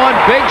 1-and-1.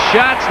 Big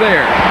shots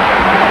there.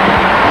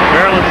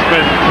 Maryland's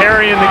been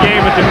carrying the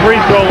game at the free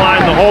throw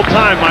line the whole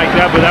time, Mike,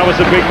 but that was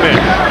a big miss.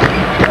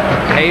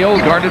 Hale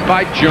guarded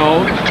by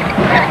Jones.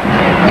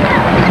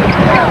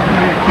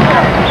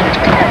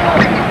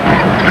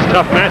 It's a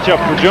tough matchup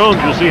for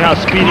Jones. We'll see how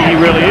speedy he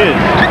really is.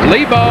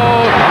 Lebo,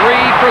 3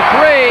 for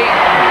 3.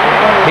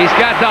 He's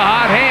got the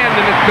hot hand,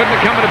 and it couldn't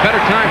have come at a better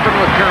time for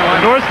North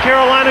Carolina. North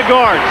Carolina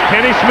guards,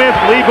 Kenny Smith,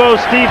 Lebo,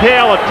 Steve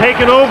Hale have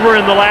taken over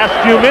in the last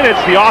few minutes.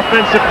 The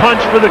offensive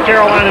punch for the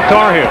Carolina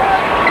Tar Heels.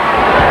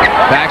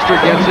 Baxter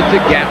gets it to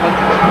Gatlin.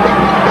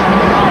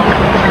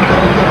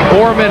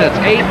 4 minutes,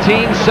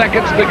 18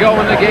 seconds to go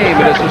in the game.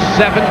 It is a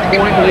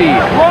 7-point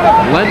lead.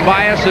 Len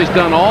Bias has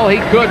done all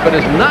he could, but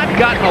has not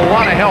gotten a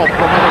lot of help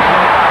from other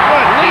players.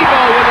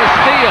 Lebo with a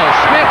steal.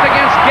 Smith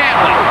against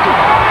Gatlin.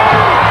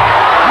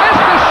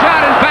 Missed the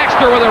shot, and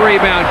Baxter with a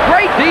rebound.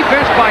 Great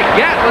defense by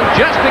Gatlin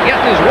just to get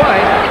in his way,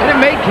 and it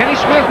made Kenny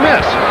Smith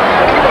miss.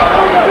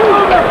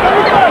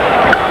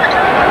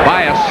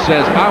 Bias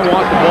says, I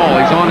want the ball.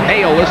 He's on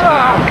Hale this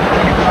time.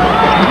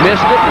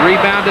 Missed it.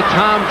 Rebound to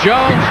Tom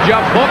Jones.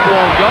 Jump hook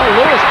won't go.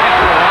 Lewis kept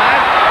it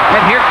alive.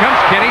 And here comes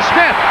Kenny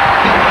Smith.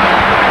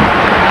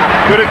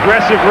 Good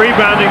aggressive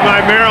rebounding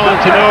by Maryland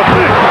to no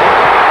effect.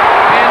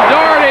 And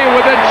Doherty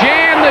with a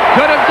jam that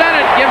could have done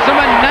it. Gives him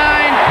a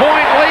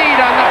 9-point lead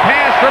on the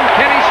pass from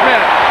Kenny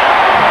Smith.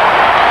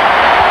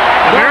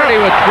 Doherty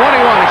with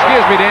 21.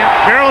 Excuse me, Dan.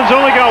 Maryland's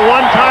only got 1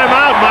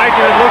 timeout, Mike,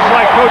 and it looks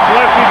like Coach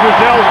Lefty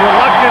Drizel's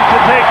reluctant to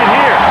take it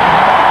here.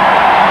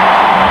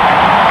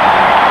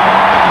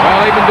 Well,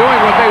 they've been doing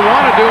what they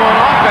want to do on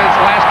offense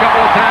last couple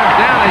of times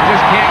down. They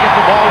just can't get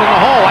the ball in the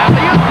hole.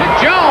 Alley-oop to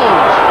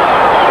Jones.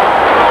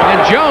 And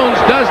Jones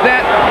does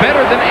that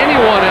better than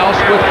anyone else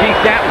with Keith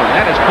Gatlin.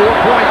 That is 4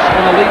 points,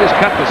 and the lead is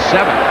cut to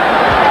 7.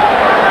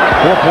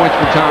 4 points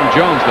for Tom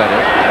Jones, that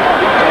is.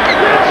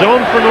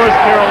 Zone for North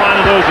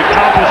Carolina, though, is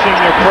accomplishing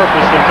their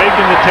purpose. They're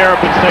making the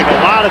Terrapins take a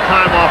lot of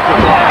time off the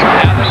clock.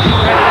 Now they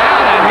spread it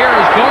out, and here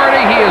is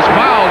Doherty. He is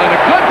fouled, and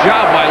a good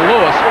job by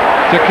Lewis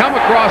to come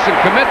across and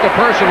commit the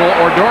personal,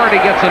 or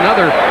Doherty gets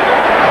another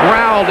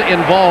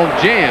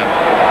crowd-involved jam.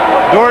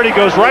 Doherty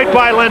goes right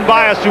by Len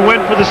Bias, who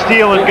went for the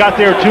steal and got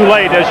there too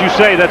late. As you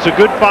say, that's a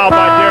good foul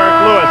by Derek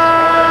Lewis.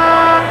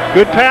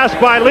 Good pass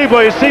by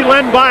Lebo. You see,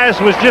 Len Bias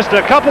was just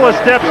a couple of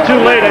steps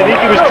too late. I think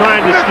he was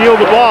trying to steal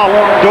the ball.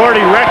 Doherty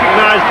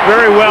recognized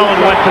very well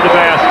and went to the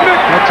basket.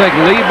 They'll take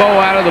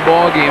Lebo out of the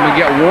ball game and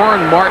get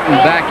Warren Martin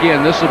back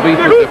in. This will be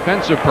for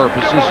defensive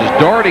purposes as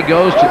Doherty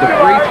goes to the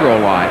free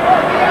throw line.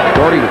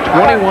 Doherty with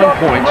 21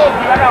 points,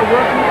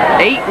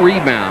 8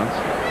 rebounds.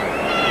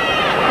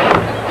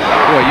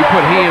 Boy, you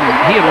put he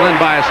and Len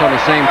Bias on the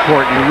same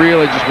court, and you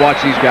really just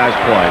watch these guys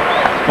play.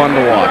 It's fun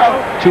to watch.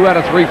 2 out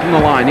of 3 from the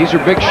line. These are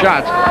big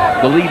shots.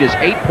 The lead is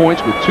 8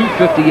 points with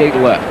 2:58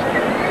 left.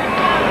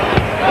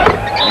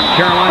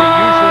 Carolina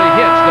usually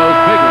hits those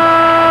big ones.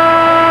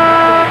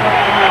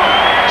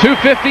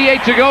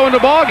 2:58 to go in the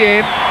ball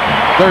game.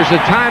 There's a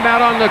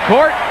timeout on the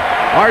court.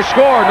 Our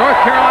score,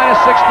 North Carolina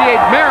 68,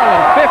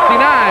 Maryland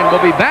 59.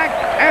 We'll be back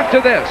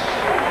after this.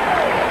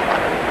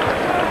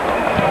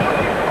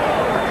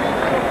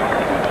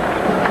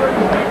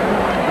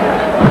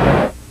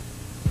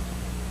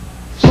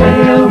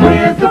 Sail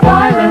with the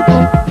pilot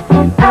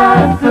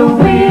at the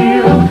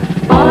wheel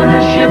on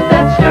a ship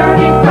that's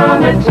sturdy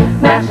from its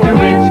mast to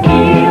its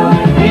keel.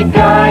 He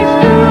guides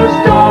through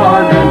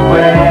storm and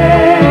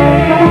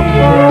wave,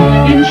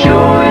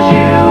 ensures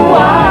you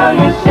while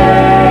you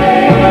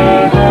sail.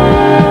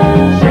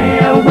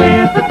 Sail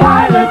with the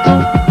pilot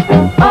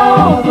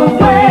all the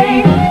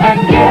way and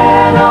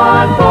get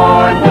on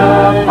board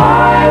the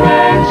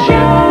pilot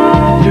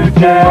ship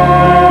today.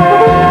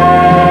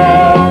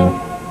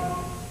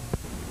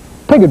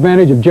 Take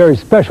advantage of Jerry's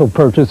special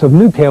purchase of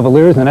new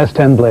Cavaliers and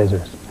S10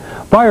 Blazers.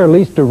 Buy or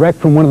lease direct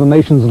from one of the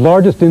nation's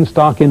largest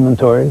in-stock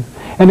inventories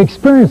and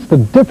experience the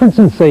difference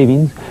in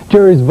savings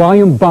Jerry's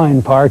volume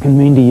buying power can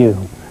mean to you.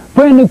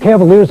 Brand new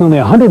Cavalier's only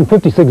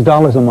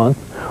 $156 a month,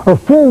 or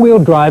four-wheel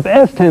drive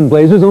S10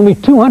 Blazers only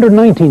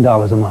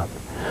 $219 a month.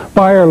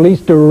 Buy or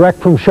lease direct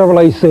from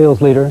Chevrolet Sales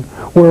Leader,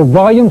 where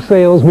volume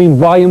sales mean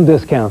volume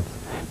discounts.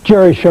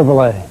 Jerry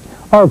Chevrolet.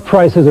 Our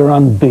prices are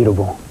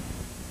unbeatable.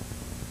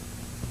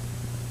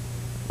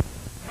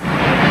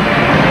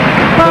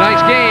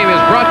 Tonight's game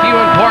is brought to you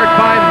in part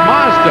by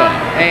Mazda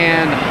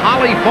and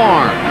Holly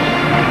Farms.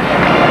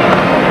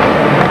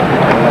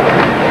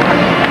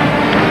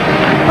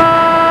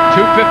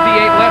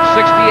 2:58 left,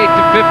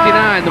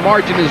 68-59. The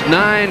margin is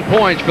 9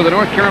 points for the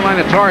North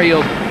Carolina Tar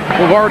Heels,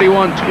 who have already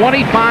won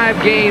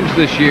 25 games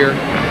this year.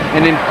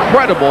 An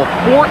incredible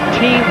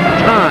 14th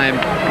time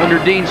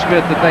under Dean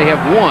Smith that they have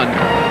won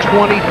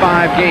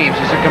 25 games.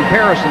 As a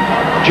comparison,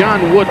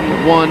 John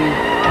Wooden won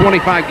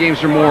 25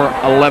 games or more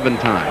 11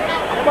 times.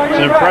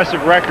 It's an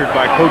impressive record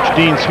by Coach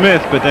Dean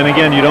Smith, but then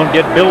again, you don't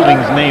get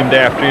buildings named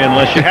after you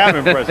unless you have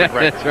impressive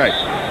records. That's right.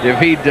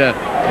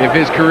 If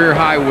his career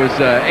high was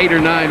 8 or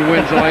 9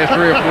 wins the last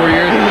 3 or 4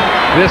 years,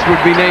 this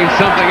would be named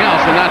something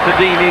else and not the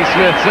Dean E.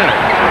 Smith Center.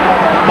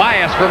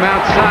 Bias from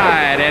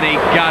outside, and he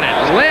got it.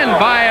 Len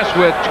Bias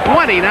with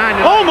 29.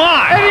 Oh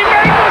my! And he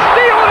made the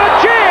steal and a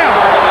jam.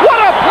 What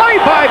a play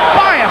by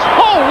Bias!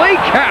 Holy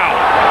cow!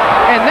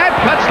 And that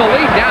cuts the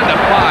lead down to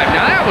 5.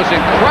 Now that was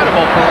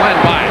incredible for Len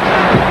Bias.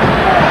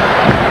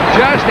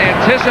 Just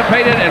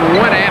anticipated and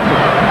went after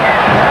it.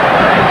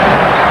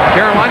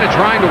 Carolina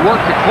trying to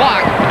work the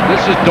clock. This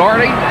is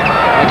Daugherty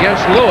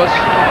against Lewis.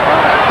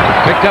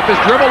 Picked up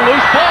his dribble,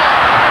 loose ball.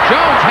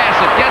 Jones has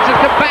it, gets it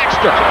to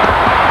Baxter.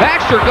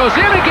 Baxter goes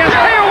in against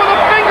Hale with a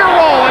finger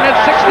roll, and it's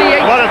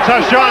 68. What a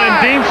tough shot,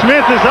 and Dean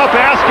Smith is up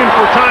asking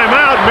for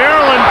timeout.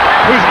 Maryland,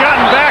 who's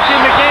gotten back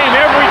in the game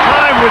every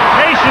time with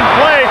patient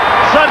play,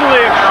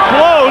 suddenly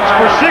explodes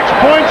for 6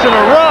 points in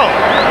a row.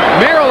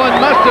 Maryland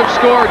must have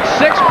scored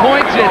 6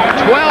 points in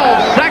 12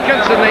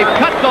 seconds, and they've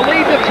cut the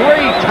lead to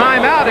 3.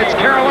 Timeout. It's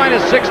Carolina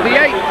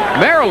 68,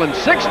 Maryland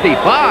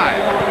 65.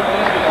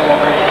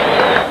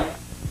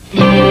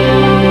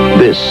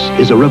 This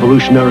is a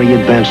revolutionary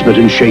advancement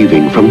in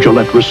shaving from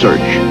Gillette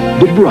Research.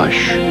 The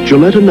brush.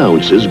 Gillette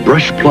announces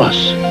Brush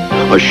Plus,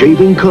 a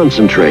shaving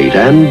concentrate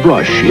and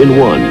brush in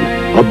one.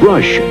 A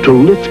brush to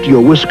lift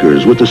your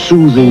whiskers with the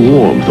soothing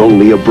warmth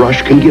only a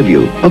brush can give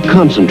you. A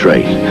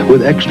concentrate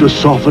with extra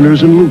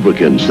softeners and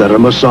lubricants that are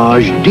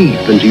massaged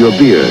deep into your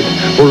beard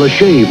for a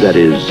shave that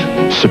is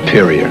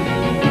superior.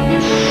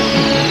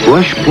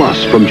 Brush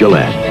Plus from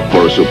Gillette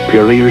for a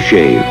superior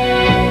shave.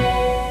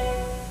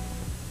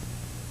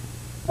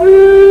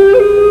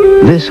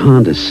 This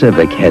Honda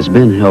Civic has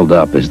been held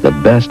up as the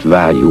best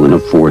value in a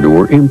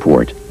four-door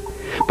import.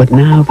 But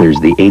now there's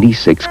the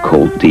 86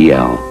 Colt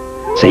DL.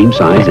 Same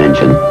size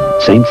engine,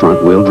 same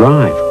front-wheel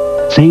drive,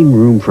 same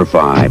room for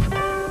 5,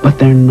 but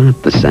they're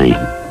not the same.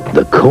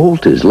 The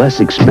Colt is less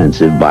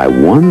expensive by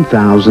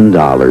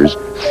 $1,000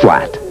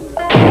 flat.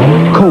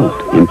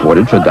 Colt,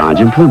 imported for Dodge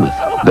and Plymouth,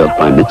 built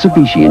by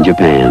Mitsubishi in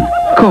Japan.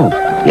 Colt,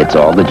 it's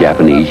all the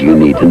Japanese you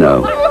need to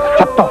know.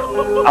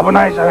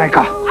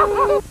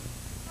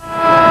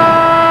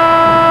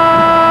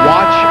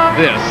 Watch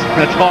this.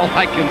 That's all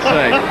I can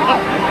say.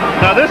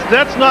 Now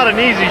that's not an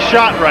easy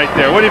shot right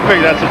there. What do you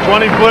figure? That's a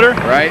 20-footer?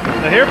 Right.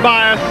 Now here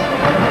Bias.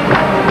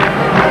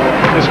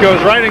 This goes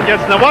right and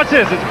gets, now watch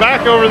this, it's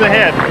back over the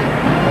head.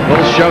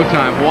 Little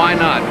showtime, why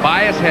not?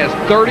 Bias has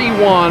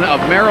 31 of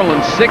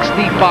Maryland's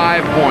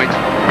 65 points.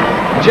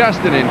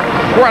 Just an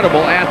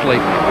incredible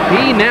athlete.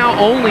 He now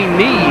only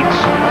needs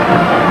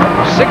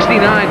 69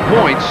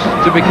 points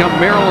to become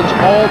Maryland's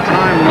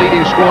all-time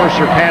leading scorer,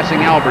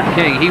 surpassing Albert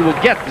King. He will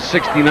get to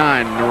 69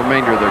 in the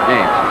remainder of their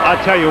games.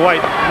 I'll tell you what,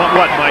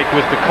 Mike,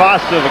 with the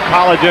cost of a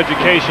college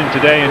education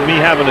today and me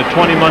having a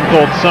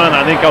 20-month-old son,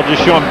 I think I'll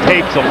just show him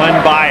tapes of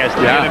Len Bias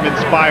to get him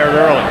inspired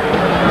early.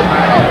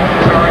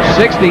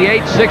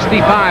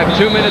 68-65,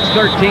 2 minutes,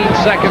 13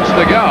 seconds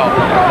to go.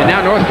 And now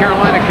North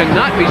Carolina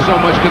cannot be so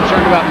much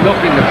concerned about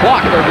milking the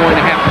clock. They're going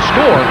to have to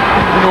score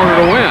in order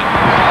to win.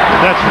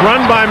 That's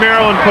run by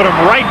Maryland, put them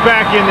right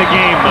back in the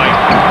game, Mike.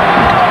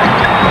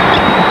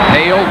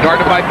 Hale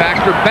guarded by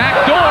Baxter, back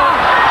door,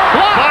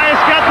 blocked.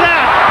 Bias got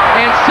that.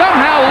 And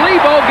somehow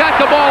Lebo got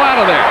the ball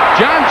out of there.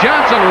 John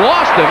Johnson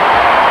lost him,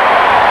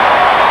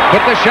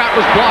 but the shot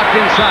was blocked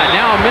inside.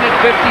 Now a minute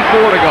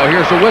 54 to go.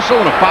 Here's a whistle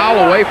and a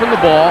foul away from the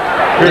ball.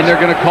 And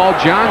they're going to call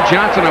John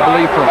Johnson, I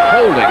believe, for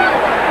holding.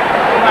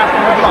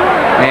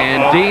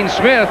 And Dean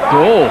Smith,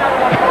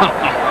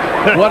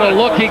 what a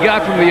look he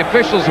got from the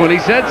officials when he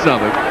said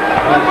something.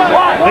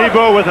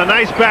 Lebo with a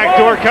nice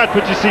backdoor cut,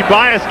 but you see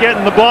Bias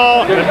getting the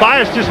ball, and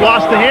Bias just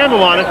lost the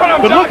handle on it.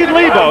 But look at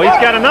Lebo. He's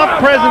got enough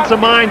presence of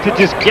mind to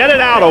just get it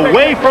out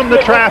away from the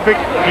traffic.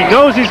 He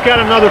knows he's got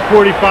another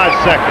 45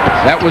 seconds.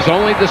 That was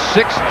only the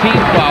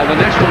 16th foul. The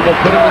next one will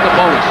put him in the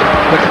bonus.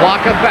 The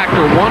clock a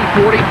factor,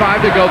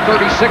 1:45 to go,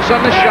 36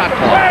 on the shot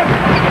clock.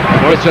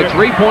 It's a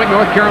 3-point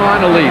North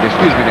Carolina lead.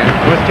 Excuse me, Dan.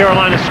 North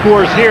Carolina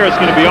scores here. It's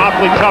going to be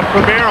awfully tough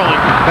for Maryland.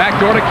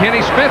 Backdoor to Kenny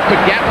Smith, but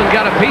Gatlin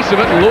got a piece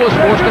of it, and Lewis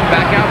forced it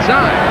back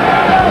outside.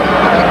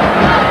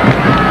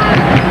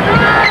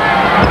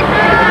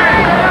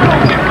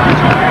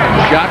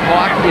 Shot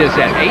clock is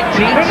at 18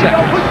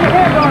 seconds.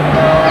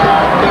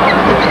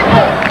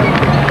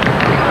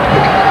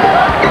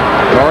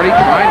 Doherty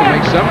trying to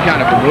make some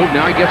kind of a move.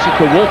 Now he gets it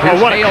to Wolf. Here's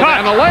Hale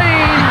down the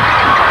lane.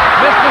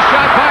 Missed the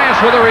shot. Bias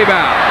with a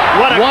rebound.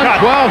 What a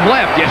 112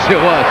 left. Yes,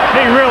 it was. He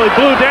really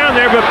blew down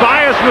there, but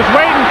Bias was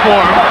waiting for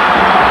him.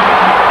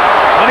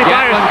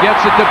 Gatlin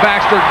gets it to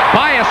Baxter.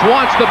 Bias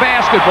wants the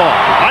basketball.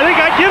 I think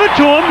I'd give it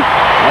to him.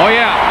 Oh,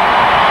 yeah.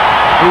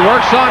 He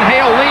works on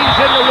Hale, leans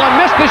into one,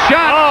 missed the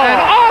shot.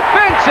 An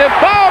offensive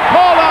foul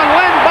called on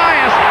Len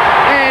Bias,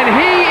 and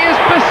he is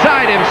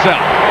beside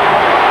himself.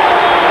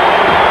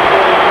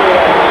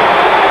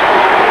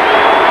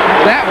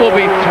 That will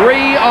be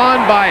 3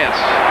 on Bias.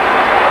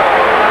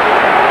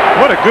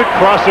 What a good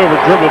crossover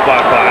dribble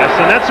by Bias,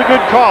 and that's a good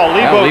call.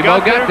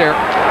 Lebo got there.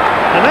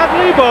 And that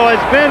Lebo has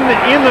been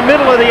in the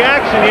middle of the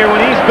action here when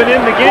he's been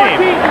in the game.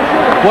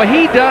 Well,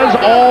 he does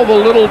all the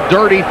little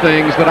dirty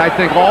things that I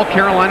think all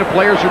Carolina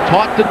players are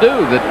taught to do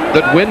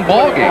that win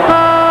ball games.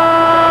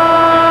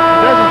 He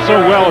does it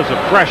so well as a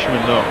freshman,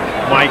 though,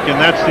 Mike, and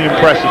that's the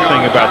impressive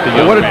thing about the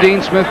young What did man.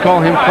 Dean Smith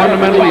call him?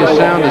 Fundamentally as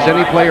sound as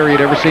any player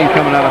he'd ever seen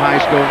coming out of high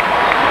school.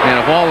 And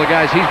of all the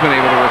guys he's been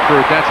able to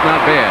recruit, that's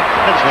not bad.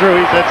 That's true.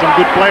 He's had some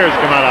good players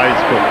come out of high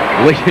school.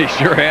 He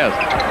sure has.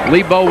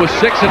 Lebo was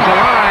 6 at the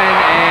line,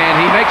 and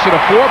he makes it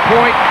a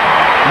 4-point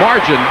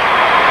margin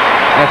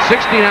at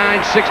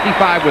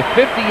 69-65 with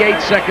 58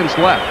 seconds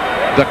left.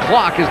 The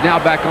clock is now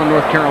back on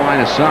North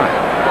Carolina's side.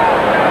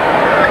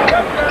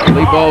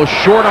 Lebo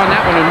short on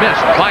that one and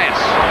missed. Bias.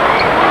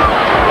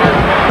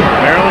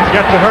 Maryland's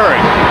got to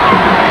hurry.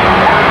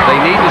 They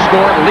need to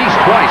score at least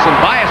twice, and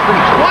Bias from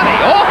 20.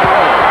 Oh!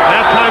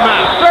 That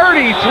timeout.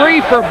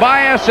 33 for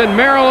Bias, and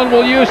Maryland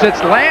will use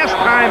its last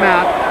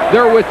timeout.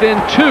 They're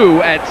within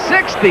 2 at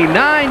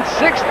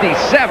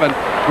 69-67.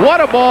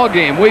 What a ball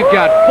game. We've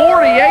got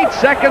 48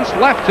 seconds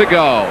left to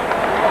go.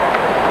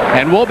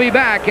 And we'll be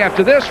back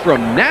after this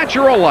from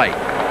Natural Light.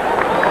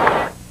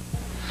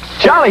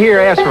 Charlie here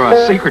asked for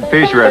a secret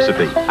fish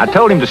recipe. I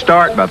told him to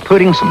start by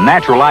putting some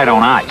Natural Light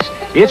on ice.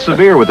 It's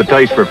severe with a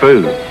taste for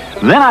food.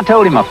 Then I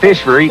told him a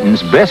fish for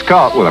eating's best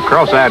caught with a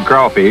cross-eyed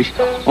crawfish,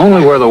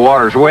 only where the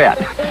water's wet.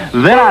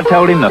 Then I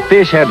told him the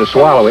fish had to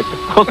swallow it,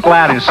 hook,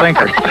 line, and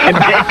sinker. And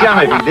they'd come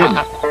if he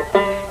didn't.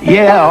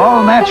 Yeah,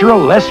 all natural,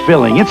 less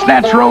filling. It's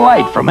Natural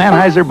Light from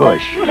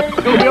Anheuser-Busch.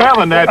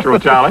 Hella natural,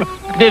 Charlie.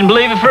 Didn't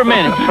believe it for a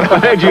minute. I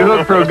had you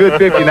hooked for a good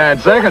 59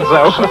 seconds,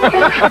 though.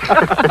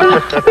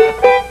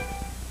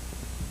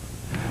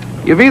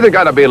 You've either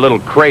got to be a little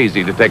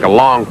crazy to take a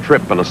long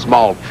trip in a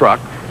small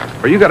truck,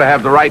 or you got to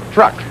have the right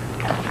truck.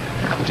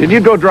 Till you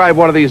go drive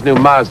one of these new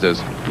Mazdas,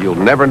 you'll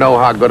never know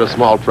how good a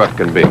small truck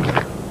can be.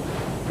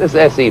 This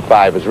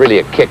SE5 is really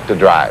a kick to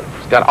drive.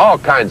 It's got all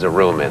kinds of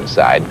room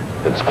inside.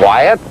 It's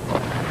quiet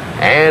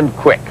and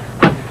quick.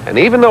 And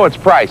even though its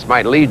price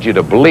might lead you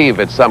to believe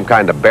it's some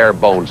kind of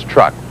bare-bones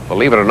truck,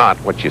 believe it or not,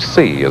 what you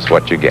see is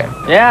what you get.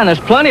 Yeah, and there's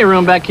plenty of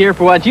room back here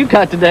for what you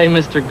got today,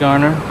 Mr.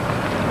 Garner.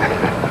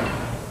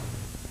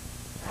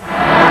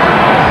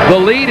 The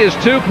lead is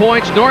 2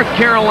 points. North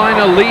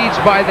Carolina leads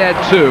by that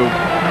 2.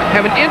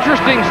 Have an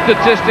interesting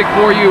statistic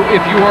for you if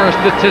you are a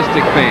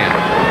statistic fan.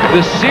 The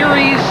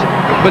series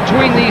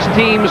between these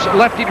teams,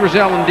 Lefty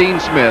Driesell and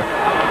Dean Smith,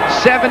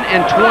 7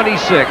 and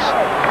 26.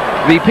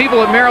 The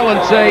people at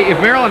Maryland say if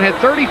Maryland had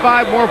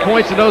 35 more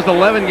points in those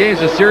 11 games,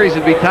 the series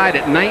would be tied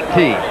at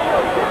 19.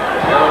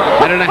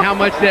 I don't know how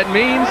much that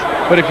means,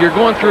 but if you're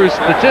going through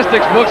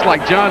statistics books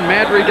like John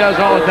Madry does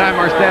all the time,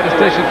 our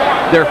statistician,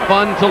 they're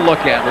fun to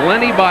look at.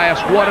 Lenny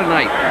Bias, what a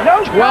night.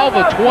 12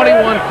 of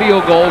 21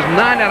 field goals, 9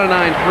 out of 9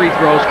 free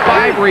throws,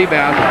 5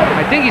 rebounds.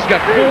 I think he's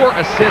got 4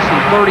 assists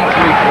and 33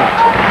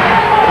 points.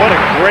 What a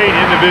great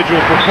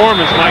individual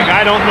performance, Mike.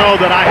 I don't know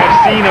that I have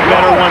seen a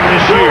better one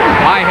this year.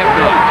 I have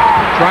not.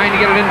 Trying to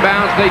get it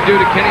inbounds, they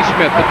do to Kenny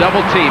Smith, the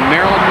double team.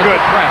 Maryland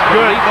was pressed.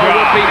 Good Lebo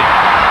will job. beat it.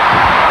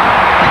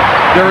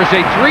 There is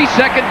a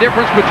 3-second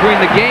difference between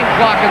the game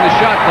clock and the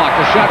shot clock.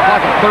 The shot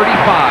clock at 35.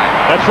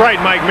 That's right,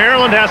 Mike.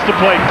 Maryland has to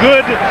play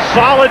good,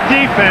 solid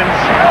defense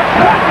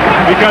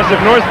because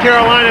if North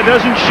Carolina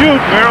doesn't shoot,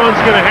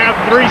 Maryland's going to have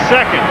 3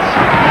 seconds.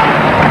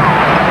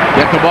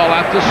 Get the ball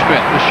out to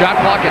Smith. The shot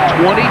clock at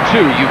 22.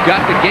 You've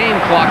got the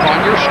game clock on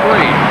your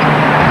screen.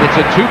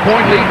 It's a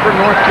 2-point lead for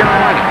North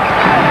Carolina.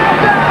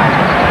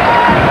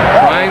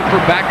 Trying for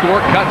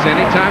backdoor cuts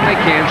anytime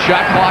they can.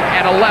 Shot clock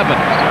at 11.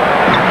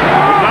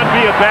 Would not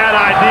be a bad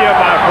idea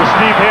for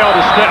Steve Hale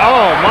to stay.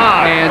 Oh,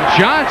 my. And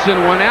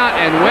Johnson went out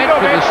and went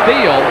for the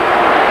steal,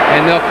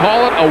 and they'll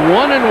call it a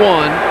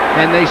 1-and-1,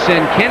 and they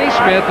send Kenny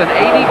Smith, an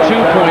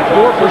 82.4%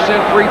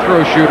 free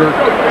throw shooter,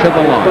 to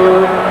the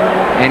line.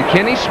 And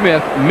Kenny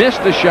Smith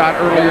missed the shot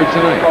earlier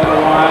tonight.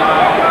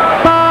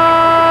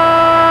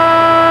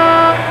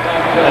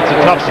 That's a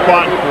tough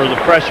spot for the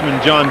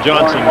freshman John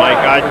Johnson, Mike.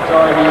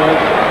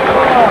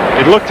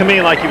 It looked to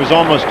me like he was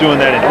almost doing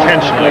that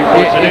intentionally.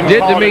 It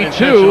did to me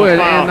too,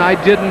 and I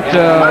didn't.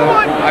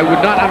 I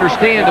would not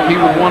understand if he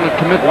would want to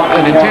commit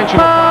an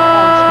intentional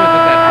foul on Smith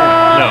at that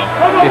point. No.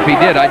 If he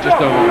did, I just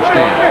don't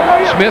understand.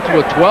 Smith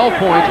with 12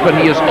 points, but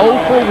he is 0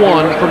 for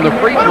 1 from the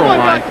free throw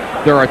line.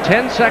 There are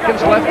 10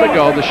 seconds left to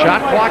go. The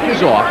shot clock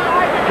is off.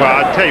 Well,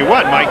 I'll tell you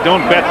what, Mike,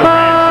 don't bet the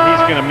ranch that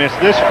he's going to miss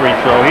this free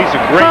throw. He's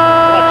a great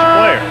clutch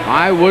player.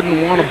 I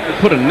wouldn't want to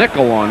put a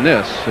nickel on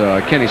this.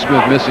 Kenny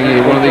Smith missing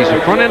either one of these. The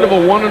front end of a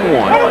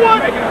 1-and-1.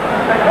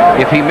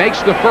 If he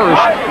makes the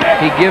first,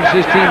 he gives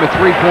his team a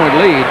 3-point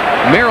lead.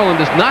 Maryland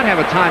does not have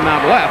a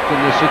timeout left in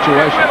this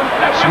situation.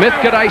 Smith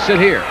could ice it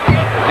here.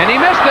 And he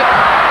missed it.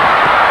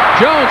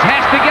 Jones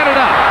has to get it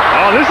up.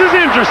 Oh, this is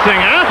interesting,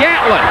 huh?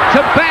 Gatlin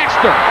to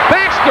Baxter.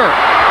 Baxter.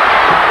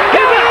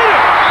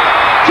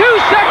 2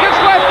 seconds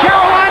left.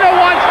 Carolina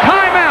wants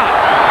timeout.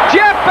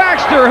 Jeff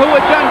Baxter, who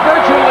had done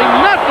virtually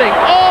nothing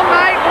all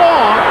night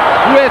long,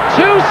 with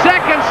 2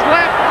 seconds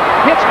left,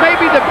 hits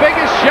maybe the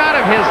biggest shot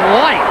of his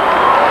life.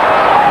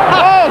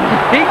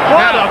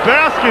 What a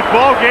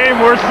basketball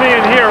game we're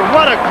seeing here.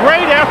 What a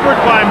great effort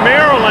by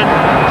Maryland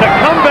to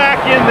come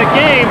back in the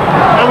game.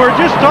 And we're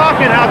just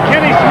talking how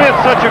Kenny Smith,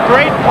 such a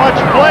great clutch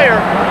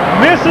player,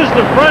 misses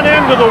the front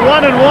end of the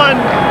 1-and-1.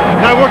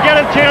 Now we're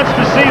getting a chance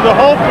to see the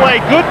whole play.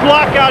 Good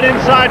block out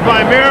inside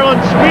by Maryland.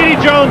 Speedy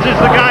Jones is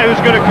the guy who's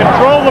going to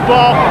control the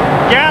ball.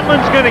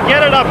 Gatlin's going to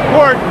get it up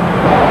court.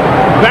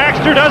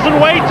 Baxter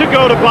doesn't wait to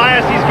go to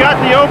Bias. He's got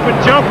the open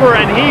jumper,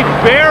 and he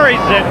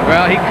buries it.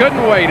 Well, he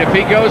couldn't wait. If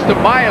he goes to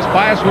Bias,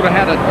 Bias would have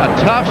had a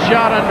tough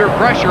shot under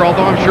pressure,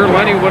 although I'm sure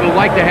Lenny would have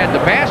liked to have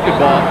the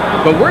basketball.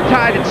 But we're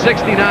tied at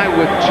 69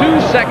 with 2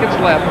 seconds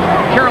left.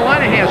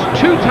 Carolina has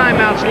 2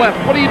 timeouts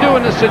left. What do you do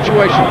in this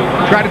situation?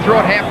 Try to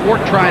throw it half court,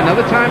 try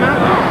another timeout?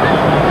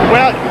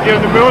 Well, you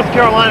know, North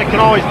Carolina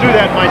can always do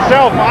that.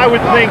 Myself, I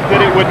would think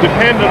that it would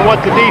depend on what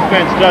the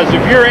defense does.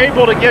 If you're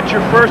able to get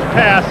your first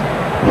pass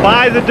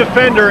by the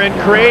defender and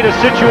create a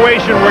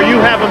situation where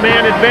you have a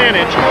man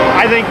advantage,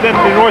 I think then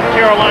North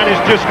Carolina is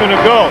just going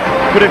to go.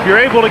 But if you're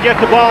able to get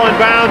the ball in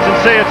bounds and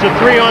say it's a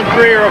 3-on-3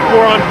 or a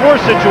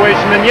 4-on-4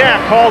 situation, then yeah,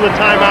 call the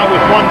timeout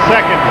with 1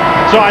 second.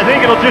 So I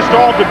think it'll just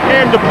all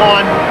depend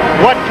upon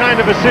what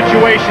kind of a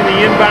situation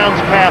the inbounds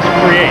pass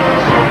creates.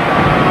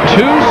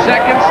 2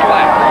 seconds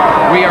left.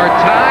 We are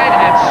tied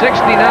at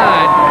 69.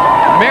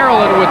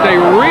 Maryland with a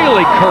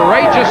really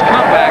courageous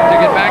comeback to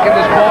get back in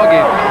this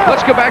ballgame.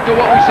 Let's go back to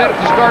what we said at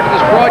the start of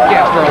this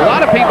broadcast. There are a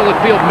lot of people that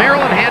feel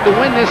Maryland had to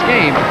win this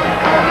game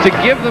to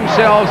give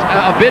themselves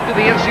a bid to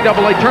the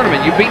NCAA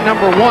tournament. You beat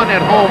number 1 at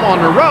home on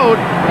the road,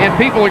 and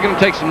people are going to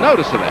take some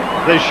notice of that.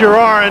 They sure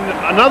are. And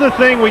another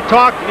thing we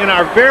talked in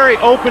our very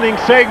opening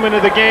segment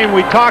of the game,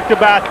 we talked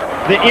about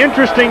the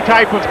interesting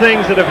type of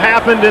things that have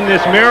happened in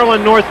this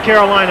Maryland-North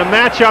Carolina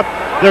matchup.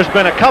 There's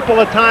been a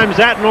couple of times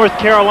at North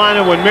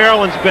Carolina when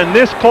Maryland's been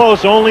this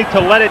close only to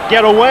let it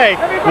get away.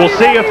 We'll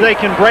see if they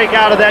can break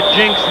out of that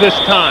jinx this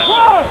time.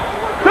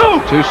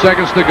 2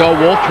 seconds to go.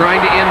 Wolf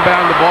trying to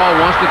inbound the ball,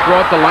 wants to throw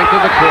it the length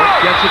of the court,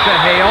 gets it to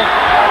Hale,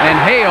 and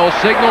Hale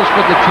signals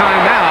for the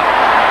timeout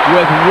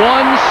with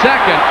 1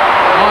 second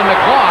on the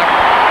clock.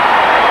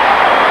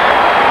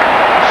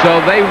 So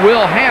they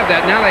will have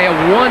that. Now they have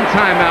 1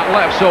 timeout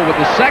left. So with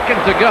a second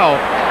to go,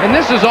 and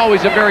this is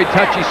always a very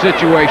touchy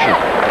situation.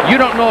 You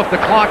don't know if the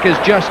clock has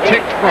just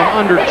ticked from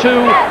under 2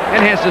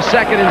 and has a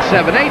 2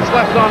 7/8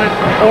 left on it,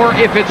 or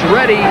if it's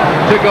ready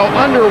to go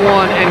under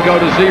 1 and go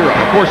to 0.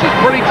 Of course, it's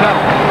pretty tough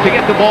to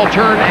get the ball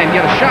turned and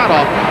get a shot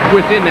off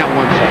within that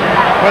 1 second.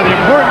 Well, the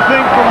important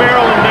thing for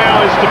Maryland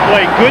now is to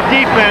play good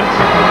defense,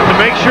 to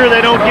make sure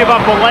they don't give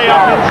up a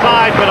layup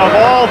inside, but of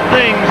all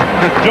things,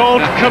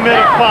 don't commit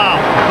a foul.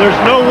 There's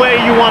no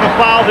way you want to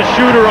foul the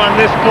shooter on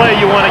this play.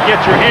 You want to get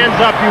your hands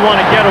up, you want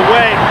to get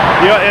away.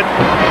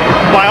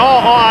 By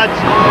all odds,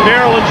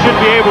 Maryland should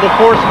be able to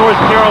force North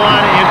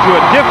Carolina into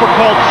a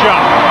difficult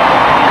shot.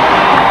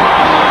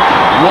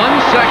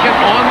 1 second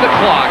on the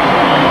clock.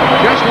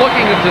 Just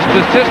looking at the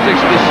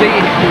statistics to see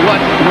what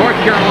North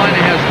Carolina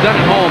has done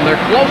at home. Their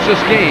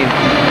closest game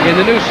in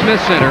the new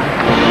Smith Center,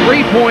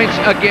 3 points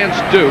against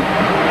Duke.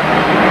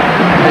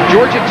 At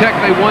Georgia Tech,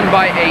 they won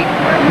by 8.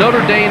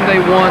 Notre Dame, they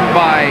won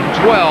by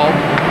 12.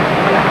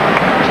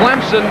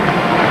 Clemson,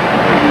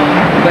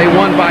 they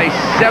won by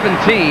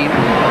 17.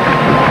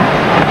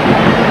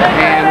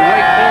 And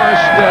Wake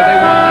Forest, they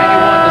won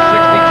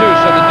 91-62.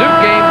 So the Duke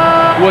game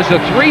was a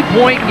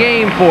 3-point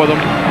game for them.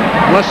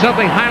 Unless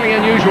something highly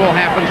unusual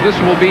happens, this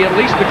will be at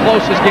least the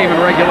closest game in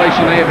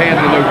regulation they have had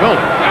in the new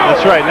building.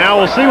 That's right. Now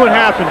we'll see what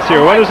happens here.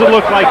 What does it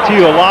look like to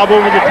you? A lob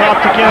over the top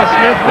to Kenny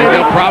Smith? I think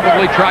they'll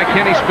probably try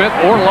Kenny Smith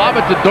or lob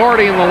it to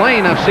Doherty in the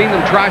lane. I've seen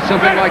them try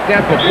something like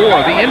that before.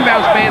 The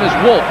inbounds man is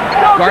Wolf,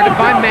 guarded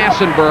by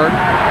Massenberg.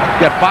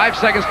 Got 5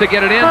 seconds to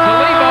get it in to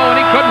Lebo, and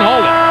he couldn't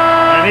hold it.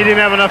 And he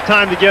didn't have enough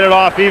time to get it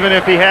off, even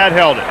if he had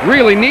held it.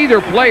 Really, neither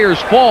player's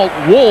fault.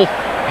 Wolf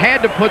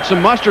had to put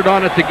some mustard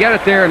on it to get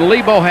it there, and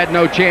Lebo had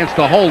no chance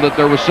to hold it.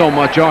 There was so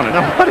much on it.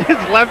 Now, what is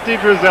Lefty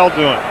Driesell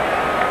doing?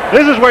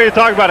 This is where you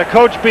talk about a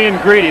coach being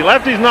greedy.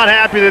 Lefty's not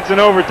happy that it's in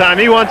overtime.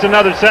 He wants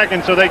another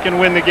second so they can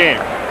win the game.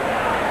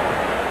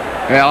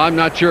 Well, I'm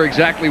not sure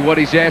exactly what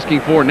he's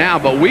asking for now,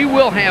 but we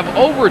will have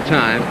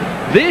overtime.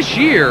 This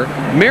year,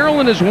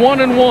 Maryland is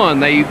 1-1.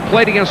 They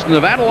played against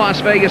Nevada,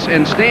 Las Vegas,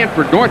 and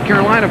Stanford. North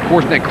Carolina, of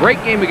course, in that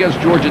great game against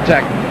Georgia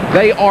Tech,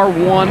 they are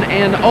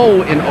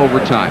 1-0 in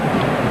overtime.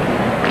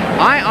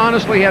 I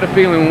honestly had a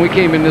feeling when we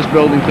came in this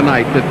building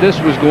tonight that this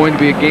was going to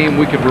be a game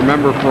we could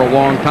remember for a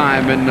long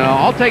time, and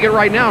I'll take it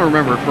right now and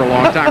remember it for a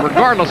long time,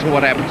 regardless of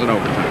what happens in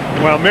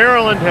overtime. Well,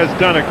 Maryland has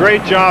done a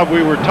great job.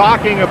 We were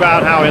talking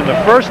about how in the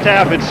first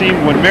half it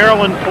seemed when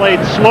Maryland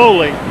played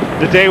slowly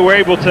that they were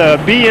able to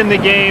be in the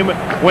game.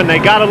 When they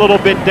got a little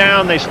bit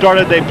down, they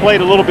played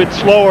a little bit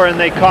slower and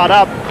they caught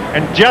up.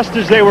 And just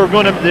as they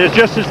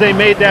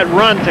made that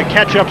run to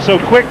catch up so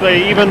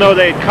quickly, even though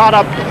they had caught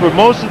up for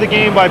most of the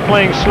game by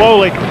playing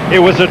slowly, it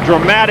was a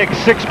dramatic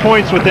 6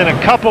 points within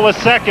a couple of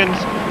seconds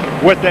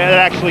that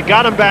actually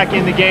got them back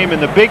in the game.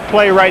 And the big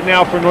play right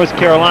now for North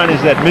Carolina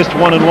is that missed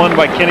 1-and-1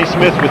 by Kenny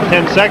Smith with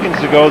 10 seconds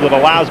to go that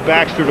allows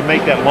Baxter to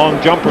make that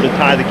long jumper to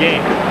tie the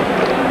game.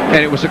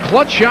 And it was a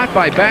clutch shot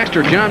by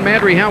Baxter. John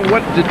Madry,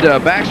 what did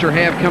Baxter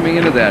have coming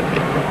into that?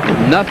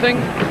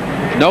 Nothing.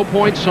 No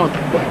points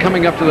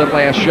coming up to that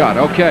last shot.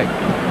 Okay,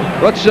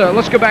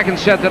 let's go back and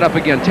set that up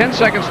again. 10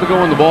 seconds to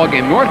go in the ball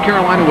game. North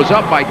Carolina was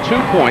up by 2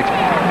 points.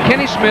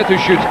 Kenny Smith, who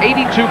shoots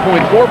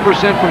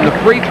 82.4% from the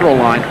free throw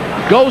line,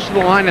 goes to the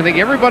line. I think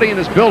everybody in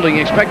this building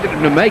expected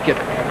him to make it.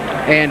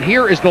 And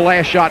here is the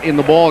last shot in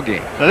the ball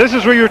game. Now this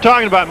is what you were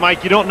talking about,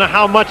 Mike. You don't know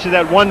how much of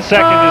that 1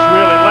 second is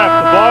really left.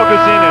 The ball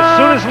goes in. As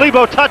soon as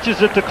Lebo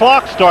touches it, the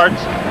clock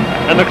starts.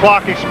 And the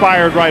clock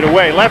expired right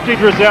away. Lefty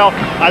Driesell,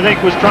 I think,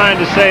 was trying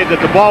to say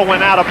that the ball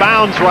went out of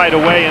bounds right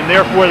away, and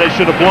therefore they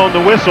should have blown the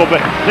whistle, but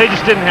they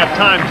just didn't have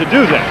time to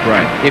do that.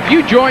 Right. If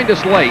you joined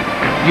us late,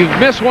 you've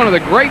missed one of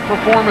the great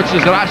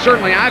performances that I've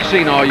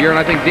seen all year, and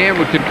I think Dan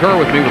would concur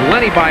with me, with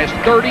Lenny Bias,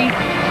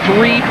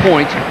 33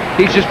 points.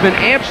 He's just been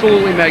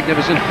absolutely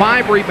magnificent.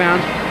 5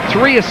 rebounds,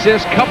 3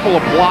 assists, couple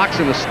of blocks,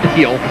 and a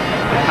steal.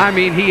 I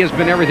mean, he has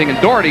been everything. And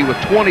Doherty, with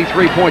 23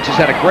 points, has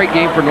had a great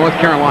game for North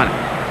Carolina.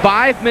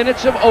 5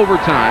 minutes of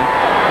overtime,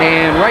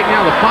 and right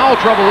now the foul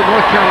trouble that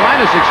North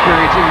Carolina is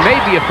experiencing may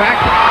be a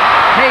factor.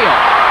 Hale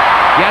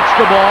gets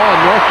the ball, and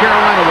North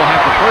Carolina will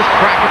have the first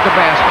crack at the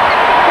basket.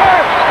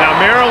 Now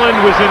Maryland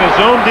was in a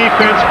zone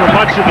defense for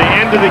much of the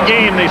end of the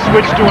game. They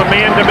switched to a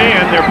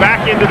man-to-man. They're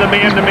back into the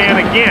man-to-man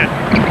again.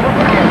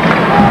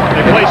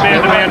 They played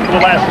man-to-man for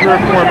the last 3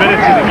 or 4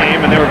 minutes of the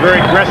game, and they were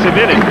very aggressive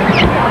in it.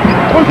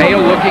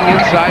 Hale looking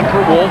inside for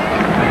Wolf.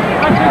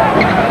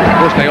 Of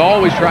course, they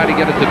always try to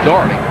get it to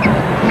Doherty.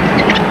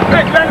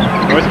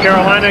 North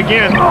Carolina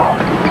again,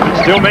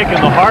 still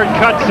making the hard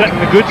cut, setting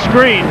the good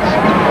screens.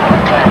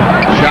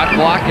 Shot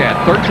clock at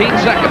 13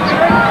 seconds.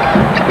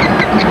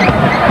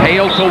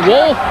 Hale to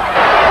Wolf.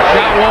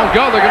 Shot won't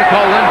go. They're going to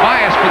call Len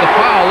Bias for the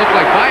foul. Looks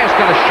like Bias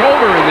got a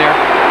shoulder in there,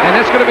 and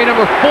that's going to be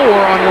number 4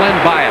 on Len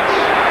Bias.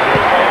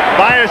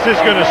 Bias is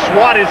going to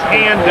swat his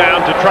hand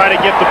down to try to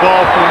get the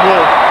ball from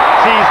Wolf.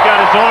 See, he's got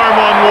his arm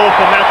on Wolf,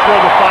 and that's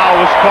where the foul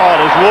was called.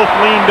 As Wolf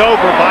leaned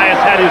over, Bias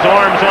had his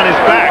arms on his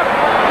back.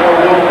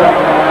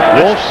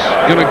 Wolf's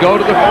going to go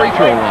to the free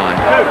throw line.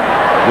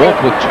 Wolf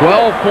with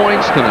 12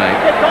 points tonight,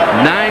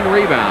 9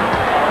 rebounds.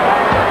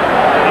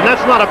 And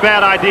that's not a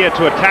bad idea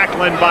to attack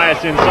Len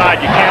Bias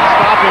inside. You can't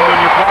stop him when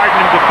you're guarding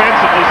him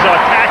defensively, so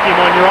attack him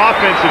on your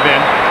offensive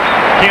end.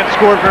 Can't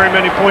score very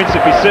many points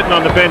if he's sitting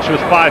on the bench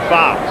with 5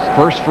 fouls.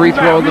 First free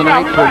throw of the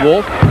night for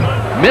Wolf.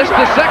 Missed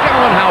the second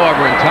one,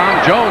 however, and Tom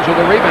Jones with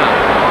a rebound.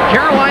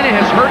 Carolina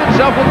has hurt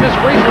itself with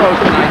missed free throws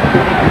tonight.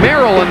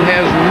 Maryland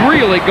has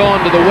really gone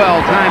to the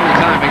well time and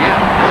time again.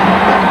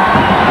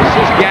 This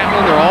is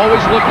Gatlin. They're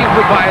always looking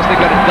for Bias.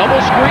 They've got a double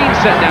screen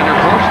set down there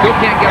for him. Still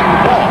can't get him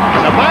the ball.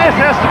 Now, Bias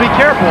has to be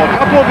careful. A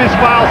couple of his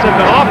fouls have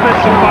been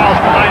offensive fouls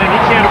tonight, and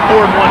he can't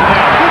afford one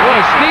now. Boy,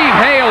 Steve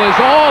Hale is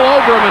all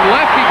over him, and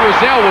Lefty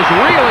Driesell was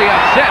really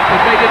upset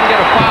that they didn't get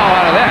a foul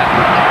out of that.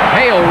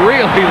 Hale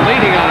really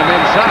leaning on him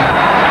inside.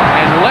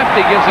 And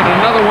Lefty gives it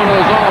another one of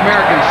those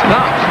All-American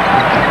stomps.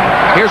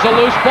 Here's a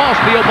loose ball,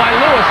 steal by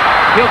Lewis.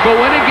 He'll go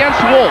in against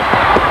Wolf.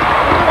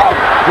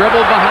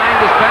 Dribbled behind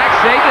his back,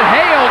 saved it.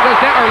 Hale goes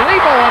down, or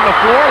Lebo on the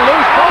floor,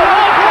 loose ball.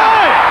 Wolf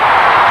got it!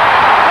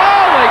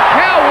 Holy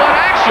cow, what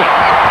action!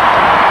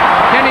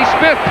 Kenny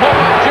Smith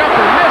pulled up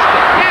jumper, missed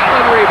it.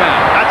 Gatlin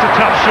rebound. That's a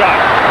tough shot.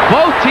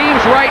 Both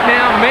teams right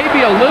now may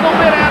be a little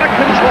bit out of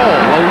control,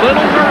 a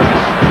little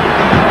nervous.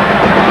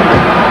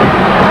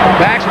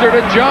 Baxter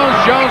to Jones.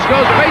 Jones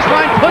goes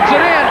baseline, puts it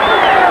in.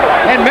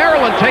 And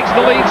Maryland takes the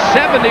lead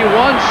 71-70.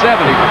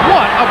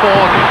 What a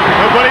ball game.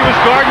 Nobody was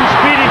guarding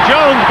Speedy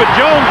Jones, but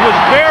Jones was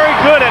very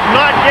good at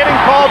not getting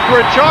called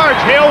for a charge.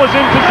 Hale was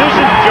in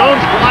position.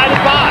 Jones glided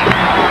by.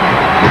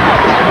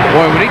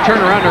 Boy, when he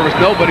turned around, there was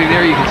nobody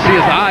there. You can see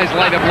his eyes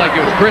light up like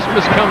it was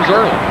Christmas comes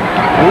early.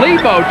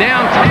 Lebo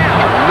downtown.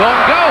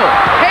 Won't go.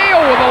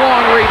 Hale with a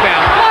long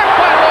rebound. Blocked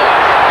by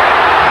Lewis.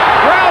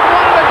 Crowd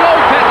wanted a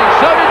goaltending.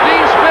 So did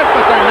Dean Smith,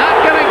 but they're not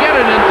going to get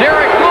it. And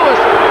Derek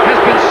Lewis has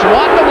been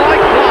swatting them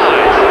like flies.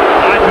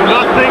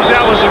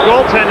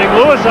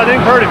 I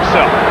think, hurt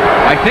himself.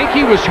 I think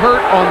he was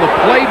hurt on the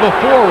play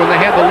before when they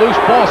had the loose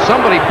ball.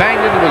 Somebody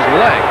banged into his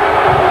leg.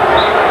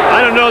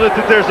 I don't know that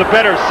there's a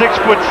better 6'7"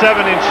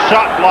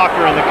 shot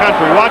blocker in the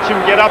country. Watch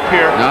him get up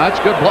here. No, that's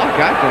good block,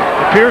 I think.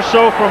 Appears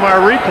so from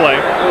our replay.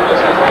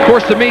 Of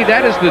course, to me,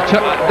 that is the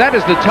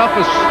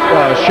toughest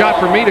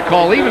shot for me to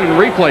call, even in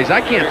replays.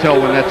 I can't tell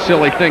when that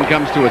silly thing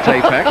comes to its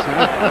apex.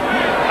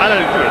 I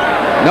don't do it.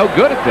 No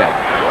good at that.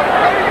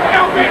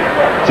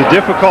 It's a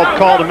difficult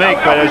call to make,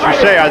 but as you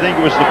say, I think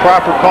it was the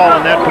proper call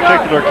on that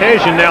particular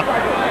occasion. Now,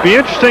 be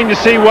interesting to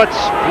see what's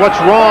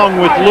wrong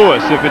with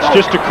Lewis. If it's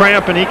just a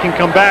cramp and he can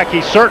come back,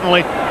 he's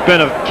certainly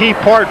been a key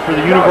part for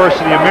the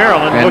University of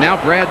Maryland. And now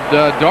Brad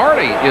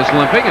Daugherty is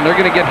limping, and they're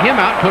going to get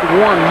him out, put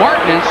Warren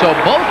Martin in, so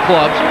both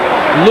clubs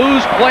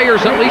lose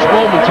players at least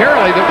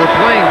momentarily that were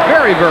playing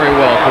very, very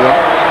well for them.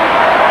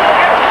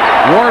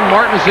 Warren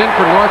Martin is in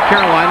for North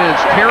Carolina, and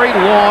it's Terry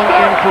Long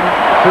in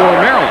for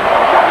Maryland.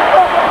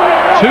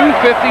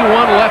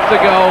 2:51 left to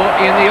go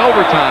in the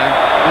overtime.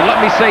 And let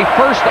me say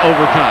first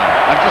overtime.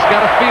 I've just got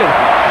a feeling.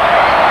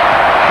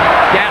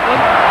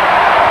 Gatlin,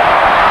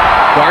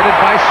 guarded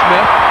by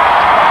Smith.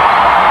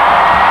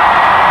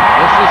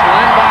 This is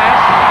Len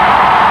Bias.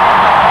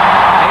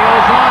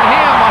 Hale's on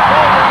him. A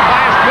folder.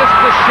 Bias missed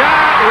the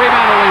shot.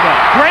 Rebound to Lebo.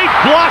 Great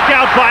block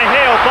out by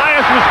Hale.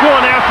 Bias was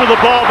going after the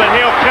ball, but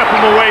Hale kept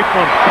him away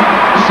from it.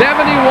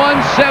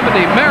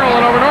 71-70.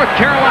 Maryland over North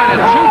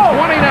Carolina.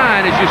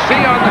 2:29 as you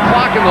see on the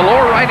clock in the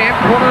lower right-hand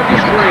corner of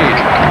your screen.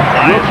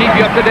 We'll keep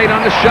you up to date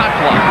on the shot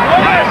clock.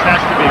 Bias has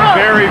to be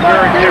very,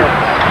 very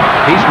careful.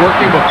 He's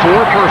working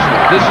before personal.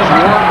 This is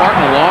Warren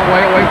Martin a long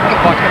way away from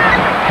the bucket.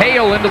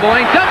 Hale into the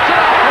lane. Dumps it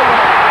off.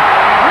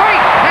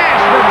 Great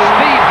pass from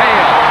Steve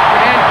Hale.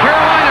 And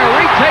Carolina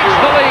retakes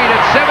the lead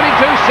at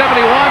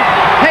 72-71.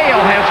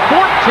 Hale has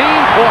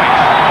 14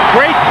 points.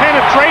 Great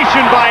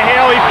penetration by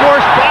Hale. He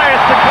forced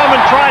Bias to come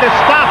and try to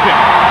stop him.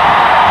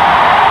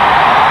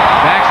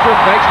 Baxter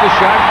fakes the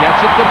shot,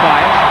 gets it to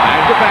Bias.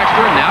 Back to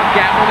Baxter, and now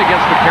Gatlin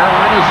against the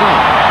Carolina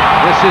zone.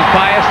 This is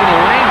Bias in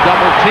the lane,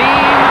 double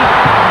team.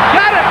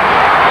 Got it!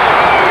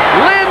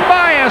 Len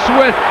Bias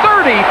with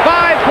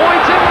 35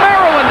 points, and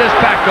Maryland is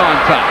back on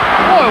top.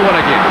 Boy, what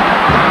a game.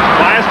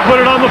 Bias put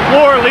it on the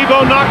floor.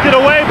 Lebo knocked it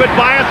away, but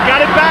Bias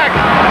got it back.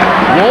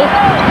 Wolf.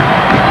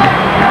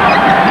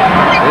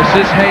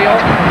 This is Hale.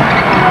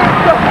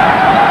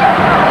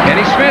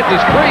 Kenny Smith is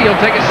free. He'll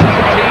take a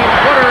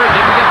 17-footer.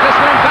 Didn't get this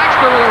one.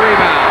 Baxter with a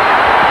rebound.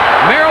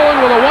 Maryland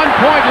with a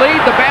 1-point lead.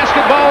 The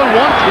basketball and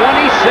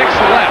 1:26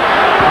 left.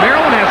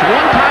 Maryland has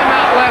 1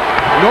 timeout left.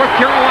 North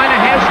Carolina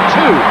has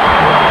 2.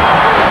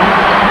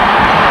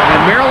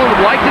 And Maryland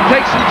would like to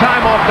take some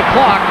time off the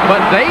clock,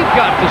 but they've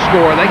got to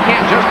score. They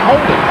can't just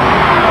hold it.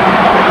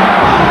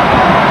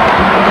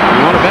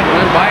 You want to bet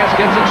Len Bias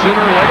gets it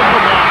sooner or later?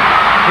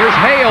 Here's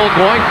Hale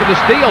going for the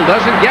steal.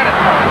 Doesn't get it.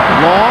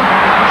 Long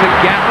to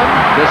Gatlin.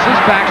 This is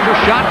Baxter.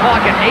 Shot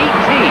clock at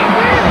 18.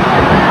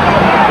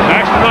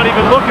 Baxter not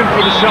even looking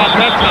for the shot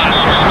that time.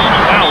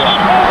 Now what?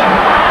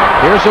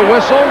 Here's a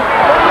whistle.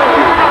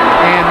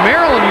 And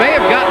Maryland may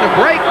have gotten a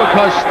break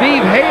because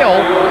Steve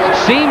Hale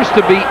seems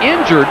to be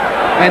injured,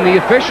 and the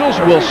officials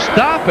will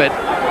stop it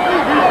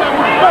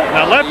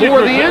now,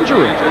 for the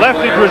injury.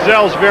 Lefty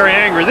Drizel's very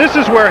angry. This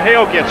is where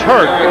Hale gets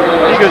hurt.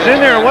 He goes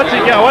in there, and what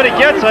he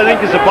gets, I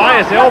think, is a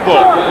Bias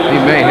elbow. He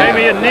may have.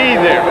 Maybe a knee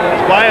there.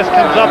 As Bias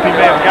comes up, he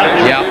may have gotten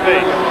hit in the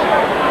face.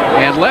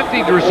 And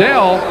Lefty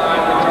Drizel,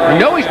 I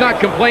know he's not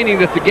complaining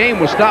that the game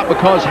was stopped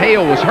because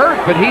Hale was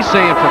hurt, but he's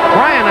saying, for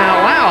crying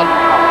out loud,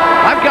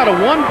 I've got a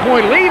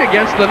 1-point lead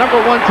against the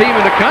 #1 team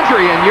in the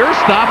country, and you're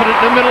stopping it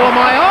in the middle of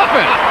my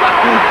offense.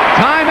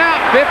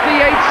 Timeout,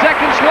 58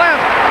 seconds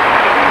left.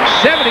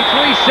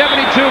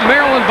 73-72,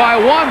 Maryland by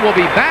 1. We'll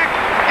be back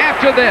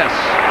after this.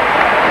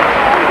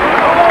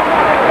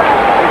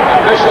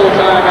 Official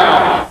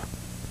timeout.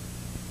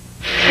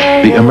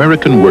 The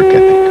American work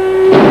ethic.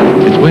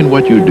 It's when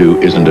what you do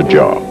isn't a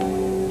job.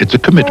 It's a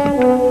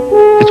commitment.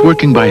 It's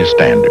working by a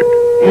standard,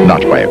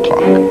 not by a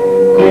clock.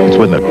 It's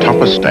when the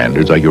toughest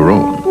standards are your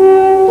own.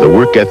 The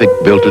work ethic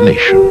built a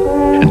nation,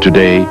 and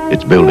today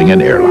it's building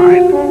an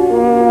airline.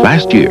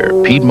 Last year,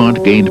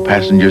 Piedmont gained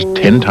passengers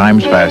 10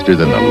 times faster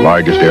than the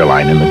largest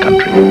airline in the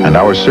country, and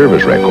our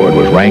service record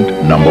was ranked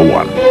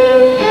 #1.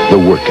 The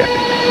work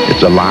ethic.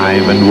 It's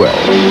alive and well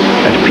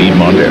at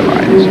Piedmont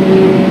Airlines.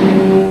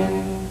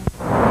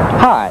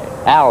 Hi,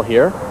 Al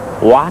here.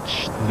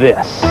 Watch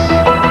this.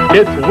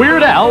 It's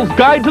Weird Al's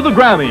Guide to the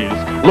Grammys.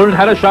 Learn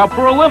how to shop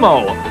for a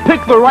limo,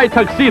 pick the right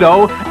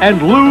tuxedo,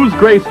 and lose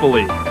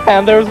gracefully.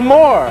 And there's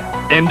more.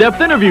 In-depth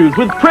interviews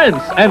with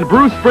Prince and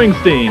Bruce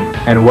Springsteen.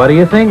 And what do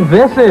you think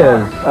this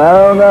is? I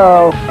don't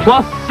know.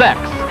 Plus sex,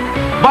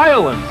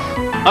 violence,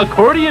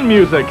 accordion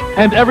music,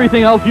 and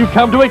everything else you've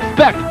come to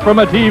expect from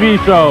a TV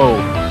show.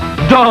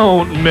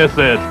 Don't miss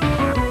it.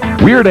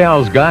 Weird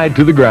Al's Guide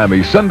to the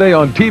Grammys, Sunday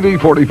on TV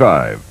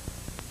 45.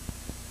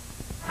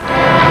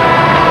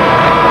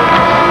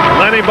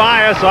 Lenny Johnny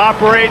Bias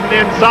operating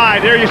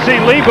inside. There you see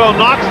Lebo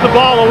knocks the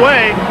ball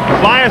away.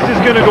 Bias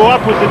is going to go up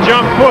with the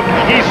jump hook.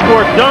 He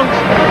scored dunks.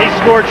 He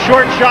scored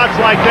short shots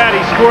like that. He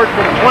scored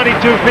from 22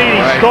 feet.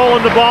 He's stolen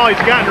the ball. He's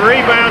gotten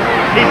rebounds.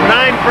 He's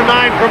 9 for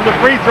 9 from the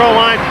free throw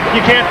line. You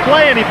can't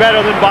play any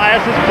better than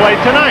Bias has played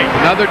tonight.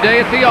 Another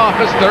day at the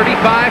office, 35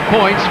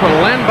 points for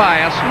Len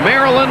Bias.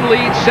 Maryland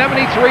leads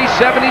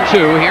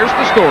 73-72. Here's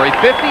the story.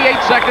 58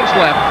 seconds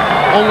left.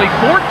 Only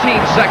 14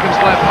 seconds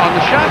left on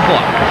the shot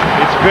clock.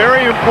 It's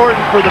very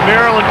important for the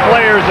Maryland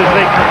players as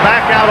they come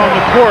back out on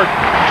the court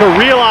to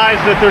realize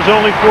that there's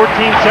only 14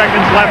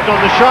 seconds left on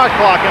the shot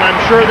clock, and I'm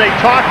sure they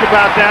talked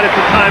about that at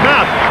the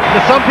timeout.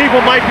 Now, some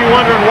people might be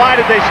wondering, why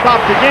did they stop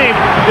the game?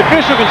 The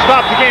official can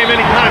stop the game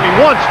anytime he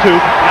wants to,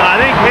 and I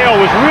think Hale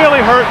was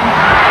really hurting.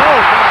 Oh,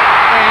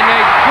 and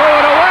they threw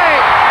it away.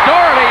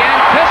 Doherty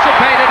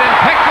anticipated and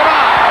picked it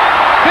off.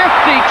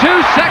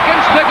 52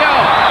 seconds to go,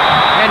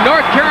 and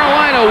North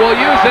Carolina will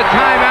use the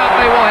timeout.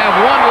 They will have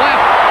one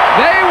left.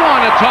 They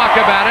want to talk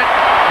about it.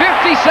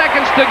 50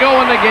 seconds to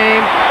go in the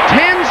game.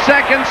 10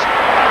 seconds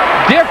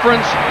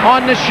difference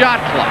on the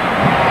shot clock.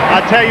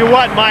 I'll tell you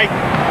what, Mike.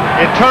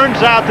 It turns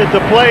out that the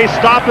play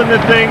stopping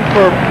the thing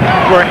for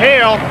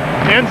Hale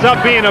ends up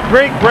being a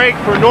big break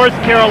for North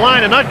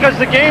Carolina. Not because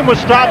the game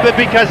was stopped, but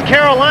because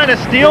Carolina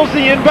steals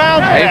the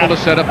inbound pass. Able to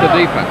set up the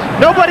defense.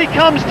 Nobody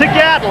comes to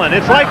Gatlin.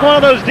 It's like one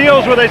of those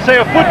deals where they say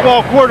a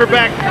football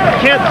quarterback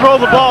can't throw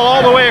the ball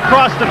all the way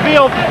across the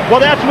field. Well,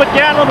 that's what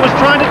Gatlin was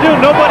trying to do.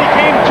 Nobody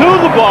came to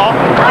the ball.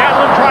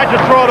 Gatlin tried to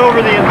throw it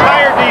over the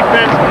entire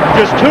defense.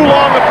 Just too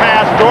long a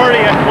pass.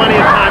 Doherty had plenty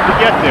of time to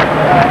get there.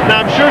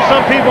 Now, I'm sure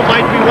some people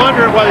might be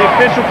wondering why the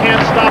official can't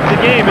stop the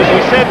game. As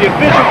we said, the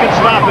official can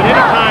stop it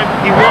anytime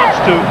he wants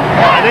to.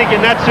 I think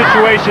in that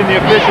situation, the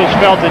officials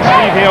felt that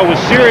Steve Hale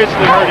was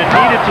seriously hurt and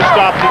needed to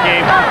stop the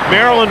game.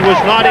 Maryland was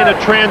not in a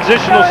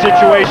transitional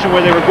situation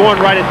where they were going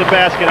right at the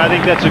basket. I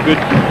think that's a good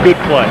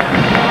play.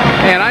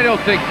 And I don't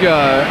think,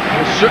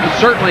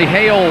 certainly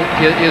Hale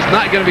is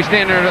not going to be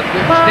standing there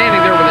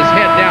with his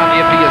head down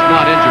if he is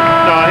not injured.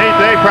 No,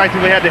 they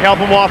practically had to help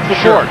him off the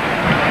court.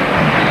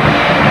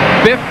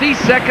 50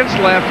 seconds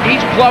left,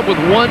 each club with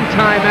one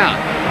timeout.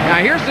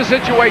 Now here's the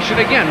situation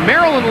again.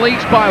 Maryland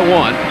leads by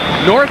 1.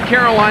 North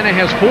Carolina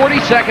has 40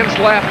 seconds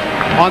left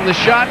on the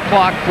shot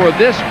clock for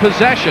this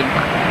possession.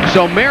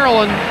 So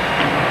Maryland,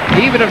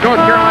 even if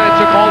North Carolina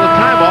took all the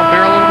time off,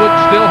 Maryland would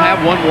still have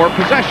one more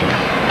possession.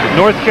 If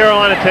North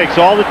Carolina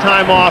takes all the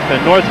time off and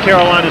North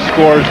Carolina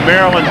scores,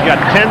 Maryland's got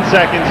 10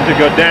 seconds to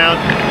go down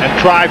and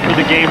try for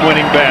the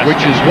game-winning basket.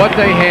 Which is what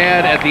they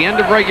had at the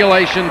end of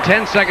regulation,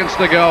 10 seconds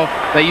to go.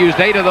 They used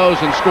 8 of those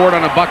and scored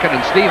on a bucket,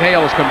 and Steve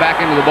Hale has come back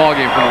into the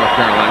ballgame for North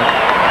Carolina.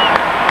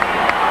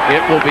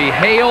 It will be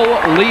Hale,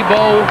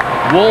 Lebo,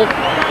 Wolf,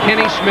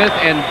 Kenny Smith,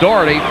 and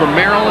Doherty. From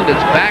Maryland,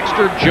 it's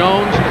Baxter,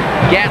 Jones,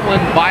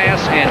 Gatlin,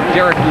 Bias, and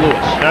Derek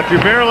Lewis. Now, if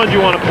you're Maryland,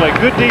 you want to play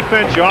good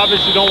defense. You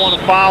obviously don't want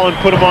to foul and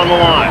put them on the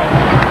line.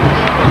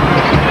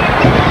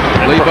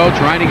 Lebo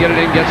trying to get it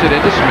in, gets it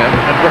into Smith.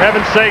 And for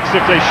heaven's sakes,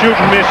 if they shoot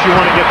and miss, you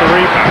want to get the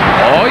rebound.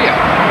 Oh, yeah.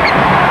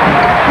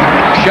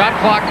 Shot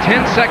clock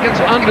 10 seconds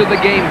under the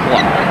game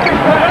clock.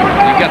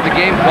 You've got the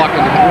game clock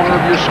in the corner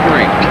of your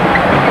screen.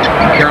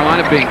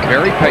 Carolina being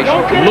very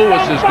patient.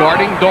 Lewis is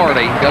guarding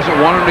Doherty. Doesn't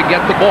want him to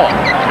get the ball.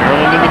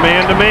 Maryland in the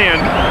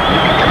man-to-man.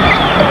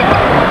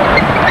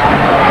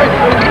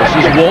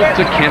 This is Wolf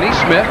to Kenny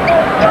Smith.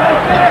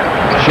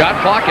 Shot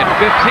clock at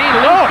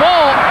 15. Loose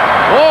ball.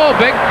 Oh,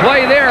 big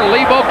play there.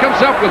 Lebo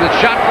comes up with it.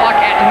 Shot clock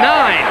at 9.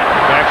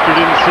 Baxter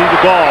didn't see the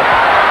ball.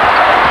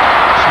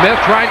 Smith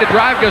trying to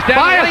drive, goes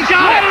down. Bias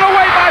got it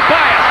away by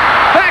Bias.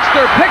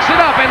 Baxter picks it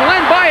up, and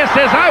Len Bias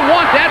says, I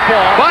want that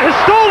ball. Bias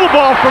stole the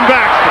ball from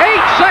Baxter. 8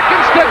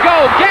 seconds to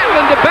go.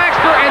 Gatlin to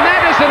Baxter, and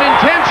that is an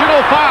intentional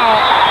foul.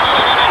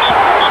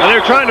 And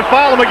they're trying to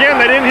foul him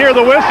again. They didn't hear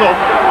the whistle.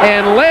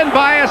 And Len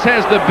Bias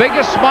has the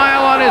biggest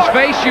smile on his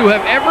face you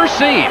have ever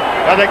seen.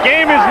 Now, the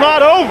game is not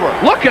over.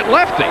 Look at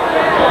Lefty.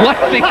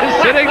 Lefty is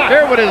sitting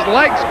there with his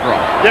legs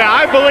crossed. Yeah,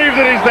 I believe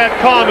that he's that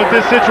calm at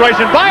this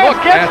situation. Bias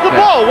gets the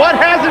ball. What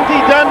hasn't he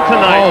done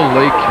tonight?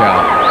 Holy cow.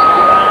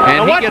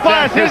 And now, what's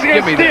Bias? He's going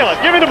to steal it.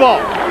 Give me the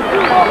ball.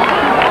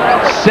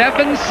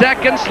 7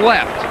 seconds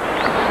left.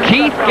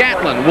 Keith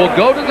Gatlin will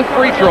go to the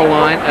free throw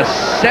line, a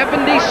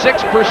 76%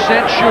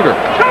 shooter.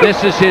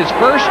 This is his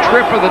first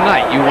trip of the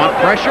night. You want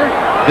pressure?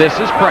 This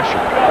is pressure.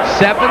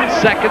 7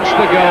 seconds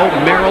to go,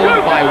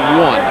 Maryland by 1.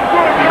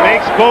 If he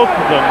makes both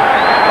of them,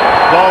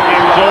 the ball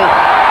game's over.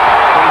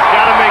 But he's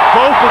got to make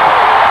both of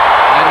them.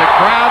 And the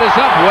crowd is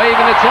up,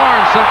 waving its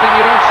arms, something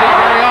you don't see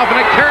very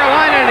often at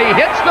Carolina, and he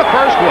hits the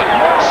first one,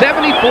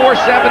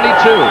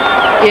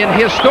 74-72. In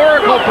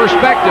historical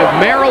perspective,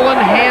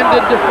 Maryland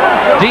handed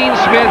Dean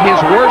Smith his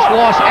worst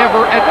loss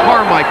ever at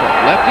Carmichael.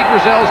 Lefty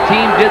Grisel's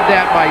team did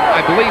that by,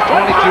 I believe,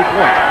 22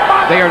 points.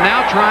 They are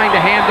now trying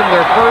to hand them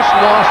their first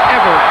loss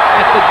ever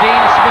at the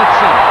Dean Smith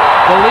Center.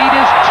 The lead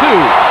is 2.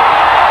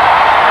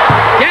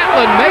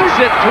 Gatlin makes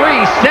it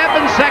 3,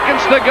 7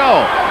 seconds to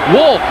go.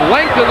 Wolf,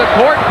 length of the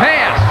court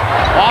pass.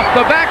 Off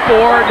the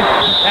backboard.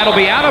 That'll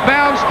be out of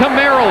bounds to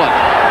Maryland.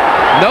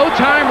 No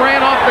time ran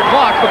off the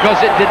clock because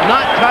it did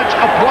not touch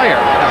a player.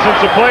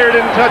 Since the player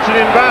didn't touch it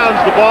in bounds,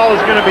 the ball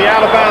is going to be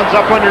out of bounds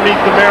up underneath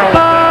the Maryland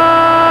bench.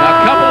 Now,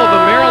 a couple of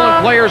the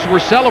Maryland players were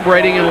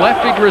celebrating, and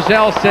Lefty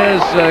Driesell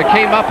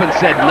came up and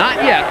said,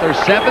 not yet. There's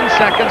 7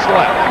 seconds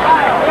left.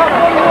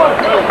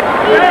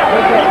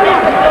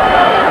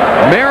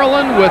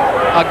 Maryland with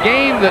a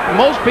game that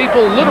most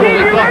people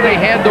literally thought they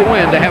had to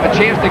win to have a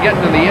chance to get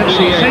into the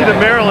NCAA. You see the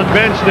Maryland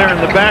bench there in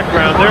the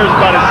background. There's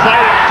about as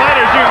tight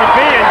as you can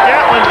be, and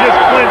Gatlin just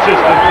clinches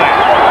the thing.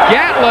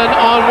 Gatlin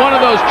on one of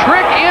those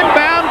trick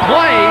inbound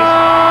plays,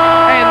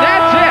 and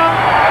that's it.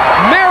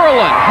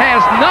 Maryland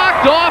has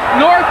knocked off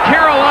North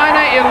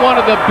Carolina in one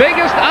of the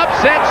biggest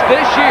upsets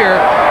this year.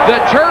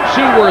 The Terps,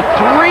 who were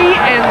 3-7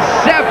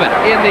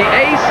 in the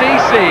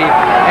ACC,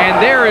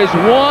 and there is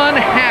one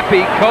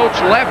happy coach,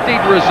 Lefty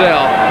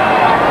Driesell.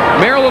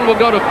 Maryland will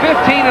go to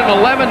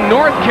 15-11.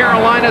 North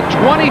Carolina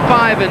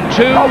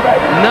 25-2,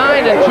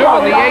 9-2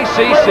 in the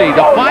ACC.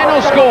 The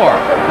final score: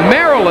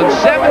 Maryland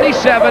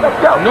 77,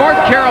 North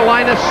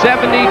Carolina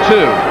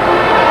 72.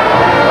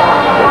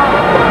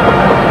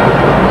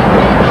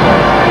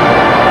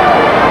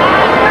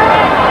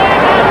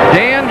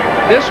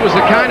 This was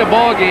the kind of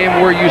ball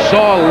game where you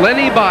saw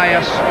Lenny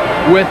Bias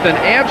with an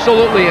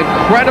absolutely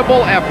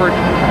incredible effort,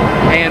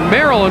 and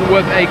Maryland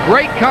with a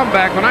great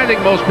comeback when I think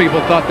most people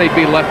thought they'd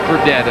be left for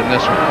dead in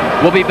this one.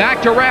 We'll be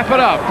back to wrap it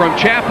up from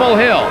Chapel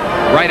Hill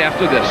right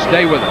after this.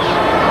 Stay with us.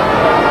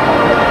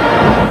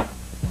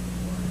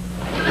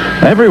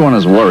 Everyone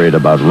is worried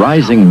about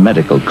rising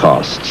medical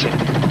costs.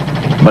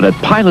 But at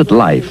Pilot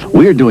Life,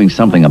 we're doing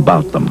something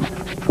about them.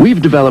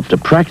 We've developed a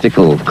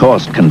practical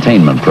cost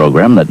containment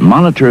program that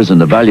monitors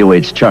and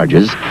evaluates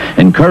charges,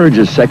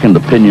 encourages second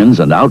opinions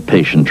and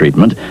outpatient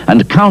treatment,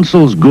 and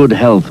counsels good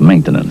health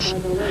maintenance.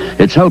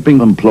 It's helping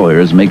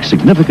employers make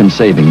significant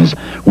savings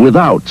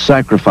without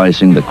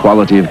sacrificing the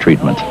quality of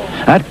treatment.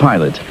 At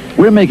Pilot,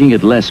 we're making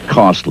it less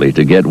costly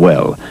to get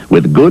well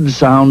with good,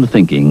 sound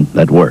thinking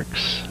that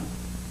works.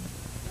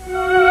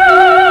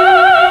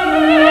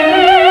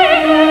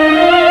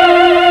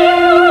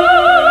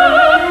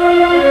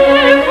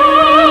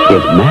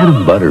 If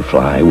Madam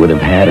Butterfly would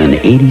have had an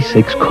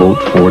 86 Colt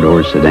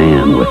four-door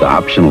sedan with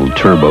optional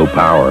turbo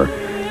power,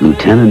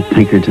 Lieutenant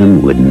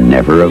Pinkerton would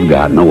never have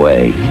gotten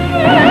away.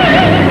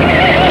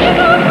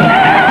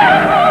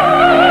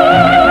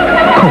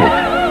 Colt,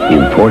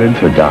 imported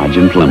for Dodge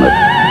and Plymouth,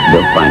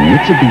 built by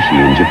Mitsubishi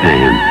in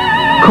Japan.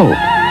 Colt,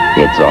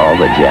 it's all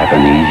the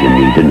Japanese you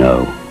need to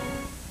know.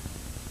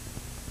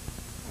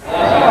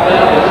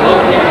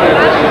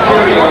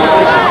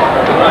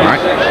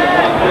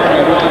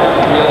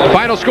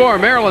 Score: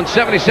 Maryland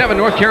 77,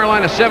 North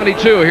Carolina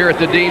 72 here at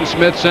the Dean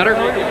Smith Center.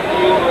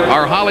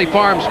 Our Holly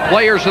Farms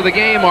players of the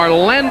game are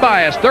Len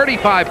Bias,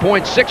 35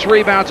 points, 6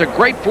 rebounds, a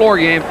great floor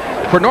game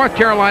for North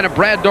Carolina.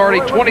 Brad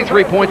Daugherty,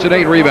 23 points and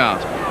 8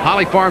 rebounds.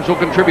 Holly Farms will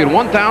contribute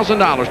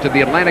 $1,000 to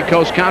the Atlantic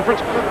Coast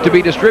Conference to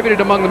be distributed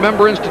among the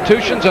member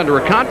institutions under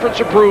a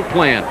conference-approved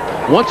plan.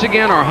 Once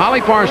again, our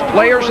Holly Farms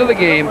players of the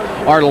game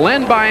are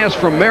Len Bias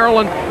from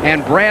Maryland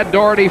and Brad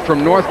Daugherty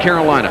from North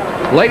Carolina.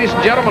 Ladies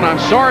and gentlemen, I'm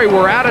sorry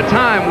we're out of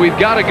time. We've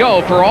got to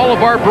go. For all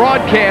of our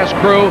broadcast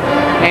crew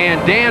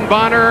and Dan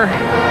Bonner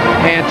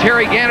and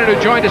Terry Gannett,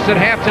 who joined us at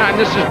halftime,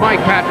 this is Mike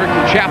Patrick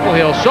from Chapel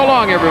Hill. So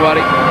long,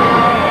 everybody.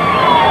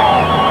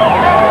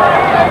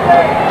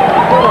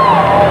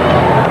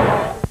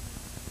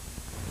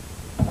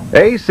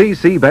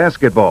 ACC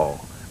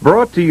Basketball,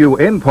 brought to you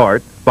in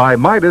part by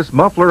Midas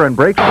Muffler and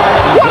Brake. What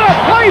a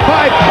play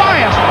by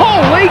Bias!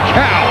 Holy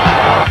cow!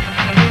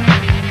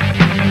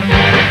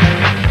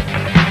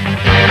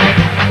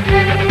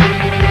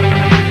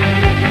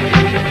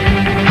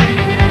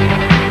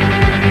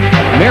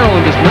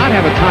 Maryland does not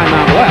have a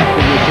timeout left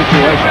in this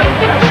situation.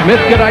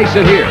 Smith could ice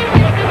it here,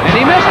 and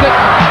he missed it.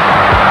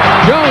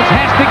 Jones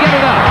has to get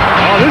it up.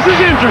 Oh, this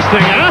is interesting,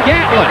 huh?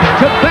 Gatlin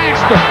to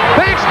Baxter.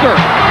 Baxter.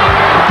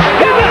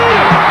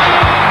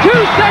 2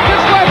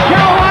 seconds left.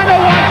 Carolina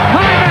wants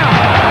timeout.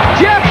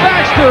 Jeff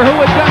Baxter, who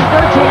had done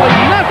virtually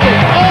nothing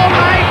all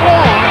night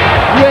long,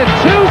 with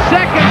 2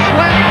 seconds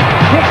left,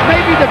 takes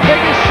maybe the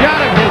biggest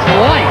shot of his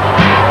life.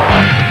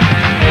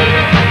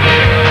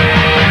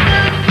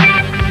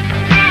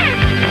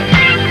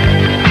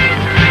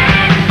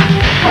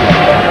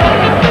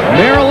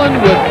 Maryland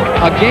with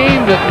a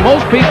game that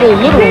most people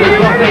literally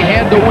thought they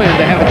had to win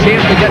to have a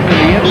chance to get into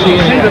the NCAA. You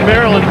see the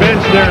Maryland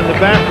bench there in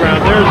the background.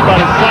 There's about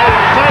as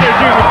tight as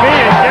you can be,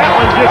 and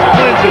Gatlin just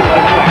clinches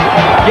the thing.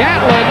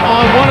 Gatlin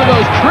on one of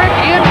those trick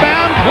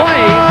inbound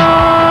plays,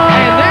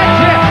 and that's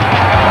it.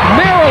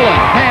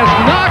 Maryland has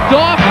knocked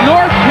off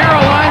North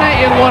Carolina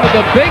in one of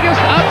the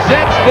biggest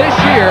upsets this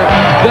year.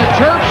 The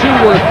Terps, who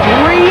were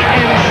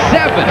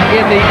 3-7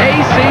 in the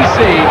ACC,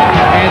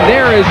 and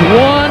there is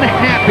one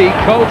happy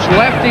coach,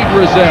 Lefty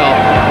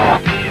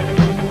Driesell.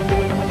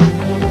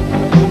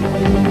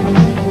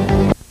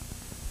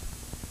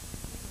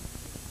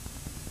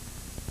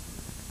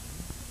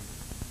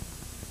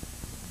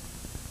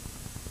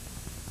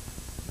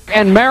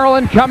 and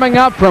Maryland coming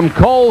up from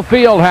Cole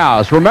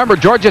Fieldhouse. Remember,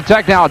 Georgia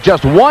Tech now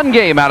just one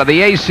game out of the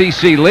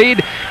ACC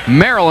lead.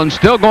 Maryland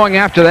still going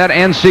after that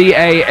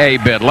NCAA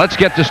bid. Let's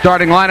get the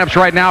starting lineups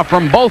right now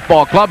from both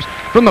ball clubs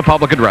from the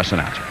public address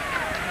announcer.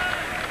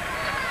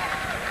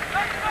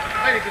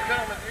 Ladies and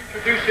gentlemen,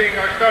 introducing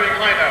our starting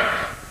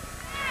lineup.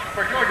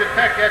 For Georgia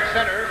Tech at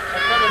center, a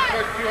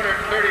 7-foot,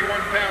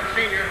 231-pound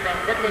senior from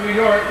Brooklyn, New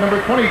York, number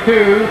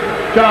 22,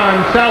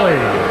 John Sally.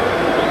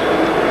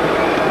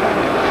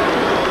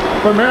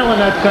 For Maryland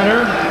at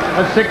center,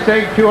 a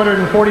 6'8",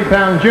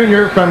 240-pound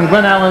junior from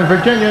Glen Allen,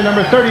 Virginia,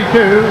 number 32,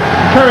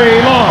 Terry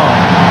Long.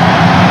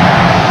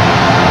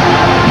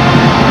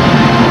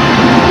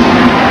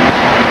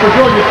 For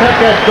Georgia Tech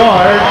at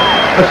guard,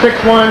 a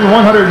 6'1",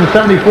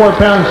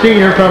 174-pound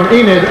senior from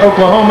Enid,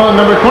 Oklahoma,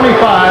 number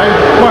 25,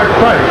 Mark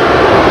Price.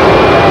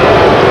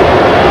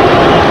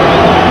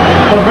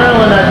 For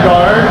Maryland at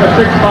guard, a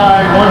 6'5",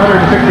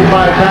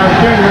 165-pound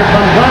junior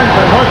from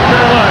Granson, North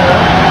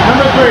Carolina,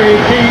 number 3,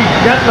 Keith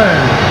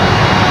Getland.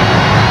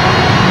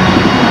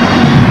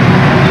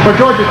 For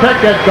Georgia Tech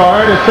at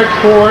guard, a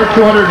 6'4",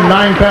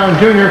 209-pound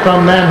junior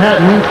from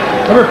Manhattan,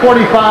 number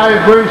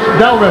 45, Bruce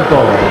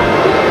Dalrymple.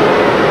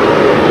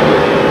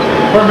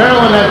 For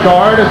Maryland at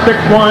guard, a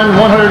 6'1",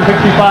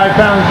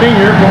 165-pound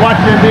senior from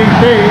Washington,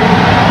 D.C.,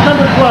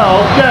 number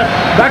 12, Jeff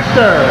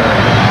Baxter.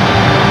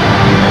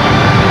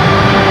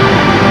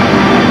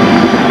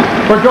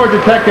 For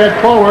Georgia Tech at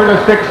forward, a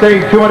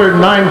 6'8",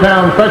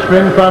 209-pound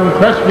freshman from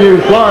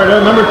Crestview, Florida,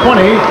 number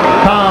 20,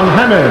 Tom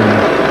Hammond.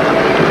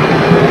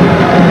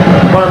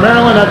 For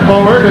Maryland at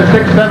forward, a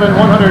 6'7",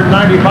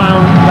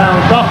 190-pound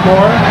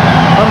sophomore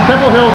from Temple Hill,